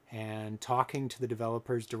and talking to the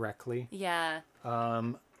developers directly. Yeah.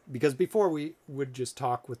 Because before we would just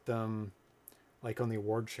talk with them like on the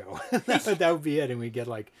award show. That would be it, and we'd get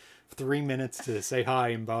like 3 minutes to say hi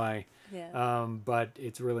and bye. Yeah. But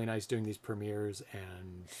it's really nice doing these premieres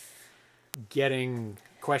and getting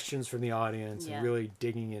questions from the audience Yeah. and really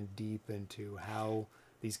digging in deep into how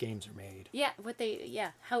these games are made. Yeah,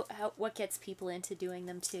 how what gets people into doing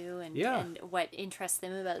them too, and Yeah. and what interests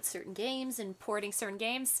them about certain games and porting certain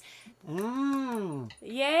games. Mm.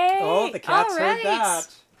 Yay! Oh, the cats All heard right. that.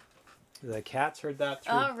 The cats heard that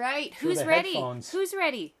through. All right, through who's the ready? headphones. Who's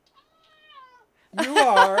ready? You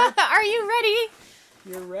are. Are you ready?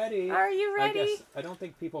 You're ready. Are you ready? I guess I don't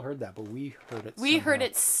think people heard that, but we heard it. We heard somehow.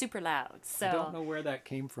 it super loud. So I don't know where that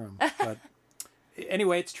came from, but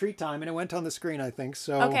anyway, it's treat time, and it went on the screen, I think.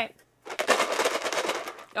 So okay.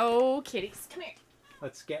 Oh, kitties, come here.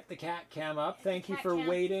 let's get the cat cam up. Thank you cat for cam.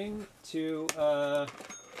 waiting to. Oh,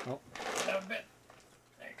 down a bit.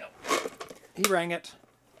 There you go. He rang it.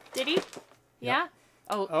 Did he? Yeah.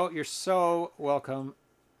 Oh, Oh, you're so welcome,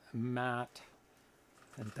 Matt,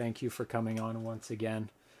 and thank you for coming on once again.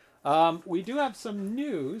 We do have some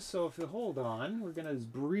news, so if you hold on, we're gonna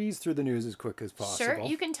breeze through the news as quick as possible. sure.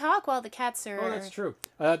 You can talk while the cats are. Oh, that's true.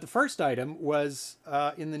 The first item was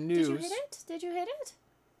in the news. Did you hit it? Did you hit it?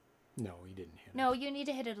 No, he didn't hit it. No, you need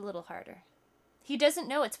to hit it a little harder. He doesn't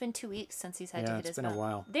know. It's been 2 weeks since he's had to Yeah, hit it's his been a bell.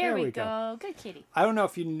 while. There we go. Good kitty. I don't know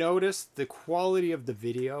if you noticed, the quality of the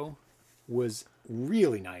video was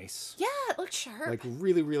really nice. Yeah, it looks sharp. Like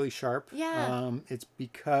really, really sharp. Yeah. It's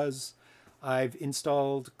because I've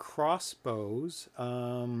installed crossbows.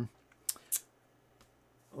 Let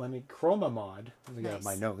me chroma mod. Let me get out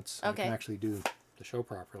my Nice. notes. So Okay. I can actually do the show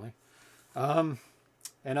properly. And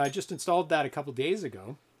I just installed that a couple days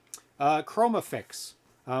ago. Chroma Fix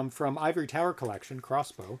from Ivory Tower Collection,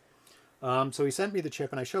 crossbow. So he sent me the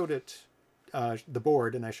chip, and I showed it, the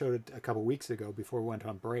board, and I showed it a couple weeks ago before we went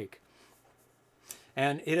on break.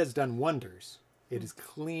 And it has done wonders. It has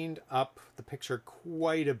cleaned up the picture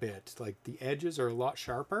quite a bit. Like the edges are a lot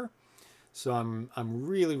sharper. So I'm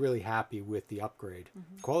really, really happy with the upgrade.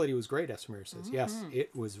 Quality was great, Esmer says. Yes,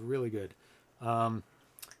 it was really good.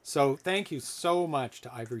 So thank you so much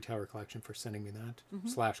to Ivory Tower Collection for sending me that.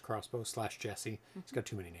 /crossbow /Jesse. He's got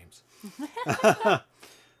too many names.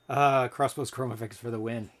 Crossbows Chroma Fix for the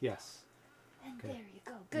win. Yes. And Okay. there you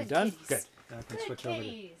go. You Good done? kitties. Good. Now I can Good switch over to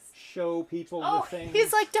kitties. show people Oh, the things.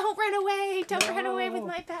 he's like, don't run away. Don't run away with No.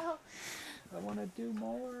 my bell. I want to do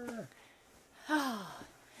more.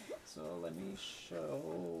 So let me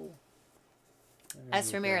show. There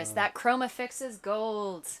S. we Ramirez, go. that chroma fixes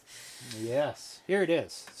gold. Yes, here it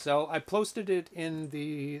is. So I posted it in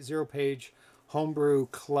the ZeroPage Homebrew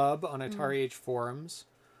Club on Atari Age forums,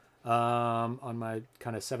 on my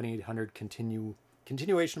kind of 7800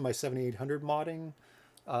 continuation of my 7800 modding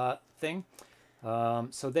thing.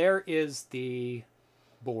 So there is the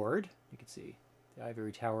board. You can see the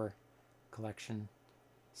Ivory Tower Collection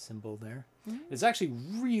symbol there. It's actually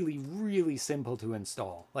really, really simple to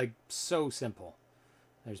install. Like, so simple.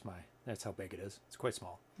 That's how big it is. It's quite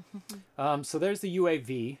small. So there's the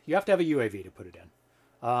UAV. You have to have a UAV to put it in,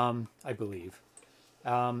 I believe.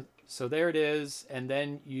 So there it is. And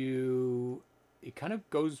then it kind of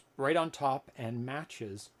goes right on top and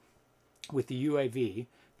matches with the UAV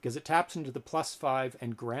because it taps into the +5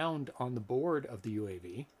 and ground on the board of the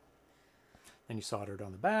UAV. Then you solder it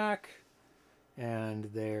on the back. And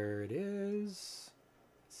there it is.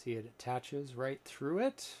 See, it attaches right through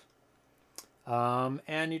it.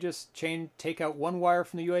 And you just take out one wire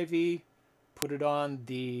from the UAV, put it on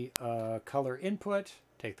the color input,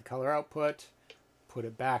 take the color output, put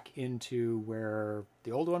it back into where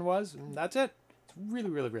the old one was, and that's it. It's really,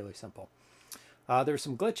 really, really simple. There's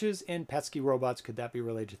some glitches in PETSCII robots. Could that be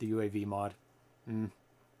related to the UAV mod?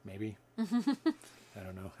 Maybe. I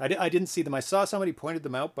don't know. I didn't see them. I saw somebody pointed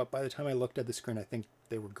them out, but by the time I looked at the screen, I think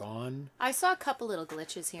they were gone. I saw a couple little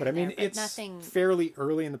glitches here. But I mean, there, but it's nothing... fairly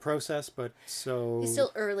early in the process, but so... It's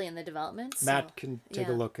still early in the development. Matt can take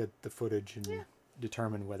a look at the footage and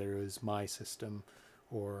determine whether it was my system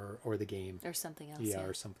or the game. Or something else. Yeah,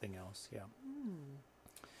 or something else,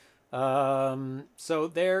 so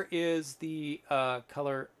there is the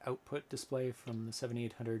color output display from the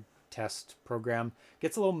 7800 test program.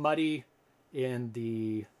 Gets a little muddy in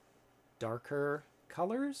the darker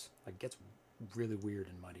colors. Like, gets really weird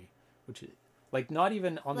and muddy, which is like not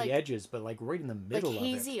even on the edges, but like right in the middle of it.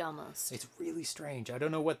 Like hazy almost. It's really strange. I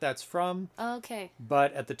don't know what that's from. Okay.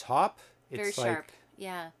 But at the top, it's very sharp.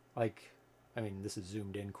 Yeah. Like, I mean, this is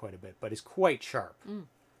zoomed in quite a bit, but it's quite sharp.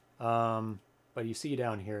 But you see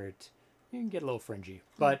down here, you can get a little fringy,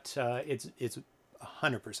 but it's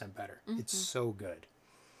 100% better. It's so good.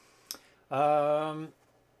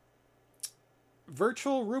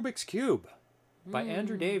 Virtual Rubik's Cube by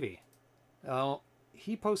Andrew Davey.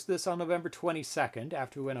 He posted this on November 22nd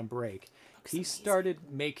after we went on break. He started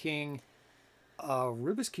making a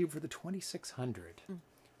Rubik's Cube for the 2600.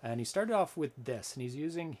 And he started off with this, and he's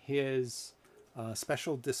using his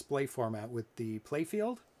special display format with the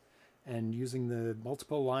playfield and using the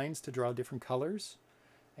multiple lines to draw different colors.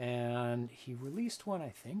 And he released one, I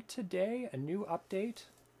think, today, a new update.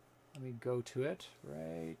 Let me go to it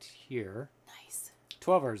right here. Nice.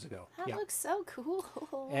 12 hours ago. That looks so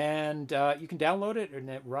cool. And you can download it, and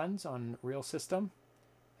it runs on real system.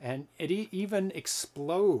 And it even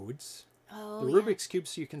explodes the Rubik's Cube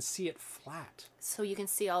so you can see it flat. So you can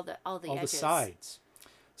see all the edges. The sides.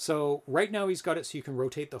 So right now he's got it so you can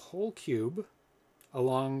rotate the whole cube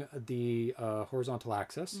along the horizontal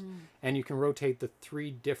axis. And you can rotate the 3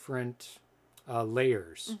 different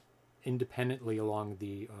layers independently along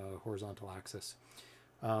the horizontal axis.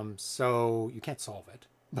 So you can't solve it,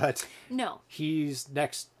 but he's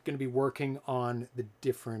next going to be working on the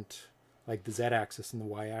different, like the z-axis and the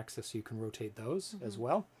y-axis, so you can rotate those as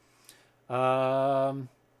well.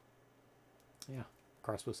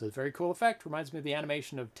 Crossbow says, very cool effect. Reminds me of the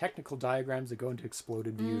animation of technical diagrams that go into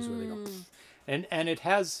exploded views where they go, and it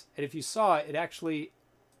has, and if you saw it, it actually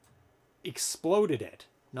exploded it.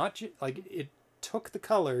 Not like it took the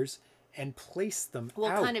colors and placed them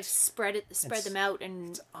out. Kind of spread them out, and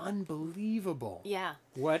it's unbelievable. Yeah.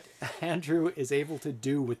 What Andrew is able to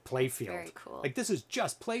do with playfield. Very cool. Like, this is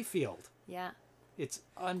just playfield. Yeah. It's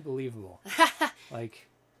unbelievable. Like,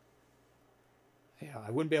 yeah,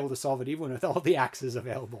 I wouldn't be able to solve it even with all the axes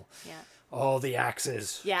available. Yeah. All the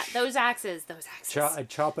axes. Yeah, those axes. I'd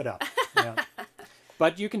chop it up. Yeah.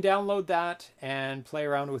 But you can download that and play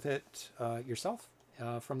around with it yourself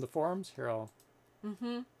from the forums. Here, I'll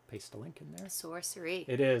paste a link in there. Sorcery.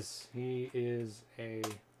 It is. He is a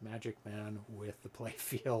magic man with the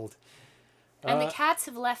playfield. And the cats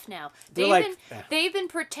have left now. They've been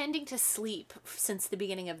pretending to sleep since the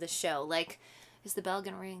beginning of the show. Like, is the bell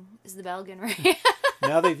gonna ring? Is the bell gonna ring?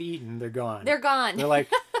 Now they've eaten. They're gone. They're gone. They're like...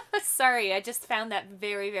 Sorry, I just found that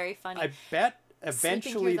very, very funny. I bet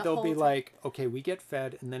eventually they'll be like, okay, we get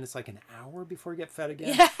fed, and then it's like an hour before we get fed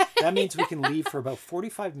again. Yeah. That means we can leave for about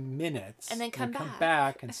 45 minutes. And then come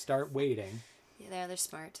back and start waiting. Yeah, they're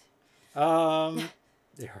smart. They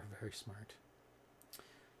are very smart.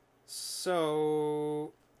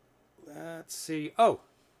 So, let's see. Oh,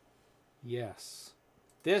 yes.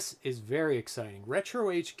 This is very exciting.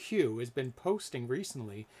 Retro HQ has been posting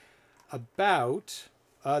recently about...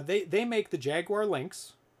 they make the Jaguar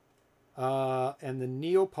Lynx and the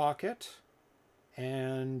Neo Pocket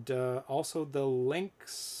and also the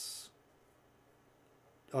Lynx...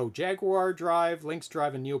 Oh, Jaguar Drive, Lynx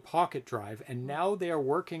Drive, and Neo Pocket Drive. And now they are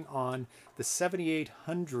working on the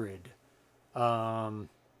 7800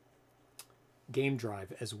 game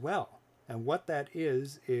drive as well. And what that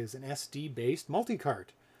is an SD-based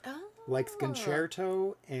multi-cart. Oh. Like the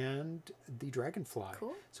Concerto and the Dragonfly.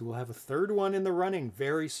 Cool. So we'll have a third one in the running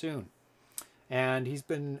very soon. And they've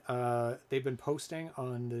been posting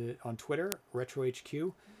on Twitter,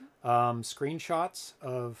 RetroHQ, screenshots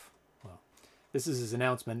of, well, this is his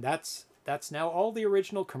announcement. That's now all the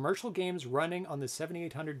original commercial games running on the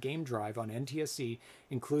 7800 game drive on NTSC,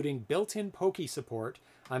 including built-in Pokey support.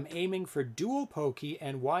 I'm aiming for dual Pokey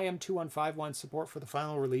and YM2151 support for the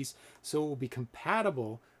final release, so it will be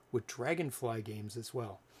compatible with Dragonfly games as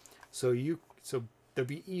well. So so there'll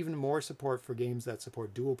be even more support for games that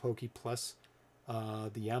support dual Poke plus the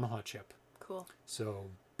Yamaha chip. Cool. So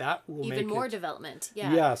that will even make more it, development.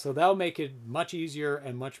 Yeah. Yeah, so that'll make it much easier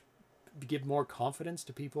and give more confidence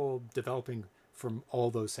to people developing from all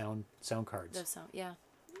those sound cards. Those sound, yeah.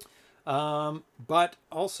 But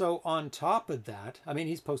also on top of that, I mean,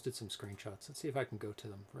 he's posted some screenshots. Let's see if I can go to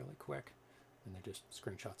them really quick. And they're just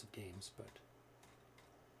screenshots of games, but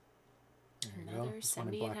there you go. Another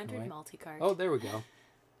 7800 multi-card. Oh, there we go.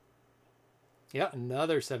 Yeah,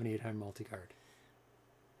 another 7800 multi-card.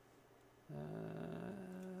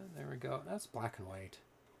 There we go. That's black and white.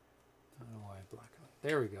 I don't know why black and white.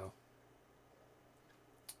 There we go.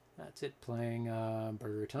 That's it playing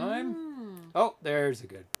Burger Time. Oh, there's a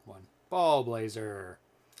good one. Ball Blazer.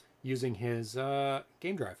 Using his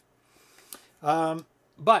game drive.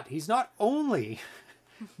 But he's not only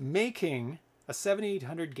making a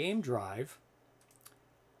 7800 game drive,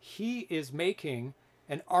 he is making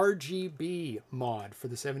an RGB mod for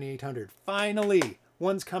the 7800. Finally,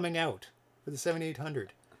 one's coming out for the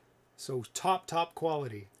 7800. So top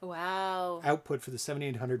quality. Wow. Output for the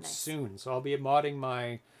 7800 soon. So I'll be modding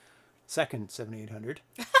my second 7800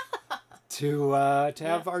 to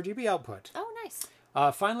have RGB output. Oh, nice.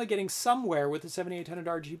 Finally getting somewhere with the 7800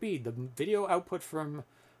 RGB. The video output from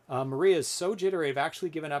Maria is so jittery, I've actually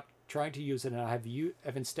given up trying to use it, and I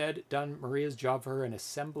have instead done Maria's job for her and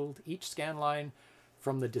assembled each scan line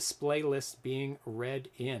from the display list being read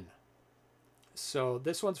in. So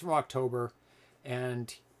this one's from October,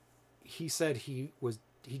 and he said he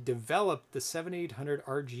developed the 7800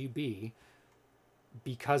 RGB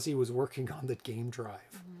because he was working on the game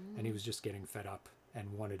drive, and he was just getting fed up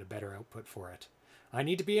and wanted a better output for it. I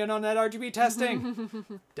need to be in on that RGB testing.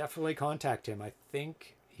 Definitely contact him. I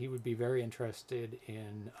think he would be very interested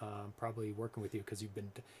in probably working with you because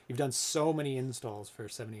you've done so many installs for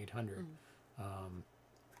 7800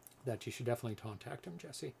 that you should definitely contact him,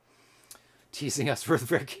 Jesse. Teasing us for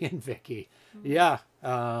Ricky and Vicky. Yeah, it's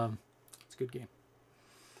a good game.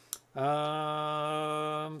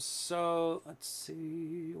 So let's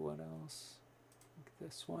see what else.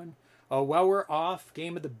 This one. Oh, while we're off,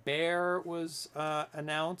 Game of the Bear was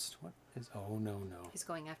announced. What is? Oh no. He's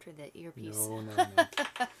going after the earpiece. No.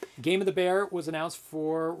 Game of the Bear was announced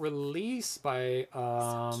for release by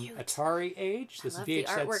Atari Age. This I love the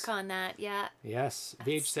artwork on that. Yeah. Yes,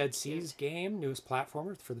 VHZC's game, newest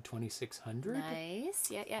platformer for the 2600. Nice.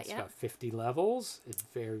 Yeah. It's got 50 levels. It's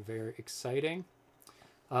very, very exciting.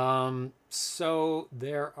 So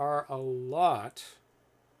there are a lot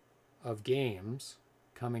of games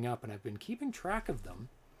coming up, and I've been keeping track of them.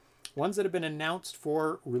 Ones that have been announced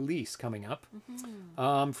for release coming up.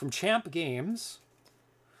 From Champ Games,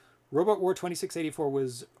 Robot War 2684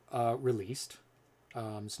 was released.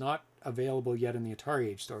 It's not available yet in the Atari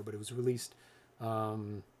Age store, but it was released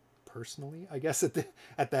personally, I guess, at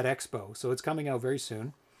that expo. So it's coming out very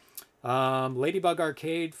soon. Ladybug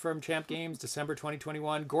Arcade from Champ Games, December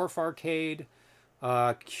 2021. Gorf Arcade,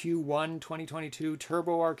 Q1 2022.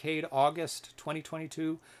 Turbo Arcade, August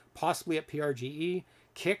 2022. Possibly at PRGE.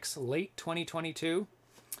 Kicks, late 2022.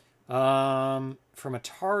 From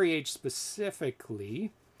Atari Age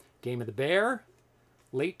specifically, Game of the Bear,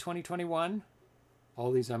 late 2021.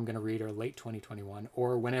 All these I'm going to read are late 2021,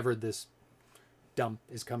 or whenever this dump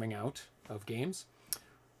is coming out of games.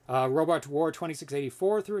 Robot War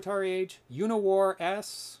 2684 through Atari Age, Unowar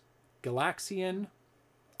S, Galaxian,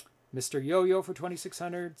 Mr. Yo-Yo for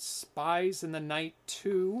 2600, Spies in the Night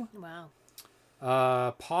 2. Wow.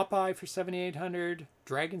 Popeye for 7800,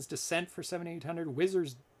 Dragon's Descent for 7800,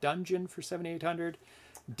 Wizard's Dungeon for 7800,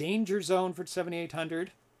 Danger Zone for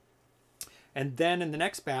 7800. And then in the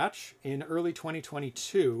next batch, in early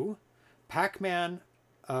 2022, Pac-Man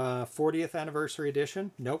 40th Anniversary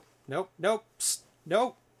Edition. Nope. Psst,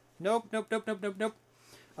 nope.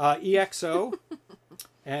 EXO.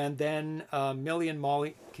 And then Million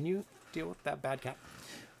Molly. Can you deal with that bad cat?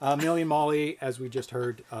 Million Molly, as we just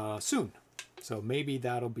heard, soon. So maybe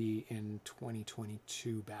that'll be in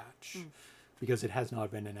 2022 batch because it has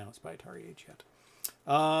not been announced by Atari Age yet.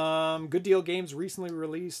 Good Deal Games recently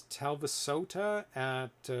released Talvasota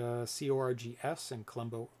at CORGS and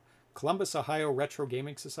Columbus, Ohio Retro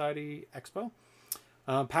Gaming Society Expo.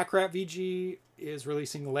 Packrat VG is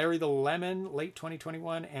releasing Larry the Lemon late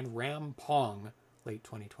 2021 and Ram Pong late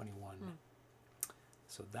 2021.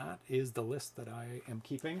 So that is the list that I am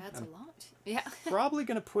keeping. That's a lot. Yeah. Probably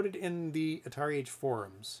going to put it in the Atari Age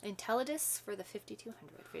forums. Intellitus for the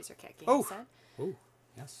 5200, Razor Cat Games. Oh,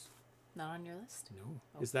 yes. Not on your list? No.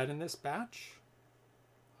 Oh. Is that in this batch?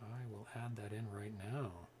 I will add that in right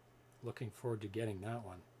now. Looking forward to getting that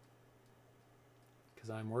one. because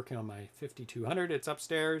I'm working on my 5200. It's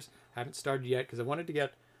upstairs. I haven't started yet because I wanted to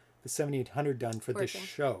get the 7800 done for this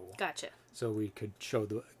show. Gotcha. So we could show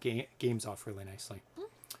the games off really nicely.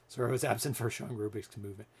 So I was absent for showing Rubik's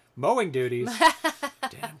movement. Mowing duties.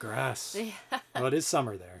 Damn grass. Yeah. Well, it is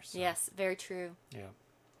summer there. So. Yes, very true. Yeah.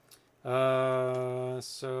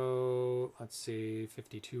 So let's see,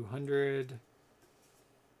 5200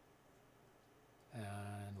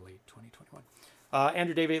 and late 2021.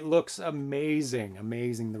 Andrew Davey, it looks amazing. The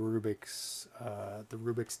Rubik's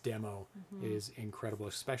demo is incredible,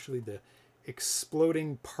 especially the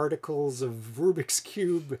exploding particles of Rubik's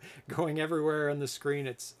Cube going everywhere on the screen.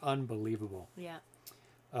 It's unbelievable. Yeah.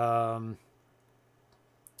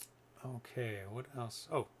 Okay, what else?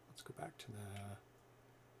 Oh, let's go back to the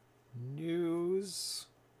news.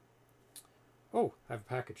 Oh, I have a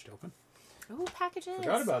package to open. Ooh, packages.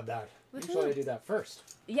 Forgot about that. Usually I do that first.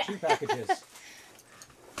 Yeah. 2 packages.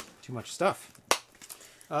 Too much stuff.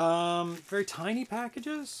 Very tiny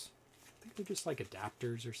packages. I think they're just like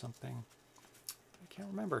adapters or something. I can't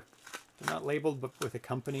remember. They're not labeled but with a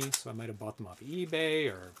company, so I might have bought them off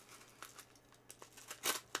eBay or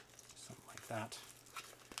something like that.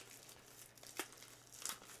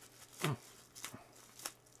 Oh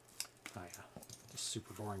yeah, just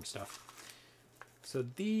super boring stuff. So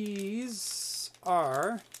these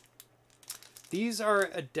are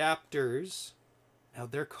adapters. Now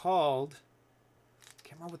they're called, I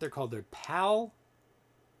can't remember what they're called. They're PAL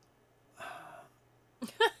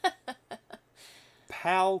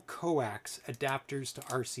coax adapters to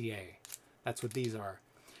RCA. That's what these are.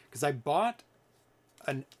 Because I bought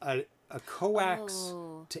a coax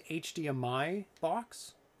to HDMI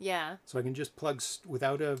box. Yeah. So I can just plug,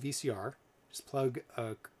 without a VCR, just plug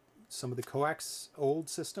some of the coax old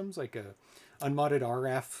systems, like a unmodded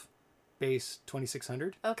RF based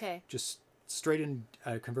 2600. Okay. Just straight in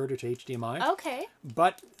converter to HDMI. Okay.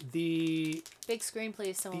 But the big screen,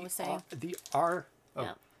 please. Someone was saying Oh,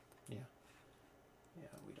 no. Yeah.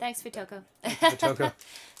 Thanks, Vitoko. Vitoko.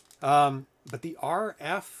 But the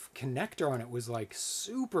RF connector on it was like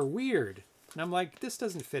super weird, and I'm like, this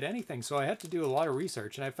doesn't fit anything. So I had to do a lot of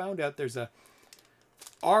research, and I found out there's a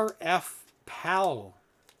RF PAL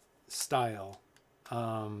style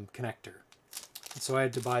connector. And so I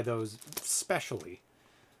had to buy those specially.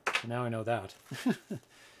 So now I know that.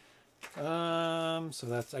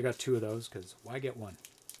 So I got 2 of those because why get one?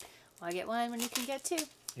 Why get one when you can get 2?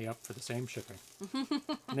 Yep, for the same shipping.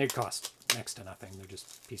 And they cost next to nothing. They're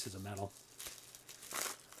just pieces of metal.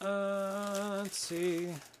 Let's see.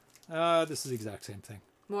 This is the exact same thing.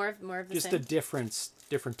 More of the just same. Just a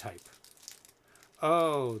different type.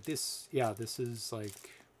 Oh, this is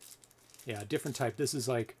like, different type. This is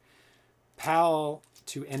like PAL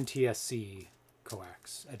to NTSC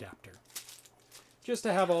coax adapter. Just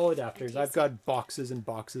to have all adapters. I've got boxes and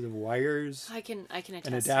boxes of wires. I can attest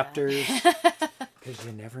and adapters. Because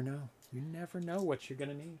you never know. You never know what you're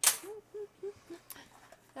gonna need.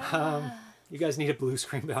 You guys need a blue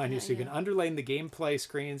screen behind you so you can underlay the gameplay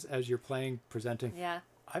screens as you're playing, presenting. Yeah.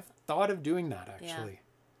 I've thought of doing that actually.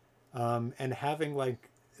 Yeah. And having like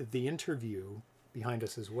the interview behind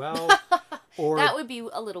us as well. Or that would be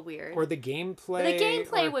a little weird. Or the gameplay. The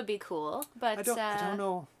gameplay would be cool, but I don't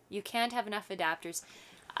know. You can't have enough adapters.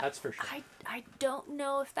 That's for sure. I don't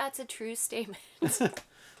know if that's a true statement.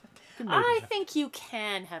 I think you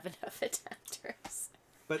can have enough adapters.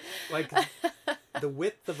 But like the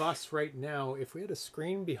width of us right now, if we had a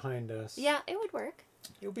screen behind us, yeah, it would work.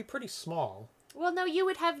 It would be pretty small. Well, no, you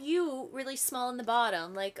would have you really small in the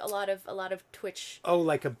bottom, like a lot of Twitch. Oh,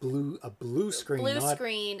 like a blue screen. Blue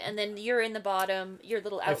screen, and then you're in the bottom, your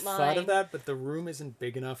little outline. I've thought of that, but the room isn't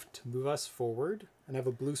big enough to move us forward and have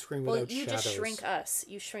a blue screen without shadows. Well, you just shrink us.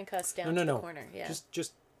 You shrink us down to the corner. Yeah.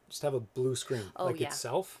 Just have a blue screen,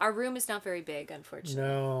 itself. Our room is not very big, unfortunately.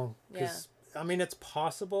 No, because I mean it's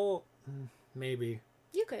possible, maybe.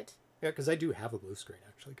 You could. Yeah, because I do have a blue screen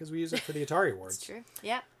actually, because we use it for the Atari Awards. That's true.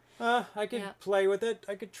 Yeah. I could play with it.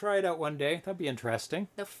 I could try it out one day. That'd be interesting.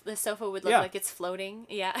 The sofa would look like it's floating.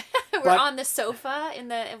 Yeah, we're on the sofa in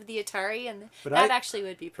the Atari, and that actually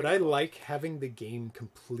would be pretty. But cool. I like having the game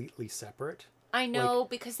completely separate. I know,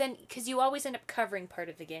 because you always end up covering part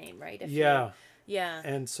of the game, right? Yeah. Yeah.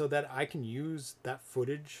 And so that I can use that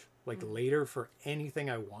footage later for anything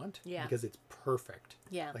I want. Yeah. Because it's perfect.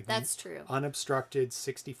 Yeah, that's true. Unobstructed,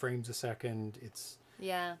 60 frames a second. It's.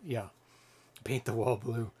 Yeah. Yeah. Paint the wall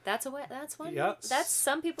blue. That's one. Yeah. That's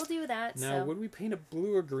some people do that. Now, would we paint it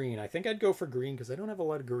blue or green? I think I'd go for green because I don't have a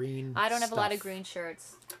lot of green. I don't have a lot of green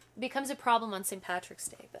shirts. It becomes a problem on St. Patrick's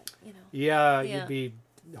Day, but you know. Yeah, you'd be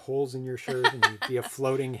holes in your shirt and you'd be a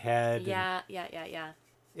floating head. Yeah.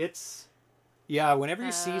 It's, Yeah, whenever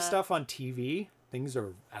you see stuff on TV, things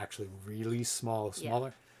are actually really small,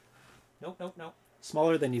 smaller. Yeah. Nope.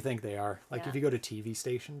 Smaller than you think they are. Like if you go to TV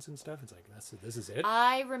stations and stuff, it's like this is it.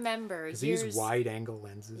 I remember years. These wide angle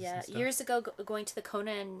lenses. Yeah, and stuff. Years ago, going to the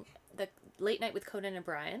Late Night with Conan and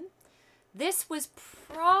Brian. This was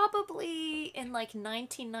probably in like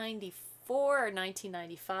 1994 or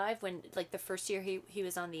 1995 when like the first year he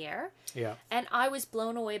was on the air. Yeah. And I was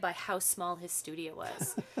blown away by how small his studio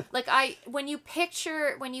was. Like when you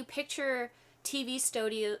picture TV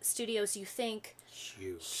studios, you think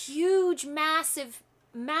huge, massive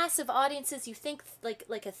audiences. You think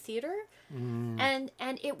like a theater, and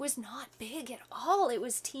it was not big at all. It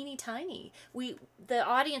was teeny tiny. The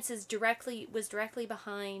audience was directly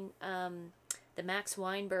behind the Max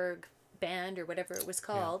Weinberg band or whatever it was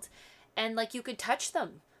called, and like you could touch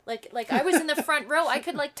them. Like I was in the front row. I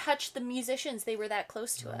could like touch the musicians. They were that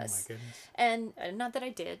close to us. Oh my goodness. And not that I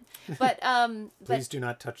did, but please do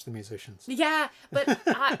not touch the musicians. Yeah, but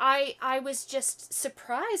I was just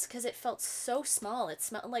surprised because it felt so small. It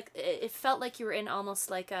felt like you were in almost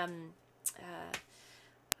like a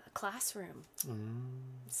classroom.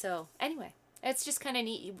 So anyway, it's just kind of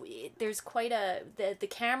neat. There's quite the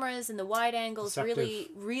cameras and the wide angles Deceptive.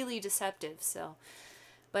 really deceptive. So,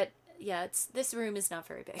 but. Yeah, this room is not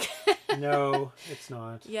very big. No, it's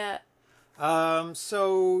not. Yeah.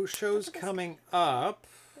 So shows coming up.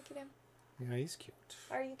 Look at him. Yeah, he's cute.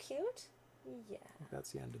 Are you cute? Yeah. That's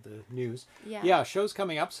the end of the news. Yeah. Yeah, shows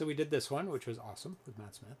coming up. So we did this one, which was awesome with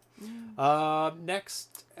Matt Smith.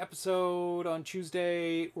 Next episode on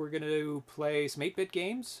Tuesday, we're gonna play some 8-bit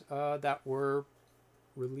games that were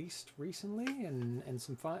released recently, and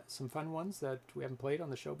some fun ones that we haven't played on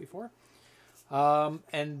the show before.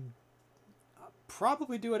 And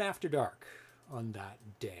probably do it after dark on that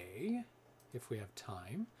day if we have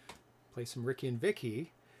time. Play some Ricky and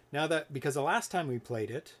Vicky. Because the last time we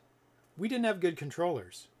played it, we didn't have good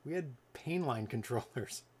controllers. We had painline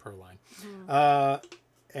controllers per line.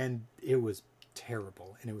 And it was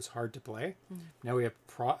terrible and it was hard to play. Now we have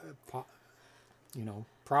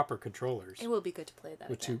proper controllers. It will be good to play that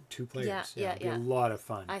with again. two players. Yeah. It'll be a lot of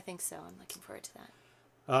fun. I think so. I'm looking forward to that.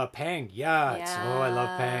 Pang, I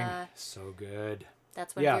love Pang. So good.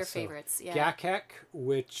 That's one of your favorites. Yeah. Gakek,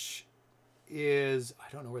 which is, I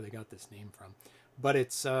don't know where they got this name from, but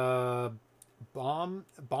it's Bomb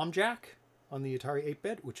Jack on the Atari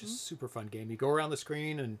 8-bit, which is a super fun game. You go around the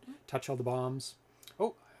screen and touch all the bombs.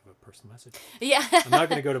 Oh, I have a personal message. Yeah. I'm not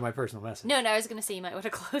going to go to my personal message. No, I was going to say you might want to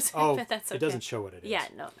close it, but that's okay. It doesn't show what it is. Yeah,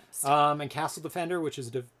 no. And Castle Defender, which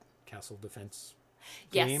is a castle defense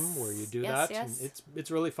game where you do that. Yes. And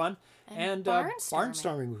it's really fun. And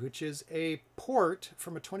Barnstorming, which is a port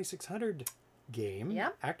from a 2600 game,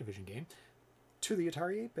 Activision game, to the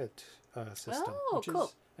Atari 8-bit system. Oh,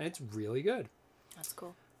 cool. And it's really good. That's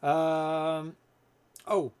cool. Pang,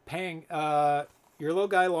 you're a little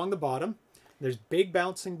guy along the bottom. There's big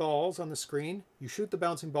bouncing balls on the screen. You shoot the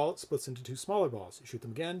bouncing ball, it splits into two smaller balls. You shoot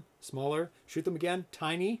them again, smaller. Shoot them again,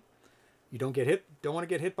 tiny. You don't want to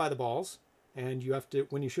get hit by the balls. And you have to,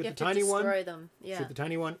 when you shoot the tiny one, destroy them. Yeah. Shoot the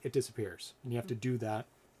tiny one, it disappears. And you have to do that.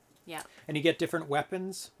 Yeah. And you get different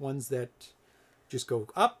weapons, ones that just go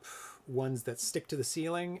up, ones that stick to the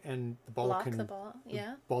ceiling, and the ball the ball.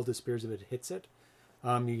 Yeah. The ball disappears if it hits it.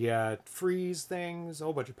 You get freeze things, a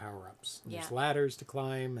whole bunch of power-ups. There's ladders to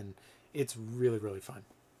climb, and it's really, really fun.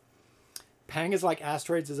 Pang is like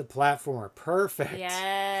Asteroids as a platformer. Perfect.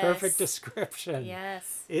 Yes. Perfect description.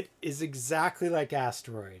 Yes. It is exactly like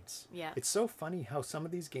Asteroids. Yeah. It's so funny how some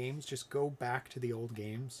of these games just go back to the old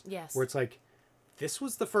games. Yes. Where it's like, this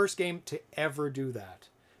was the first game to ever do that.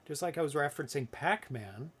 Just like I was referencing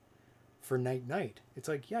Pac-Man for Night Night. It's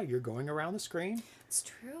like, yeah, you're going around the screen. It's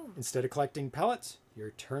true. Instead of collecting pellets,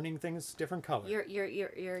 you're turning things different color.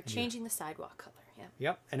 You're changing the sidewalk color. Yeah.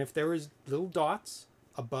 Yep. And if there was little dots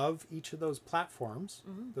above each of those platforms,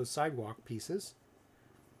 those sidewalk pieces,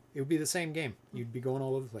 it would be the same game. You'd be going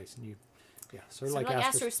all over the place, and sort of like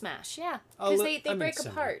Astro Smash, because they break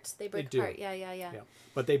apart. They break apart. Yeah.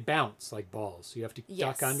 But they bounce like balls. You have to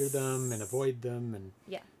duck under them and avoid them, and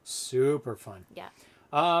super fun. Yeah.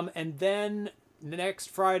 And then next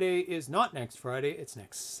Friday is not next Friday; it's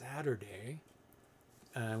next Saturday.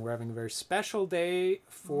 And we're having a very special day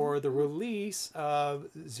for the release of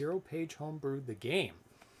ZeroPage Homebrew, the game.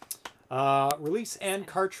 Release and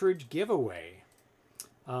cartridge giveaway.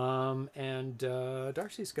 And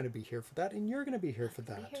Darcy's going to be here for that, and you're going to be here for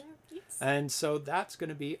that. Yes. And so that's going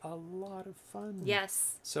to be a lot of fun.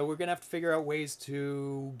 Yes. So we're going to have to figure out ways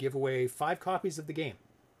to give away 5 copies of the game.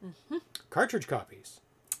 Cartridge copies.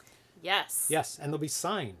 Yes. Yes, and they'll be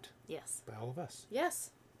signed. Yes. By all of us. Yes.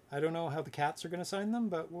 I don't know how the cats are going to sign them,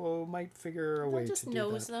 but we might figure a way to do that. Just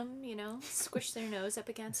nose them, you know, squish their nose up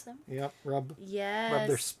against them. Yep, rub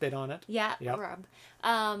their spit on it. Yeah, rub.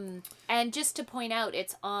 And just to point out,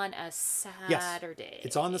 it's on a Saturday. Yes,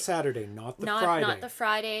 it's on the Saturday, not the Friday. Not the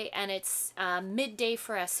Friday, and it's midday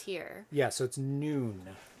for us here. Yeah, so it's noon.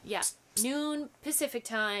 Yeah, noon Pacific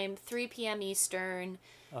time, 3 p.m. Eastern.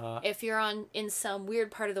 If you're in some weird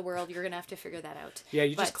part of the world, you're going to have to figure that out. Yeah,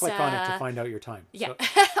 you just click on it to find out your time. Yeah.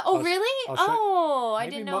 So really? I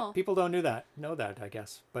didn't know. People don't know that, I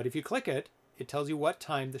guess. But if you click it, it tells you what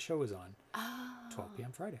time the show is on. 12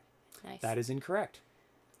 p.m. Friday. Nice. That is incorrect.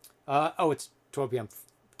 It's 12 p.m.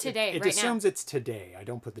 Today, it assumes it's today. I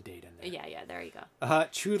don't put the date in there. Yeah, there you go.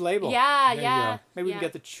 Chewed label. Yeah. Maybe we can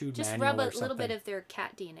get the chewed just manual rub a or little bit of their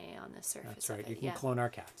cat DNA on the surface. That's right. Of it. You can clone our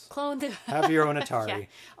cats. Clone the. Have your own Atari. Yeah. And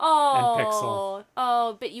Oh,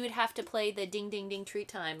 Pixel. but you would have to play the ding ding ding treat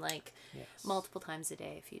time multiple times a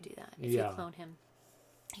day if you do that. If you clone him,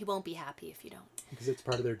 he won't be happy if you don't. Because it's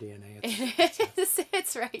part of their DNA.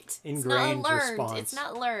 It's right. Ingrained it's not learned. response. It's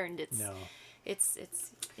not learned. No. It's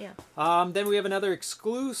yeah. Then we have another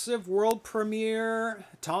exclusive world premiere,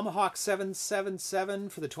 Tomahawk 777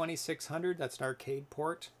 for the 2600. That's an arcade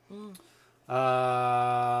port.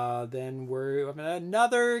 Then we're having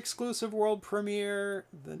another exclusive world premiere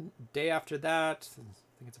the day after that. I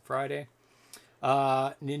think it's a Friday.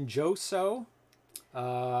 Ninjoso,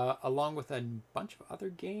 along with a bunch of other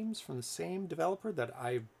games from the same developer that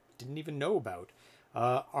I didn't even know about.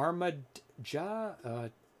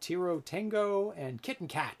 Armadja, Tiro Tango, and Kitten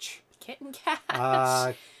Catch. Kitten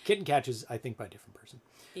Catch. Kitten Catch is, I think, by a different person.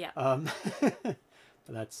 Yeah. But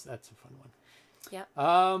that's a fun one. Yeah.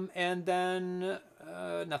 And then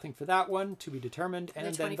nothing for that one, to be determined.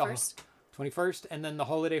 And the 21st. 21st, and then the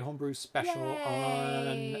Holiday Homebrew special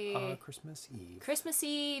on Christmas Eve. Christmas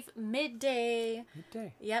Eve, midday.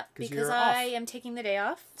 Yep, because I am taking the day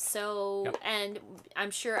off. So, and I'm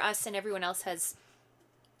sure us and everyone else has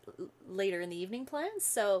later in the evening plans.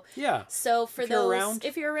 So yeah. So for if you're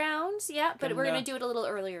around, but we're gonna do it a little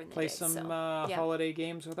earlier in the day. Play some holiday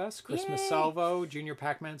games with us. Christmas Salvo, Junior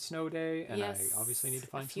Pac-Man Snow Day, and I obviously need to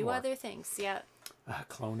find a few other things. Yeah.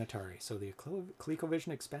 Clone Atari. So the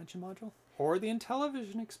ColecoVision expansion module or the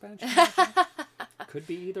Intellivision expansion module could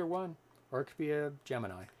be either one, or it could be a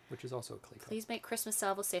Gemini, which is also a Coleco. Please make Christmas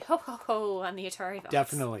Salvo say ho ho ho on the Atari box.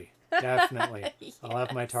 Definitely. Yes. I'll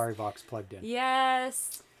have my Atari box plugged in.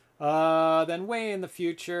 Yes. Then way in the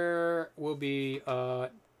future, we'll be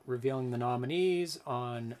revealing the nominees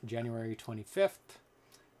on January 25th,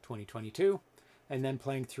 2022, and then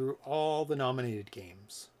playing through all the nominated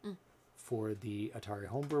games for the Atari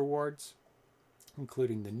Homebrew Awards,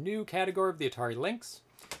 including the new category of the Atari Lynx,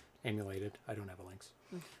 emulated. I don't have a Lynx.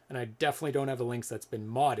 And I definitely don't have a Lynx that's been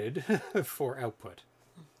modded for output.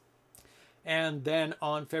 And then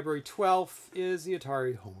on February 12th is the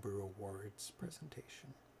Atari Homebrew Awards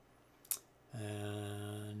presentation.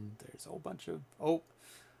 And there's a whole bunch of...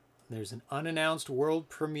 there's an unannounced world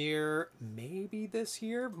premiere maybe this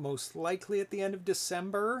year, most likely at the end of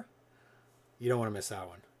December. You don't want to miss that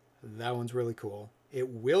one. That one's really cool. It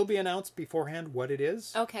will be announced beforehand what it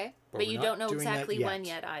is. Okay, but you don't know exactly when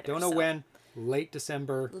yet either. Don't know when. Late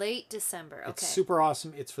December. Late December, okay. It's super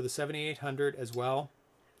awesome. It's for the 7800 as well.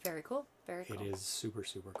 Very cool. Very cool. It is super,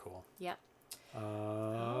 super cool. Yep.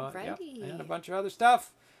 Alrighty. Yeah, and a bunch of other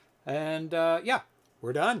stuff. And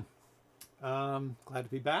we're done. Glad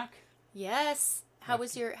to be back. Yes. How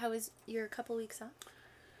was your couple weeks off?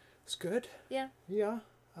 It's good. Yeah. Yeah.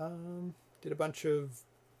 Did a bunch of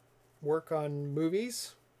work on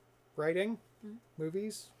movies, writing,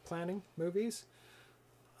 movies, planning movies.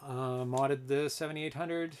 Modded the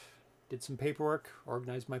 7800. Did some paperwork.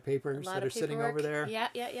 Organized my papers that are sitting over there.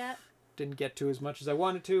 Yeah. Didn't get to as much as I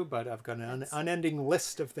wanted to, but I've got an unending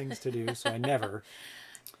list of things to do, so I never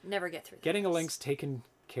get through. Getting a Lynx taken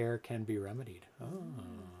care can be remedied.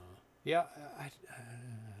 Yeah, I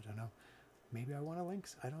don't know. Maybe I want a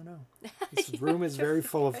Lynx. I don't know. This room is very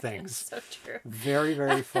full of things. So true. Very,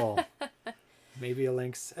 very full. Maybe a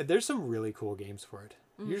Lynx. There's some really cool games for it.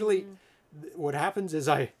 Usually, what happens is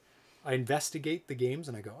I investigate the games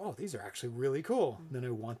and I go, oh, these are actually really cool. And then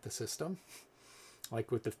I want the system.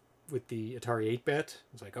 Like with the Atari 8-bit,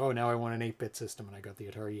 it's like, oh, now I want an 8-bit system, and I got the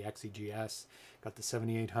Atari XEGS, got the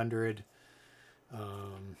 7800, I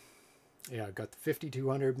got the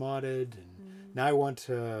 5200 modded, and now I want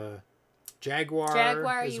Jaguar.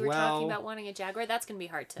 Jaguar, as you were well. talking about wanting a Jaguar. That's going to be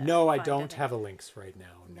hard to. No, I find, don't have a Lynx right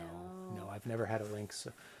now. No, I've never had a Lynx.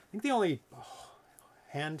 I think the only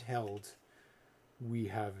handheld we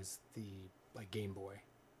have is the Game Boy.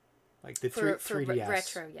 Like the for 3DS.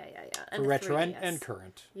 retro, yeah. For the retro 3DS. and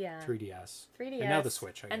current. Yeah. 3DS. 3DS. And now the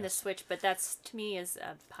Switch, I guess. And the Switch, but that's, to me, is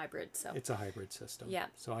a hybrid, so. It's a hybrid system. Yeah.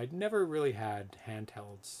 So I'd never really had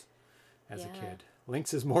handhelds as a Yeah. kid.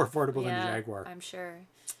 Lynx is more affordable than the Jaguar. I'm sure.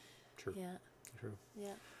 True. Yeah. True.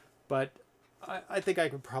 Yeah. But I think I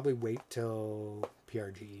could probably wait till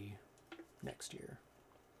PRG next year.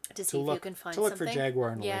 To see if you can find to look something. for Jaguar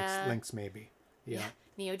and Yeah. Lynx maybe. Yeah.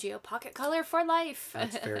 Neo Geo Pocket Color for life.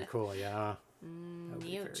 That's very cool, yeah. That would be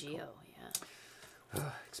Neo very Geo, cool.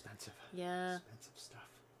 yeah. Expensive. Yeah. Expensive stuff.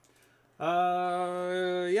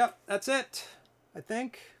 Yep, that's it. I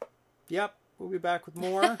think. Yep, we'll be back with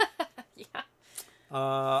more. Yeah.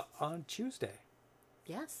 On Tuesday.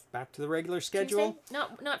 Yes. Back to the regular schedule. Tuesday?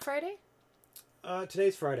 Not Friday?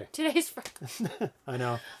 Today's Friday. Today's Friday. I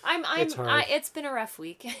know. It's hard. It's been a rough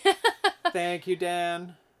week. Thank you,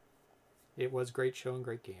 Dan. It was a great show and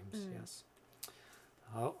great games. Yes.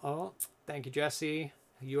 Oh, thank you, Jesse.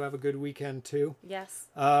 You have a good weekend too. Yes.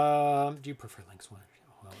 Do you prefer Lynx one?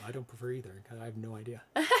 Well, I don't prefer either because I have no idea.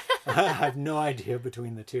 I have no idea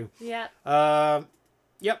between the two. Yeah.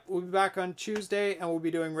 Yep, we'll be back on Tuesday and we'll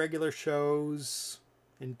be doing regular shows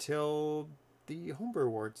until the Homebrew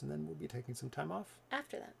Awards, and then we'll be taking some time off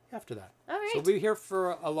After that. All right. So we'll be here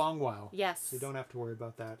for a long while. Yes. So you don't have to worry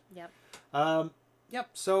about that. Yep. Yep.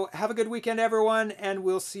 So have a good weekend, everyone, and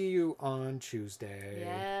we'll see you on Tuesday.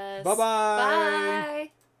 Yes. Bye-bye.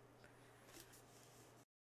 Bye.